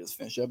I probably could just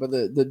finish up, but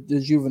the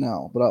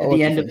Juvenal. But at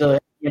the end of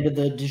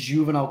the de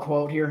Juvenal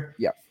quote here.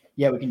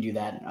 Yeah, we can do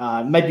that.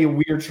 It might be a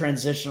weird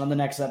transition on the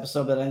next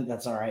episode, but I think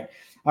that's all right.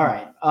 All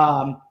right.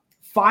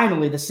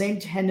 Finally, the same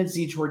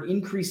tendency toward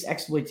increased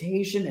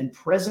exploitation and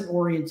present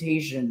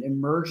orientation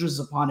emerges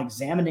upon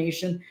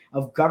examination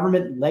of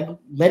government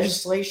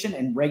legislation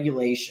and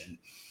regulation.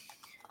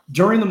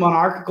 During the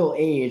monarchical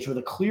age, with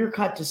a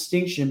clear-cut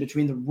distinction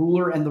between the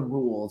ruler and the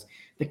ruled,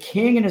 the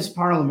king and his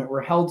parliament were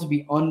held to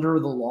be under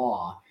the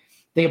law.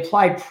 They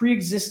applied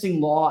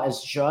pre-existing law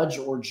as judge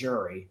or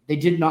jury. They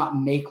did not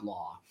make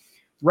law.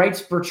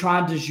 Writes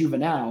Bertrand de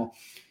Juvenal,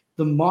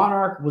 the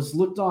monarch was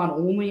looked on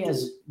only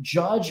as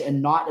judge and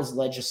not as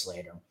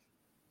legislator.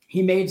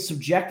 He made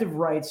subjective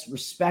rights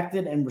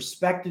respected and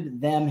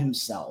respected them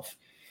himself.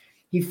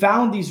 He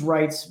found these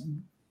rights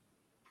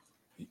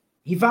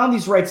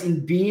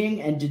in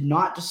being and did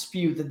not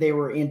dispute that they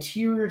were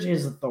anterior to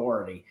his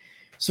authority.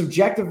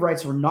 Subjective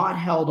rights were not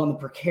held on the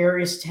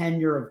precarious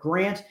tenure of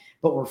grant,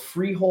 but were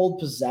freehold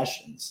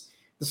possessions.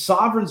 The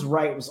sovereign's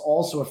right was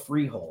also a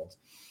freehold.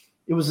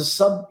 It was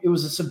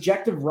a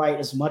subjective right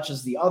as much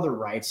as the other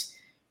rights,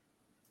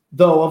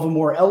 though of a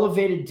more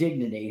elevated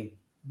dignity,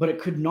 but it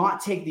could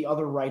not take the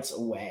other rights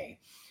away.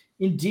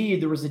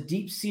 Indeed, there was a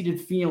deep-seated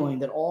feeling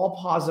that all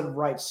positive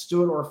rights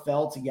stood or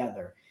fell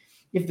together.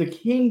 If the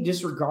king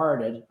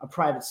disregarded a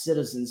private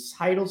citizen's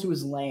title to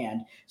his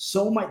land,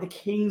 so might the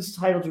king's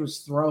title to his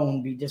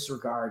throne be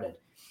disregarded.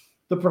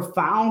 The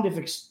profound,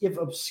 if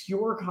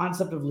obscure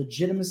concept of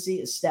legitimacy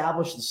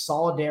established the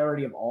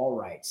solidarity of all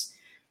rights.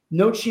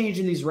 No change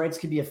in these rights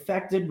can be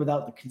effected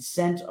without the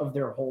consent of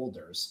their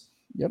holders.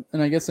 Yep,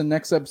 and I guess the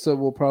next episode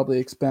we'll probably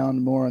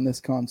expound more on this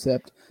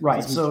concept.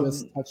 Right, so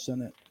just touched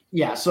on it.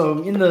 Yeah,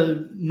 so in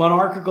the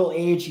monarchical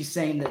age, he's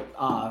saying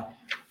that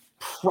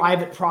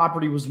private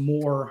property was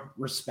more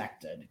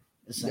respected,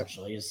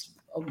 essentially. Yep. Is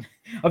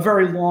a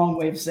very long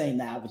way of saying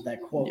that with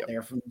that quote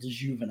there from de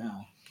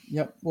Juvenal.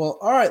 Yep. Well,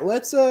 all right,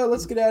 let's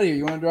get out of here.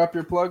 You want to drop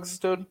your plugs,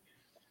 Toad?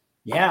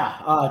 Yeah,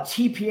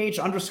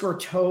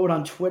 TPH_Toad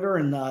on Twitter,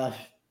 and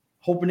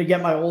hoping to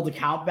get my old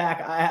account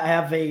back. I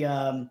have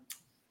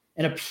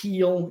an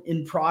appeal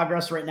in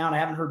progress right now, and I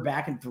haven't heard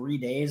back in 3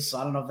 days, so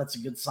I don't know if that's a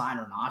good sign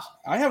or not.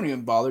 I haven't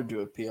even bothered to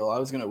appeal. I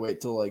was going to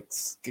wait till like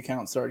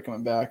account started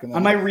coming back. And then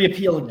I might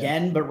reappeal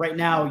again, but right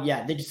now,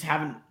 they just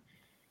haven't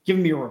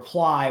given me a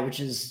reply, which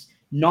is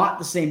not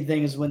the same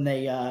thing as when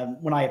they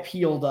when I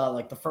appealed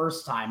like the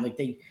first time. Like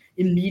they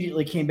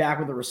immediately came back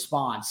with a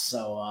response.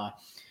 So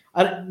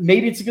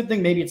maybe it's a good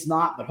thing, maybe it's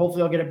not, but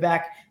hopefully I'll get it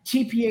back.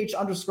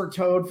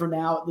 TPH_Toad for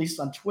now, at least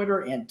on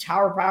Twitter, and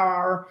Tower Power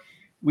Hour.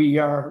 We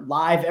are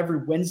live every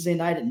Wednesday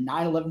night at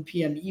 9:11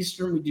 p.m.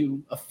 Eastern. We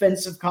do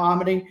offensive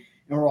comedy,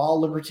 and we're all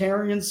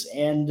libertarians.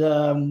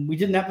 And we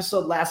did an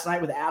episode last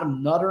night with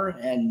Adam Nutter,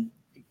 and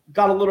it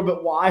got a little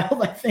bit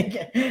wild, I think,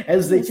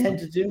 as they tend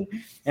to do.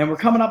 And we're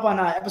coming up on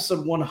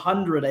episode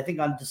 100, I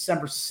think, on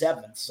December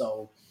 7th.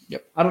 So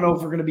I don't know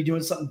if we're going to be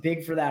doing something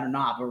big for that or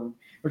not, but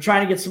we're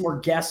trying to get some more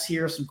guests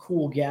here, some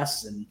cool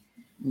guests, and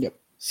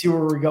see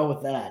where we go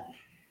with that.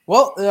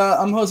 Well,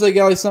 I'm Jose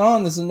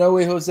Galison. This is the No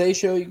Way Jose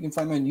Show. You can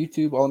find me on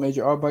YouTube, all the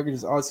major auto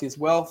packages, Odyssey as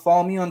well.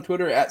 Follow me on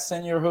Twitter at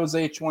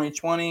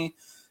SenorJose2020. If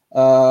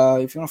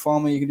you want to follow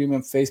me, you can do me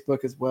on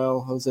Facebook as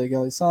well, Jose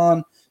Galison.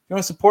 If you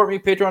want to support me,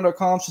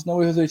 patreon.com, just No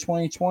Way Jose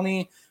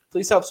 2020.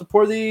 Please help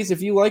support these.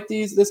 If you like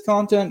this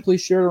content,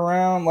 please share it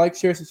around. Like,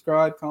 share,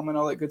 subscribe, comment,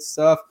 all that good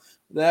stuff.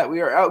 With that,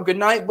 we are out. Good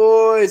night,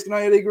 boys. Good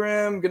night, Eddie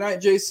Grimm. Good night,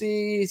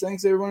 JC.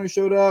 Thanks, everyone who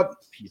showed up.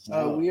 Peace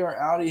out. We are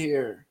out of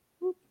here.